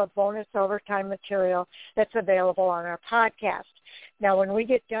part of a bonus overtime material that's available on our podcast. Now, when we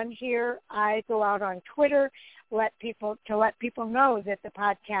get done here, I go out on Twitter to let people know that the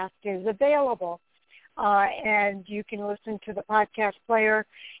podcast is available. And you can listen to the podcast player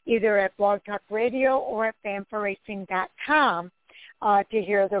either at Blog Talk Radio or at Fan4Racing.com. To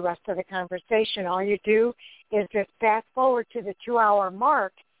hear the rest of the conversation. All you do is just fast forward to the 2-hour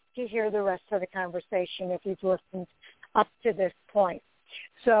mark to hear the rest of the conversation if you've listened up to this point.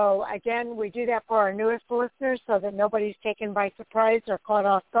 So, again, we do that for our newest listeners so that nobody's taken by surprise or caught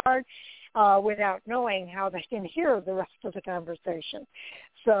off guard without knowing how they can hear the rest of the conversation.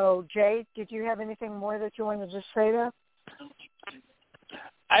 So, Jay, did you have anything more that you wanted to say there?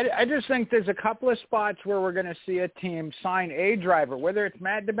 I just think there's a couple of spots where we're going to see a team sign a driver, whether it's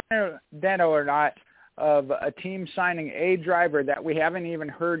Matt DiBenedetto or not, of a team signing a driver that we haven't even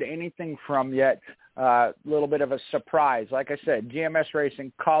heard anything from yet. A little bit of a surprise. Like I said, GMS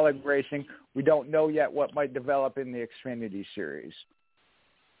Racing, Colleague Racing, we don't know yet what might develop in the Xfinity Series.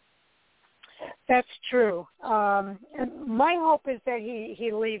 That's true. And my hope is that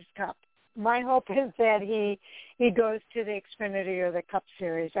he leaves Cup. My hope is that he goes to the Xfinity or the Cup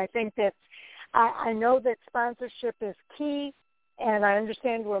Series. I think that I know that sponsorship is key, and I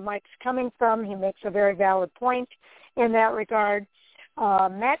understand where Mike's coming from. He makes a very valid point in that regard.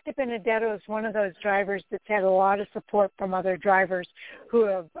 Matt DiBenedetto is one of those drivers that's had a lot of support from other drivers who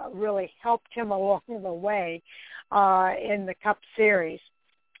have really helped him along the way in the Cup Series.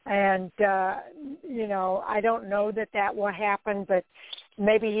 And, I don't know that will happen, but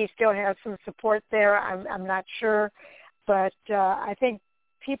maybe he still has some support there. I'm not sure. But I think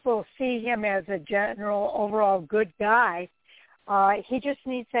people see him as a general overall good guy. He just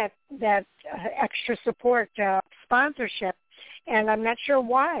needs that extra support, sponsorship. And I'm not sure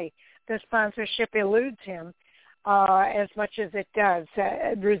why the sponsorship eludes him as much as it does.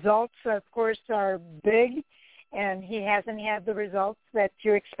 Results, of course, are big, and he hasn't had the results that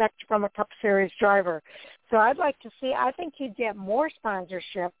you expect from a Cup Series driver. So I'd like to see, I think he'd get more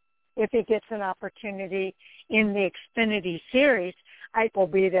sponsorship if he gets an opportunity in the Xfinity Series. I will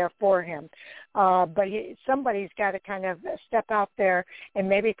be there for him. But somebody's got to kind of step out there, and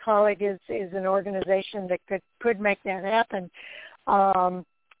maybe Colleague is an organization that could make that happen.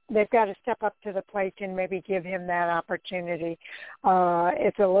 They've got to step up to the plate and maybe give him that opportunity.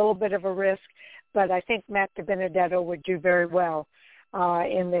 It's a little bit of a risk, but I think Matt DiBenedetto would do very well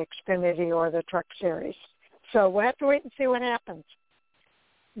in the Xfinity or the Truck Series. So we'll have to wait and see what happens.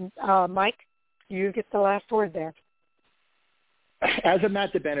 Mike, you get the last word there. As a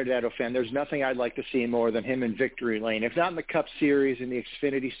Matt DiBenedetto fan, there's nothing I'd like to see more than him in victory lane, if not in the Cup Series, in the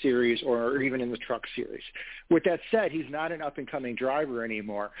Xfinity Series, or even in the Truck Series. With that said, he's not an up-and-coming driver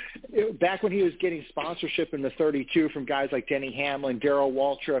anymore. Back when he was getting sponsorship in the 32 from guys like Denny Hamlin, Darrell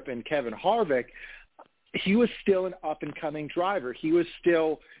Waltrip, and Kevin Harvick, he was still an up-and-coming driver. He was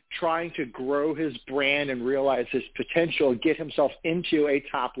still trying to grow his brand and realize his potential and get himself into a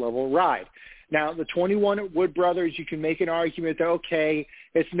top-level ride. Now, the 21 at Wood Brothers, you can make an argument that, okay,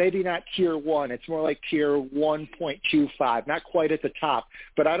 It's maybe not tier 1. It's more like tier 1.25, not quite at the top.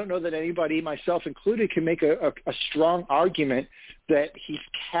 But I don't know that anybody, myself included, can make a strong argument that he's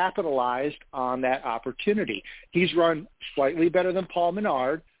capitalized on that opportunity. He's run slightly better than Paul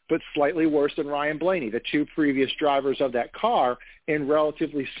Menard, but slightly worse than Ryan Blaney, the two previous drivers of that car in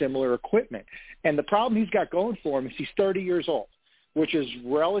relatively similar equipment. And the problem he's got going for him is he's 30 years old, which is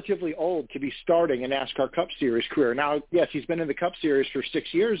relatively old to be starting a NASCAR Cup Series career. Now, yes, he's been in the Cup Series for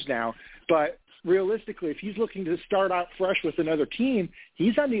 6 years now, but realistically, if he's looking to start out fresh with another team,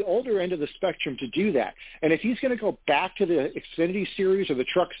 he's on the older end of the spectrum to do that. And if he's going to go back to the Xfinity Series or the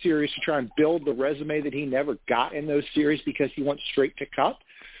Truck Series to try and build the resume that he never got in those series because he went straight to Cup,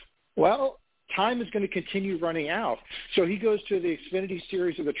 well, time is going to continue running out. So he goes to the Xfinity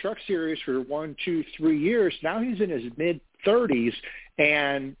Series or the Truck Series for 1, 2, 3 years. Now he's in his mid-30s,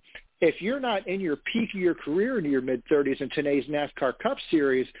 and if you're not in your peak of your career in your mid-30s in today's NASCAR Cup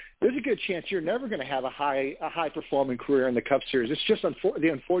Series, there's a good chance you're never going to have a high-performing career in the Cup Series. It's just the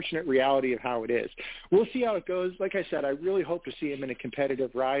unfortunate reality of how it is. We'll see how it goes. Like I said, I really hope to see him in a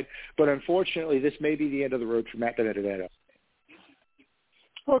competitive ride, but unfortunately, this may be the end of the road for Matt Benedetto.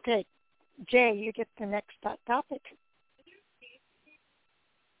 Okay, Jay, you get the next topic.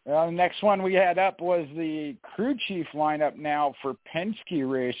 Well, the next one we had up was the crew chief lineup now for Penske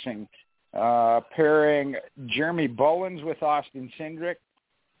Racing, pairing Jeremy Bowens with Austin Cindric,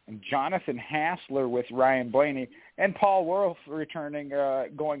 and Jonathan Hassler with Ryan Blaney, and Paul Wolf returning,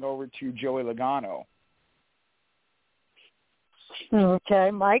 going over to Joey Logano. Okay,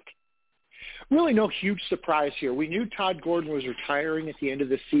 Mike? Really no huge surprise here. We knew Todd Gordon was retiring at the end of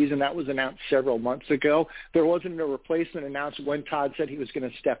the season. That was announced several months ago. There wasn't a replacement announced when Todd said he was going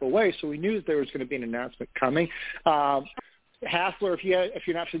to step away, so we knew that there was going to be an announcement coming. Hassler, if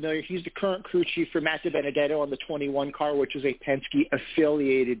you're not familiar, he's the current crew chief for Matt DiBenedetto on the 21 car, which is a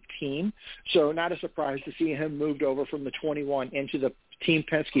Penske-affiliated team. So not a surprise to see him moved over from the 21 into the Team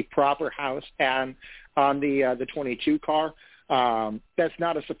Penske proper house and on the 22 car. That's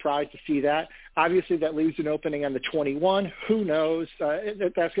not a surprise to see that. Obviously, that leaves an opening on the 21. Who knows?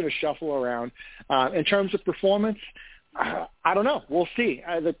 That's going to shuffle around. In terms of performance, I don't know. We'll see.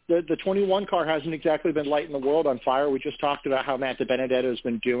 The 21 car hasn't exactly been lighting the world on fire. We just talked about how Matt DiBenedetto has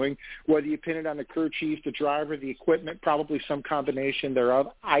been doing. Whether you pin it on the crew chief, the driver, the equipment, probably some combination thereof.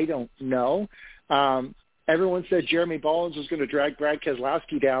 I don't know. Everyone said Jeremy Bowens was going to drag Brad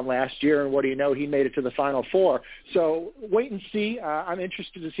Keselowski down last year, and what do you know? He made it to the Final Four. So wait and see. I'm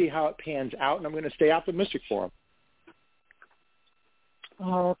interested to see how it pans out, and I'm going to stay optimistic for him.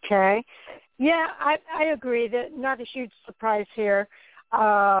 Okay. Yeah, I agree that not a huge surprise here.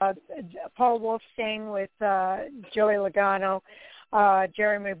 Paul Wolf staying with Joey Logano,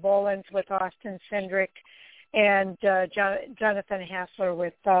 Jeremy Bowens with Austin Cindric, and Jonathan Hassler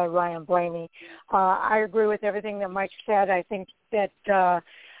with Ryan Blaney. I agree with everything that Mike said. I think that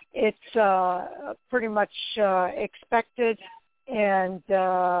it's pretty much expected, and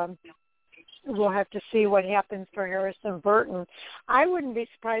we'll have to see what happens for Harrison Burton. I wouldn't be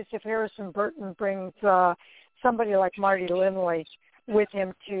surprised if Harrison Burton brings somebody like Marty Lindley with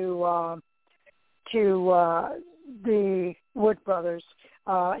him to the Wood brothers.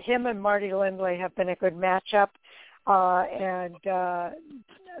 Him and Marty Lindley have been a good matchup, and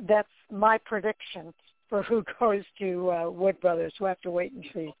that's my prediction for who goes to Wood brothers. We'll have to wait and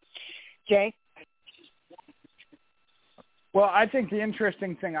see. Jay? Well, I think the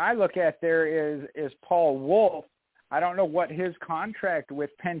interesting thing I look at there is Paul Wolf. I don't know what his contract with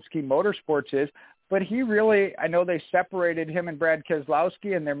Penske Motorsports is, but he really, I know they separated him and Brad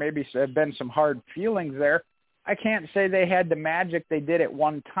Keselowski, and there maybe have been some hard feelings there. I can't say they had the magic they did at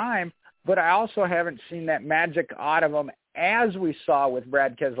one time, but I also haven't seen that magic out of them as we saw with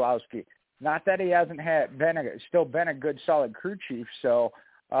Brad Keselowski. Not that he hasn't still been a good, solid crew chief, so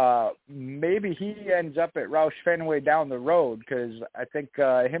maybe he ends up at Roush Fenway down the road, because I think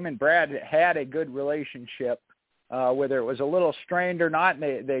him and Brad had a good relationship, whether it was a little strained or not,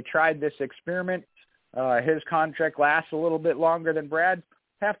 and they tried this experiment. His contract lasts a little bit longer than Brad's.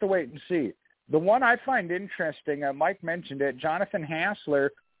 Have to wait and see. The one I find interesting, Mike mentioned it, Jonathan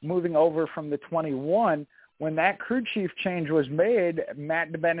Hassler moving over from the 21. When that crew chief change was made,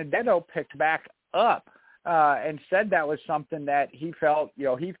 Matt DiBenedetto picked back up and said that was something that he felt,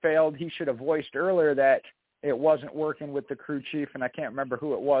 he failed. He should have voiced earlier that it wasn't working with the crew chief, and I can't remember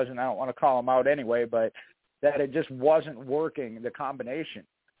who it was, and I don't want to call him out anyway, but that it just wasn't working, the combination.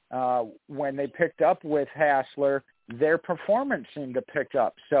 When they picked up with Hassler, their performance seemed to pick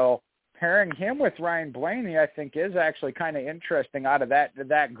up. So pairing him with Ryan Blaney, I think, is actually kind of interesting out of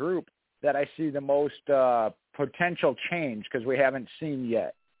that group, that I see the most potential change because we haven't seen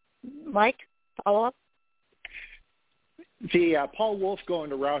yet. Mike, follow up? The Paul Wolf going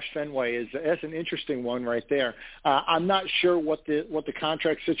to Roush Fenway that's an interesting one right there. I'm not sure what the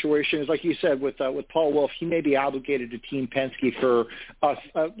contract situation is. Like you said, with Paul Wolf, he may be obligated to Team Penske for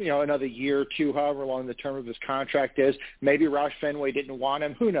another year or two, however long the term of his contract is. Maybe Roush Fenway didn't want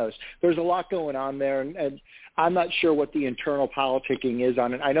him. Who knows? There's a lot going on there, and I'm not sure what the internal politicking is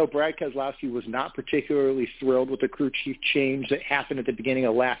on it. I know Brad Keselowski was not particularly thrilled with the crew chief change that happened at the beginning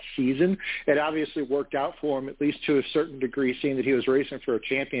of last season. It obviously worked out for him, at least to a certain degree, seeing that he was racing for a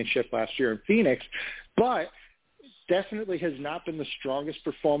championship last year in Phoenix. But definitely has not been the strongest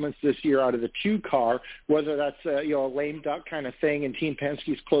performance this year out of the 2 car, whether that's a lame duck kind of thing and Team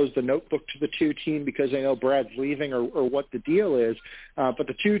Penske's closed the notebook to the 2 team because they know Brad's leaving or what the deal is. But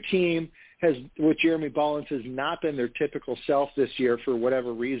the 2 team has, with Jeremy Bullins, has not been their typical self this year for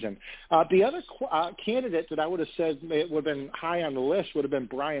whatever reason. The other candidate that I would have said would have been high on the list would have been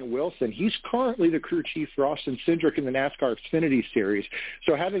Brian Wilson. He's currently the crew chief for Austin Cindric in the NASCAR Xfinity Series.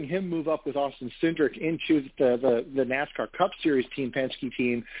 So having him move up with Austin Cindric into the NASCAR Cup Series Team Penske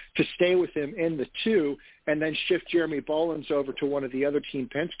team to stay with him in the 2 and then shift Jeremy Bullins over to one of the other Team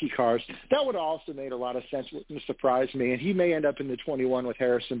Penske cars, that would have also made a lot of sense. Wouldn't surprise me. And he may end up in the 21 with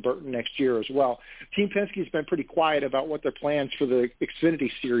Harrison Burton next year as well. Team Penske's been pretty quiet about what their plans for the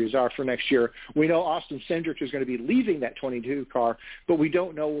Xfinity Series are for next year. We know Austin Cindric is going to be leaving that 22 car, but we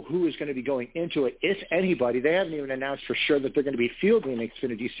don't know who is going to be going into it, if anybody. They haven't even announced for sure that they're going to be fielding an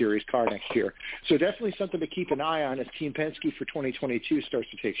Xfinity Series car next year. So definitely something to keep an eye on as Team Penske for 2022 starts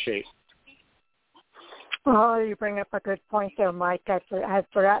to take shape. Oh, you bring up a good point there, Mike. I had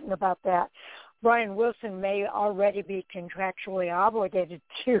forgotten about that. Brian Wilson may already be contractually obligated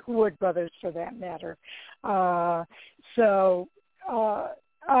to Wood Brothers, for that matter. I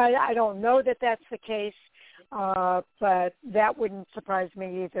don't know that that's the case, but that wouldn't surprise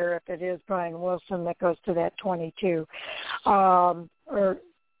me either if it is Brian Wilson that goes to that 22. Or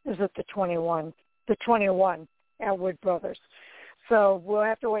is it the 21? The 21 at Wood Brothers. So we'll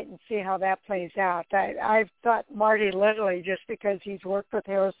have to wait and see how that plays out. I've thought Marty Littley, just because he's worked with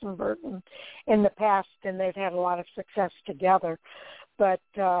Harrison Burton in the past and they've had a lot of success together. But,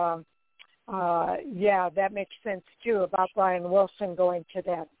 that makes sense, too, about Brian Wilson going to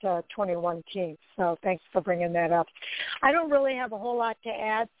that 21 team. So thanks for bringing that up. I don't really have a whole lot to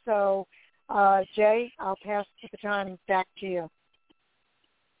add. So, Jay, I'll pass the baton back to you.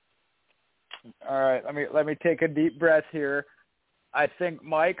 All right, let me take a deep breath here. I think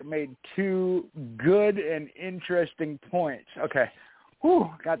Mike made 2 good and interesting points. Okay.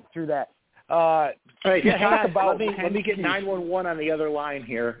 Got through that. All right, let me get 911 on the other line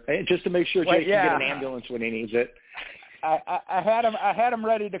here, just to make sure Jay can get an ambulance when he needs it. I had him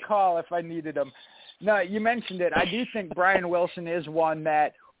ready to call if I needed him. No, you mentioned it. I do think Brian Wilson is one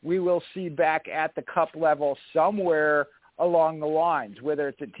that we will see back at the Cup level somewhere along the lines, whether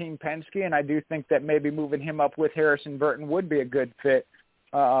it's at Team Penske, and I do think that maybe moving him up with Harrison Burton would be a good fit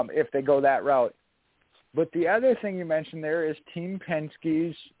if they go that route. But the other thing you mentioned there is Team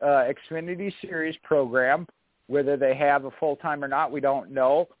Penske's Xfinity Series program. Whether they have a full-time or not, we don't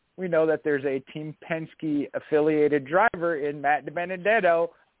know. We know that there's a Team Penske-affiliated driver in Matt DiBenedetto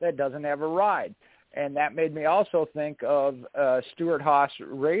that doesn't have a ride. And that made me also think of Stewart-Haas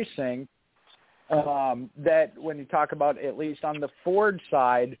Racing, that when you talk about, at least on the Ford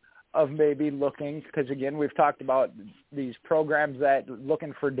side, of maybe looking, because again, we've talked about these programs that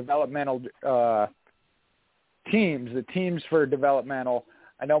looking for developmental teams, the teams for developmental.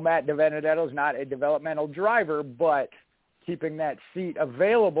 I know Matt DiBenedetto is not a developmental driver, but keeping that seat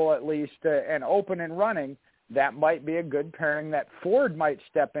available at least and open and running, that might be a good pairing that Ford might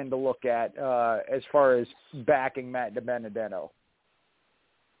step in to look at as far as backing Matt DiBenedetto.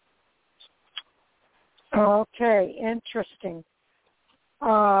 Okay, interesting.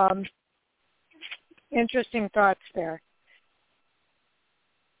 Interesting thoughts there.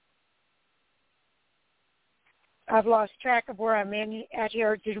 I've lost track of where I'm at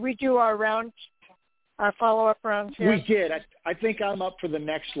here. Did we do our follow-up rounds here? We did. I think I'm up for the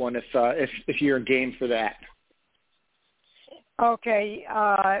next one if you're game for that. Okay.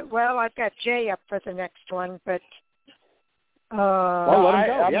 Well, I've got Jay up for the next one, but well, let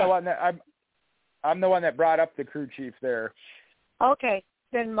him go. I'm the one that brought up the crew chief there. Okay.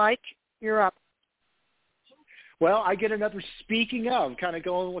 Then, Mike, you're up. Well, I get another speaking of, kind of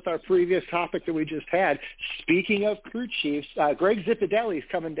going with our previous topic that we just had. Speaking of crew chiefs, Greg Zipadelli is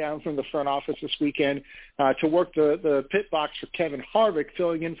coming down from the front office this weekend to work the pit box for Kevin Harvick,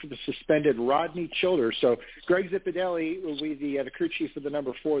 filling in for the suspended Rodney Childers. So Greg Zipadelli will be the crew chief for the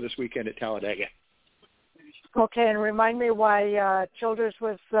number 4 this weekend at Talladega. Okay, and remind me why Childers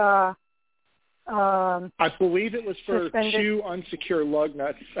was I believe it was for suspended. 2 unsecure lug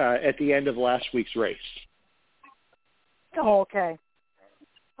nuts at the end of last week's race. Oh, okay.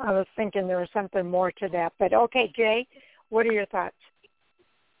 I was thinking there was something more to that. But, okay, Jay, what are your thoughts?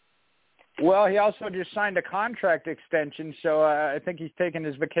 Well, he also just signed a contract extension, so I think he's taking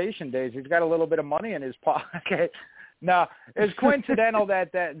his vacation days. He's got a little bit of money in his pocket. No, it's coincidental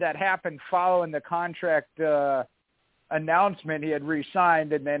that happened following the contract announcement. He had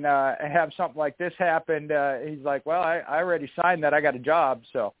re-signed, and then have something like this happen. He's like, well, I already signed that. I got a job.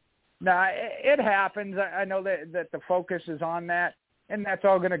 So, no, it happens. I know that the focus is on that, and that's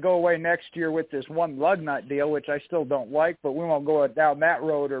all going to go away next year with this one lug nut deal, which I still don't like, but we won't go down that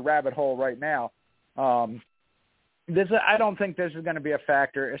road or rabbit hole right now. I don't think this is going to be a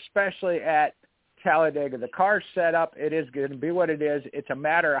factor, especially at Talladega. The car's set up. It is going to be what it is. It's a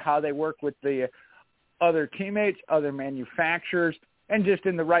matter of how they work with the other teammates, other manufacturers, and just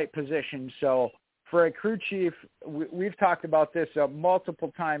in the right position. So for a crew chief, we've talked about this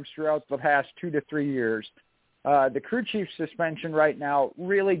multiple times throughout the past 2 to 3 years. The crew chief suspension right now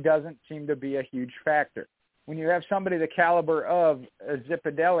really doesn't seem to be a huge factor. When you have somebody the caliber of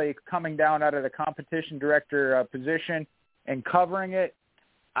Zipadelli coming down out of the competition director position and covering it,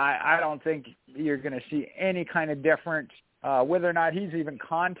 I don't think you're going to see any kind of difference. Whether or not he's even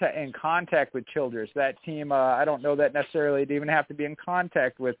in contact with Childers. That team, I don't know that necessarily it'd even have to be in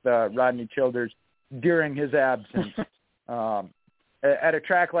contact with Rodney Childers during his absence. At a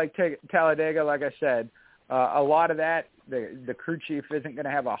track like Talladega, like I said, a lot of that, the crew chief isn't going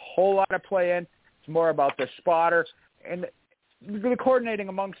to have a whole lot of play in. It's more about the spotter and the coordinating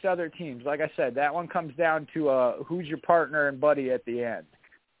amongst other teams. Like I said, that one comes down to who's your partner and buddy at the end.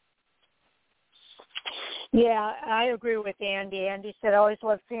 Yeah, I agree with Andy. Andy said I always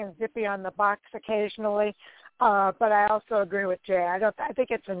love seeing Zippy on the box occasionally, but I also agree with Jay. I think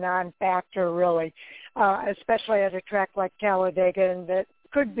it's a non-factor really, especially at a track like Talladega, and that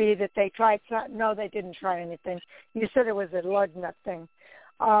could be that they tried something. No, they didn't try anything. You said it was a lug nut thing.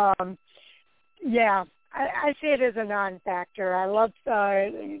 Yeah, I see it as a non-factor. I love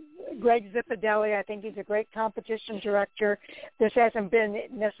Greg Zipadelli. I think he's a great competition director. This hasn't been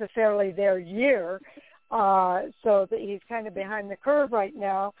necessarily their year. So that he's kind of behind the curve right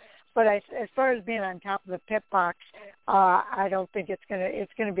now. But as far as being on top of the pit box, I don't think it's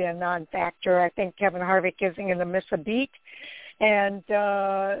gonna be a non-factor. I think Kevin Harvick isn't going to miss a beat, and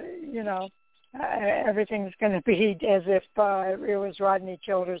everything's going to be as if it was Rodney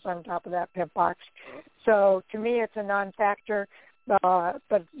Childers on top of that pit box. So to me, it's a non-factor.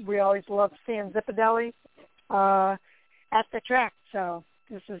 But we always love seeing Zipadelli at the track. So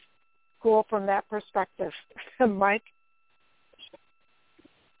this is cool from that perspective. Mike?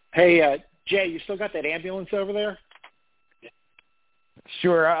 Hey, Jay, you still got that ambulance over there?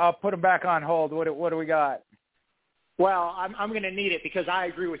 Sure. I'll put him back on hold. What do we got? Well, I'm going to need it because I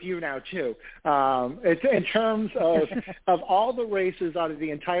agree with you now too. It's in terms of all the races out of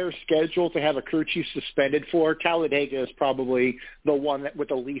the entire schedule to have a crew chief suspended for, Talladega is probably the one with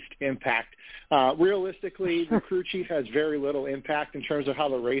the least impact. Realistically, the crew chief has very little impact in terms of how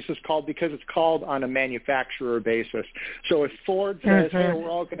the race is called because it's called on a manufacturer basis. So if Ford says, hey, we're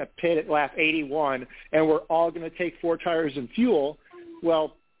all going to pit at lap 81 and we're all going to take 4 tires and fuel,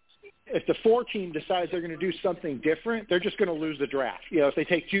 well, if the 4 team decides they're going to do something different, they're just going to lose the draft. If they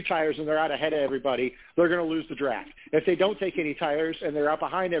take 2 tires and they're out ahead of everybody, they're going to lose the draft. If they don't take any tires and they're out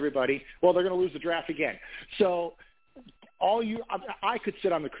behind everybody, well, they're going to lose the draft again. So I could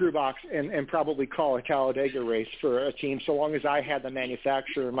sit on the crew box and probably call a Talladega race for a team so long as I had the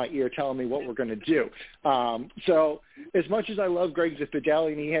manufacturer in my ear telling me what we're going to do. So as much as I love Greg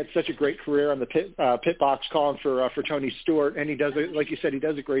Zipadelli, and he had such a great career on the pit box calling for Tony Stewart, and he does it, like you said, he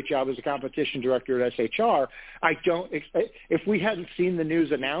does a great job as a competition director at SHR. If we hadn't seen the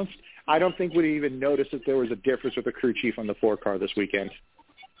news announced, I don't think we'd even notice that there was a difference with the crew chief on the 4 car this weekend.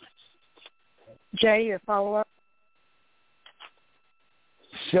 Jay, your follow-up?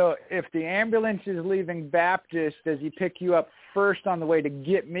 So if the ambulance is leaving Baptist, does he pick you up first on the way to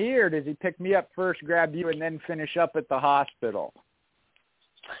get me, or does he pick me up first, grab you, and then finish up at the hospital?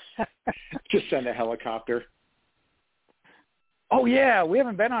 Just send a helicopter. Oh, yeah, we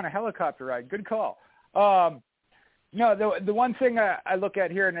haven't been on a helicopter ride. Good call. No, the one thing I look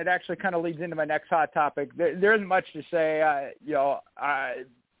at here, and it actually kind of leads into my next hot topic, there isn't much to say.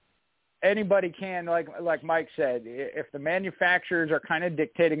 Anybody can, like Mike said, if the manufacturers are kind of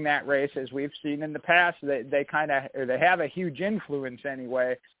dictating that race, as we've seen in the past, they have a huge influence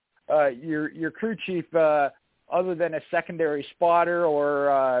anyway. Your crew chief, other than a secondary spotter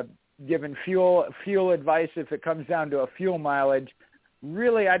or giving fuel advice if it comes down to a fuel mileage,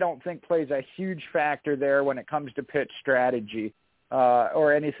 really I don't think plays a huge factor there when it comes to pit strategy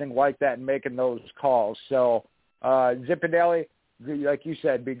or anything like that and making those calls. So Zipadelli, like you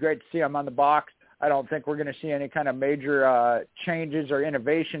said, be great to see him on the box. I don't think we're going to see any kind of major changes or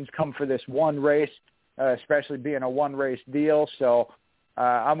innovations come for this one race, especially being a one-race deal. So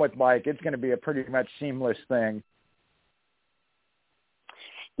I'm with Mike. It's going to be a pretty much seamless thing.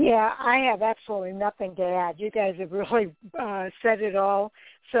 Yeah, I have absolutely nothing to add. You guys have really said it all.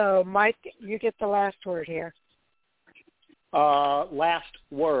 So, Mike, you get the last word here. Last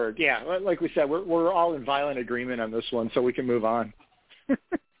word. Yeah, like we said, we're all in violent agreement on this one, so we can move on.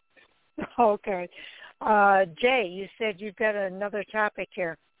 Okay. Jay, you said you've got another topic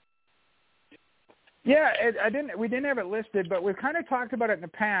here. Yeah, we didn't have it listed, but we've kind of talked about it in the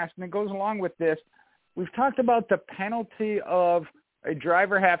past, and it goes along with this. We've talked about the penalty of a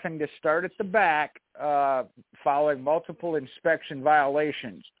driver having to start at the back following multiple inspection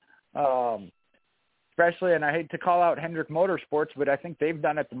violations. Especially, and I hate to call out Hendrick Motorsports, but I think they've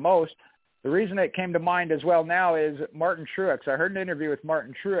done it the most. The reason it came to mind as well now is Martin Truex. I heard an interview with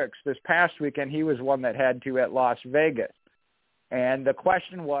Martin Truex this past weekend. He was one that had to at Las Vegas. And the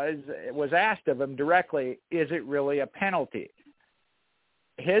question was asked of him directly, is it really a penalty?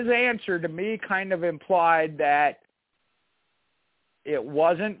 His answer to me kind of implied that it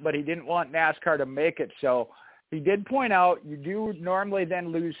wasn't, but he didn't want NASCAR to make it so. He did point out you do normally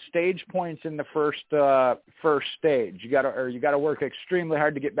then lose stage points in the first stage. You got to work extremely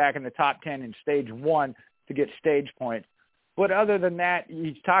hard to get back in the top 10 in stage 1 to get stage points. But other than that,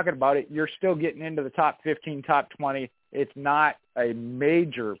 he's talking about it. You're still getting into the top 15, top 20. It's not a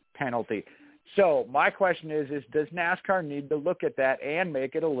major penalty. So my question is does NASCAR need to look at that and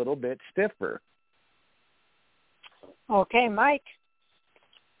make it a little bit stiffer? Okay, Mike.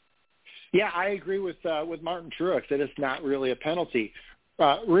 Yeah, I agree with Martin Truex that it's not really a penalty.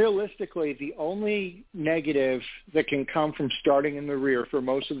 Realistically, the only negative that can come from starting in the rear for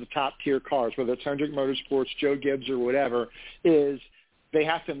most of the top-tier cars, whether it's Hendrick Motorsports, Joe Gibbs, or whatever, is they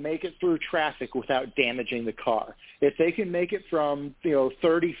have to make it through traffic without damaging the car. If they can make it from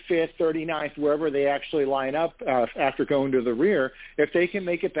 35th, 39th, wherever they actually line up after going to the rear, if they can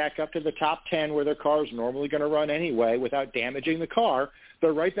make it back up to the top 10 where their car is normally going to run anyway without damaging the car,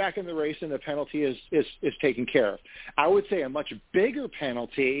 they're right back in the race and the penalty is taken care of. I would say a much bigger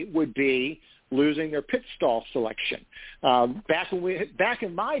penalty would be losing their pit stall selection. Back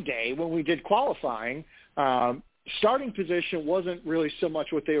in my day when we did qualifying, starting position wasn't really so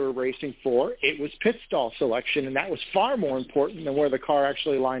much what they were racing for. It was pit stall selection, and that was far more important than where the car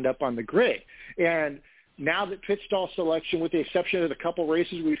actually lined up on the grid. And now that pit stall selection, with the exception of the couple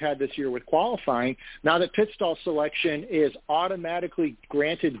races we've had this year with qualifying, now that pit stall selection is automatically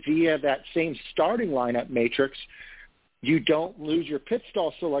granted via that same starting lineup matrix, you don't lose your pit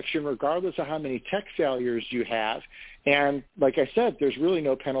stall selection regardless of how many tech failures you have. And like I said, there's really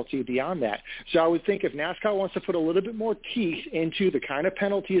no penalty beyond that. So I would think if NASCAR wants to put a little bit more teeth into the kind of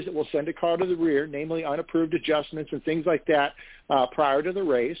penalties that will send a car to the rear, namely unapproved adjustments and things like that prior to the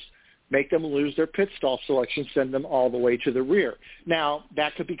race, make them lose their pit stall selection, send them all the way to the rear. Now,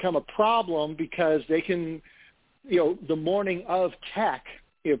 that could become a problem because they can, the morning of tech,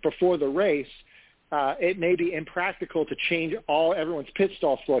 before the race, it may be impractical to change everyone's pit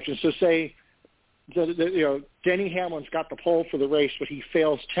stall selection. So say, Denny Hamlin's got the pole for the race, but he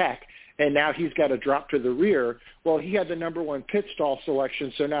fails tech, and now he's got to drop to the rear. Well, he had the number one pit stall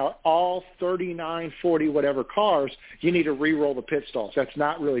selection, so now all 39, 40, whatever cars, you need to re-roll the pit stalls. That's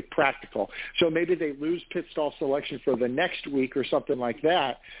not really practical. So maybe they lose pit stall selection for the next week or something like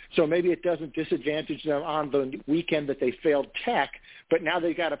that. So maybe it doesn't disadvantage them on the weekend that they failed tech, but now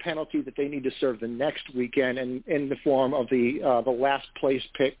they got a penalty that they need to serve the next weekend in the form of the last place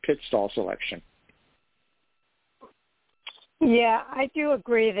pit stall selection. Yeah, I do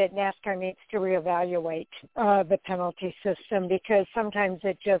agree that NASCAR needs to reevaluate the penalty system because sometimes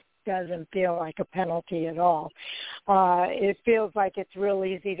it just doesn't feel like a penalty at all. It feels like it's real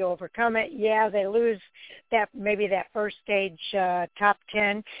easy to overcome it. Yeah, they lose maybe that first stage top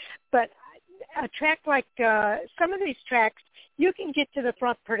 10, but a track like some of these tracks, you can get to the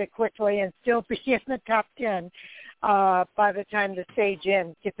front pretty quickly and still be in the top 10 by the time the stage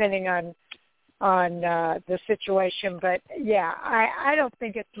ends, depending on the situation. But, yeah, I don't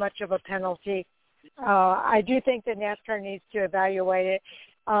think it's much of a penalty. I do think that NASCAR needs to evaluate it.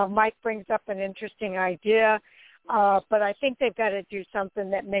 Mike brings up an interesting idea, but I think they've got to do something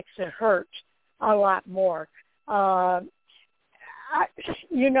that makes it hurt a lot more. You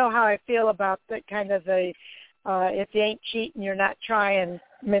know how I feel about the kind of the if you ain't cheating, you're not trying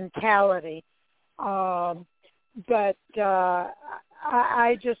mentality. But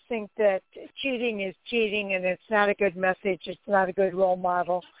I just think that cheating is cheating, and it's not a good message. It's not a good role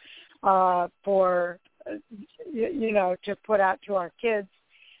model for, to put out to our kids.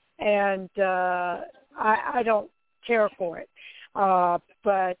 And I don't care for it.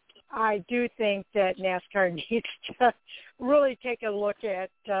 But I do think that NASCAR needs to really take a look at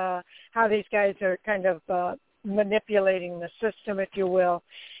how these guys are kind of manipulating the system, if you will,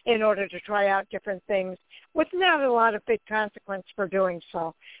 in order to try out different things with not a lot of big consequence for doing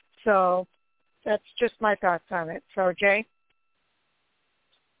so. So that's just my thoughts on it. So, Jay?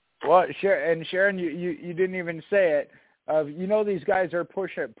 Well, Sharon, you didn't even say it. These guys are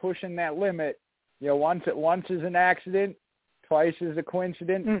pushing that limit. Once is an accident, twice is a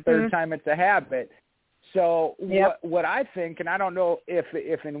coincidence, third time it's a habit. So what I think, and I don't know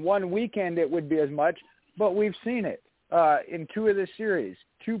if in one weekend it would be as much, but we've seen it in two of the series.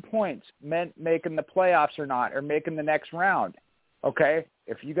 2 points meant making the playoffs or not, or making the next round. Okay?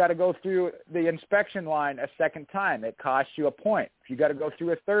 If you got to go through the inspection line a second time, it costs you a point. If you got to go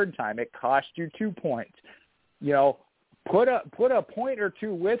through a third time, it costs you 2 points. Put a point or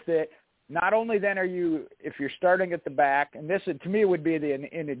two with it. Not only then are you, if you're starting at the back, and this to me would be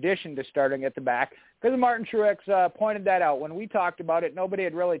in addition to starting at the back, because Martin Truex pointed that out. When we talked about it, nobody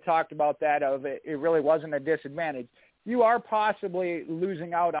had really talked about that. It really wasn't a disadvantage. You are possibly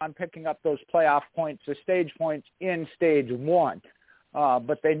losing out on picking up those playoff points, the stage points in stage one.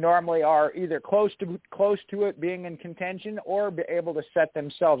 But they normally are either close to it being in contention or be able to set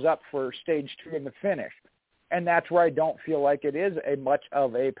themselves up for stage two in the finish. And that's where I don't feel like it is much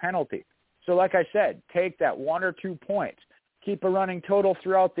of a penalty. So like I said, take that 1 or 2 points. Keep a running total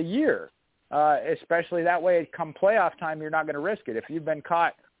throughout the year, especially that way come playoff time, you're not going to risk it. If you've been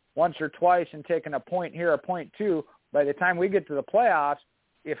caught once or twice and taken a point here, a point two, by the time we get to the playoffs,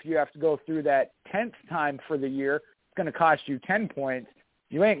 if you have to go through that 10th time for the year, it's going to cost you 10 points.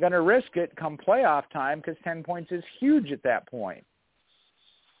 You ain't going to risk it come playoff time because 10 points is huge at that point.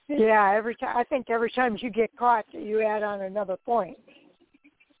 Yeah, I think every time you get caught, you add on another point.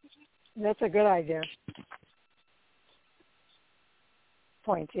 That's a good idea.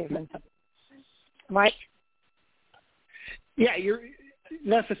 Points even. Mike? Yeah,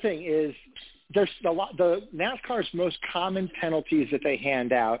 that's the thing is there's a lot. The NASCAR's most common penalties that they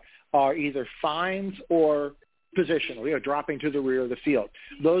hand out are either fines or positional, dropping to the rear of the field.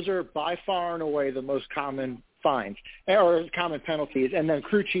 Those are by far and away the most common fines or common penalties, and then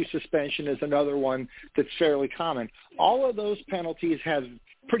crew chief suspension is another one that's fairly common. All of those penalties have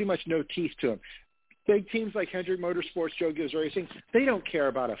pretty much no teeth to them. Big teams like Hendrick Motorsports, Joe Gibbs Racing, they don't care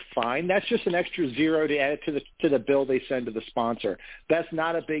about a fine. That's just an extra zero to add to the bill they send to the sponsor. That's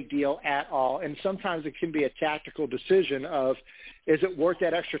not a big deal at all. And sometimes it can be a tactical decision of, is it worth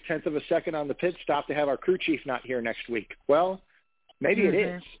that extra tenth of a second on the pit stop to have our crew chief not here next week? Well, maybe it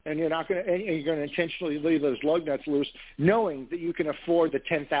is, and you're going to intentionally leave those lug nuts loose, knowing that you can afford the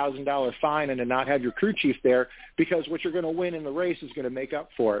 $10,000 fine and to not have your crew chief there, because what you're going to win in the race is going to make up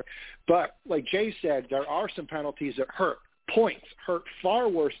for it. But like Jay said, there are some penalties that hurt. Points hurt far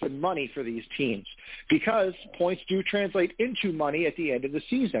worse than money for these teams because points do translate into money at the end of the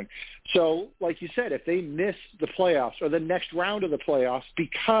season. So, like you said, if they miss the playoffs or the next round of the playoffs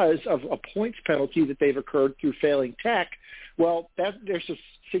because of a points penalty that they've incurred through failing tech, well, there's a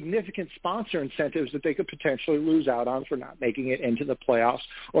significant sponsor incentives that they could potentially lose out on for not making it into the playoffs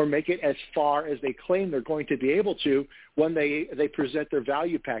or make it as far as they claim they're going to be able to when they present their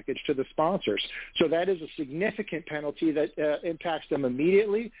value package to the sponsors. So that is a significant penalty that impacts them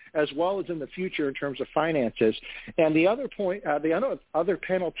immediately as well as in the future in terms of finances. And the other point, the other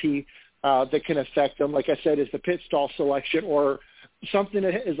penalty that can affect them, like I said, is the pit stall selection or something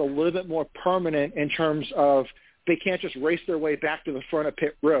that is a little bit more permanent in terms of they can't just race their way back to the front of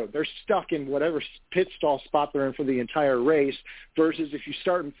pit road. They're stuck in whatever pit stall spot they're in for the entire race versus if you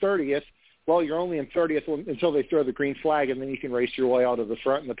start in 30th, well, you're only in 30th until they throw the green flag, and then you can race your way out of the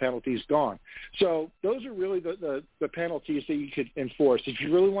front, and the penalty's gone. So those are really the penalties that you could enforce. If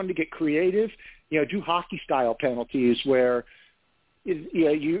you really wanted to get creative, do hockey-style penalties where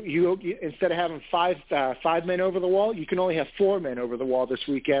you instead of having five men over the wall, you can only have 4 men over the wall this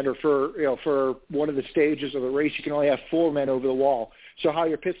weekend, or for one of the stages of the race, you can only have 4 men over the wall. So how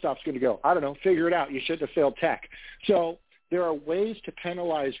your pit stop's going to go? I don't know. Figure it out. You shouldn't have failed tech. So there are ways to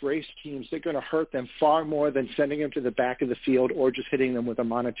penalize race teams that are going to hurt them far more than sending them to the back of the field or just hitting them with a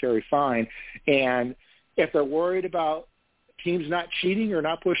monetary fine. And if they're worried about teams not cheating or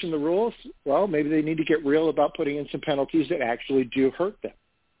not pushing the rules, well, maybe they need to get real about putting in some penalties that actually do hurt them.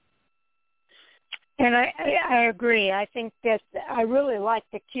 And I agree. I think that I really like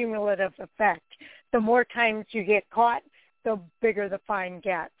the cumulative effect. The more times you get caught, the bigger the fine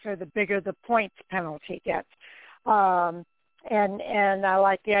gets, or the bigger the points penalty gets. And I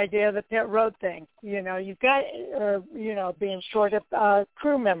like the idea of the pit road thing. You've got, being short of a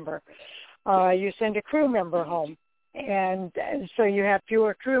crew member. You send a crew member home, and so you have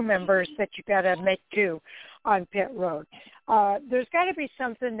fewer crew members that you got to make do on pit road. There's got to be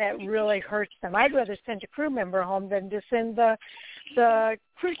something that really hurts them. I'd rather send a crew member home than to send the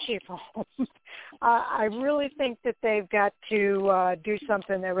crew chief home. I really think that they've got to do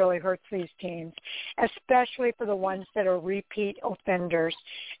something that really hurts these teams, especially for the ones that are repeat offenders.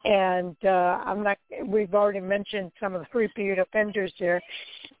 And we've already mentioned some of the repeat offenders here.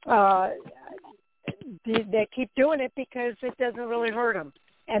 They keep doing it because it doesn't really hurt them.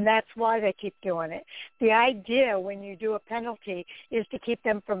 And that's why they keep doing it. The idea when you do a penalty is to keep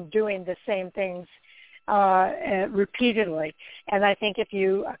them from doing the same things repeatedly. And I think if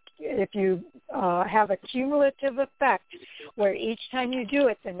you have a cumulative effect where each time you do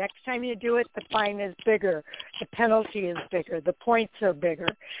it, the next time you do it, the fine is bigger, the penalty is bigger, the points are bigger,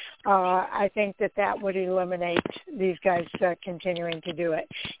 I think that would eliminate these guys continuing to do it.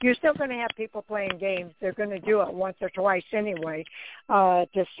 You're still going to have people playing games. They're going to do it once or twice anyway, they're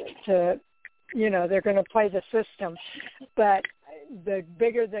going to play the system. But the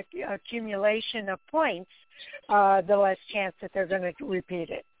bigger the accumulation of points, the less chance that they're going to repeat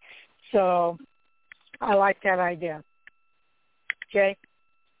it. So I like that idea. Jay?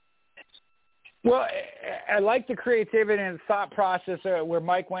 Well, I like the creativity and thought process where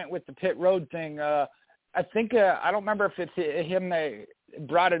Mike went with the pit road thing. I think, I don't remember if it's him that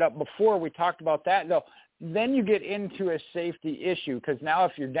brought it up before. We talked about that, though. Then you get into a safety issue because now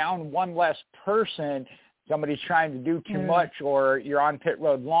if you're down one less person, somebody's trying to do too much or you're on pit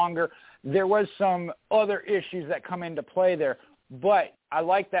road longer. There was some other issues that come into play there. But I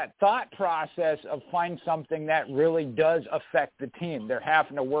like that thought process of find something that really does affect the team. They're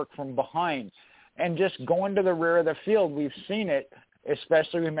having to work from behind. And just going to the rear of the field, we've seen it,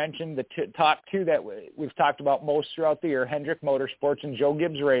 especially we mentioned the top two that we've talked about most throughout the year, Hendrick Motorsports and Joe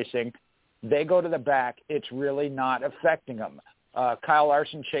Gibbs Racing. They go to the back. It's really not affecting them. Kyle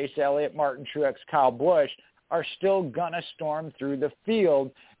Larson, Chase Elliott, Martin Truex, Kyle Busch are still going to storm through the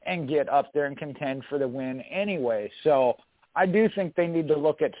field and get up there and contend for the win anyway. So I do think they need to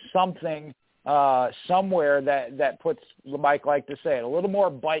look at something somewhere that puts, Mike like to say it, a little more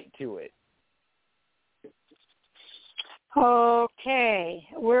bite to it. Okay.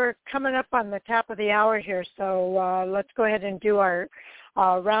 We're coming up on the top of the hour here, so let's go ahead and do our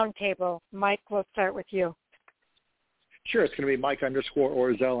roundtable. Mike, we'll start with you. Sure, it's going to be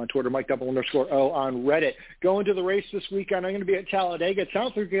Mike_Orzel on Twitter, Mike_O on Reddit. Going to the race this weekend, I'm going to be at Talladega. It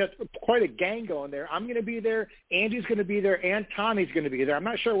sounds like we got quite a gang going there. I'm going to be there. Andy's going to be there, and Tommy's going to be there. I'm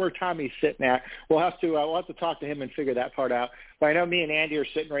not sure where Tommy's sitting at. We'll have to talk to him and figure that part out. But I know me and Andy are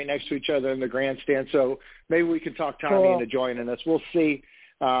sitting right next to each other in the grandstand, so maybe we can talk Tommy into joining us. We'll see.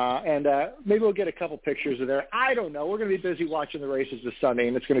 And maybe we'll get a couple pictures of there. I don't know. We're going to be busy watching the races this Sunday,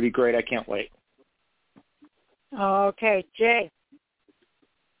 and it's going to be great. I can't wait. Okay, Jay.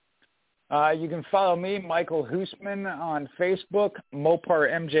 You can follow me, Michael Husmann, on Facebook,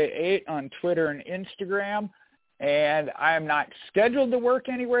 MoparMJ8 on Twitter and Instagram. And I am not scheduled to work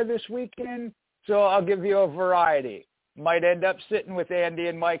anywhere this weekend, so I'll give you a variety. Might end up sitting with Andy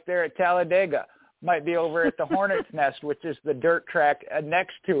and Mike there at Talladega. Might be over at the Hornets Nest, which is the dirt track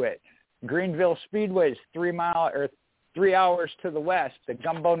next to it. Greenville Speedway is 3 hours to the west. The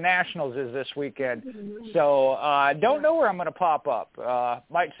Gumbo Nationals is this weekend. So I don't know where I'm going to pop up.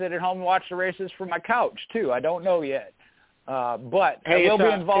 Might sit at home and watch the races from my couch, too. I don't know yet. But I will be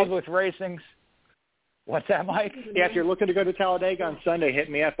involved with racing. What's that, Mike? Yeah, if you're looking to go to Talladega on Sunday, hit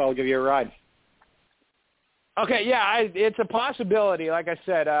me up. I'll give you a ride. Okay, yeah, it's a possibility. Like I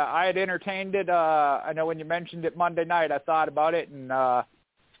said, I had entertained it. I know when you mentioned it Monday night, I thought about it, and I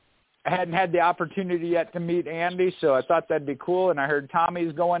hadn't had the opportunity yet to meet Andy, so I thought that'd be cool. And I heard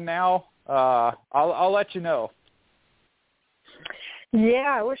Tommy's going now. I'll let you know.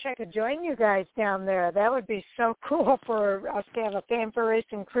 Yeah, I wish I could join you guys down there. That would be so cool for us to have a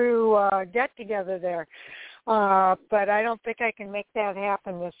Fan4Racing Crew get-together there. But I don't think I can make that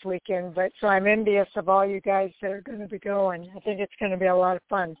happen this weekend. So I'm envious of all you guys that are going to be going. I think it's going to be a lot of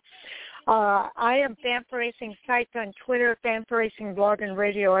fun. I am Fan4Racing sites on Twitter, Fan4Racing blog and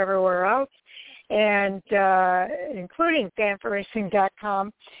radio everywhere else, and including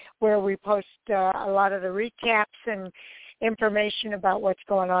Fan4Racing.com, where we post a lot of the recaps information about what's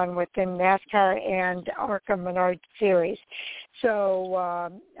going on within NASCAR and ARCA Menards Series. So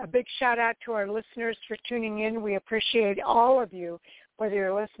a big shout out to our listeners for tuning in. We appreciate all of you, whether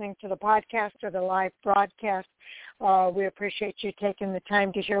you're listening to the podcast or the live broadcast. We appreciate you taking the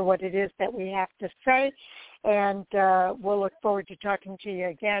time to hear what it is that we have to say. And we'll look forward to talking to you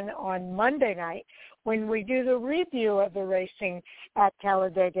again on Monday night when we do the review of the racing at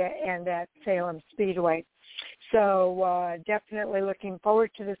Talladega and at Salem Speedway. So definitely looking forward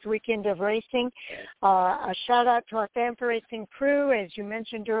to this weekend of racing. A shout-out to our Fan4Racing crew. As you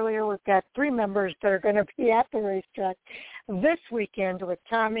mentioned earlier, we've got 3 members that are going to be at the racetrack this weekend with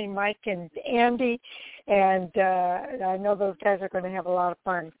Tommy, Mike, and Andy. And I know those guys are going to have a lot of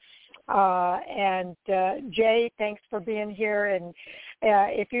fun. And Jay, thanks for being here. And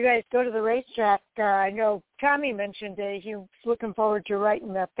if you guys go to the racetrack, I know Tommy mentioned he was looking forward to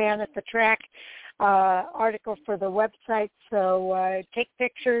writing the Fan at the Track article for the website. So take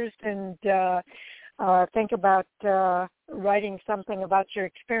pictures and think about writing something about your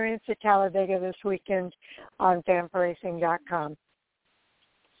experience at Talladega this weekend on Fan4Racing.com.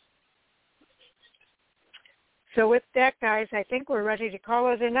 So with that, guys, I think we're ready to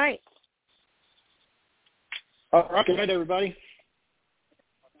call it a night. All right, good night, everybody.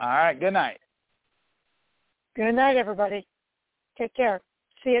 All right, good night. Good night, everybody. Take care.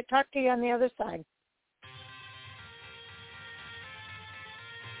 See you. Talk to you on the other side.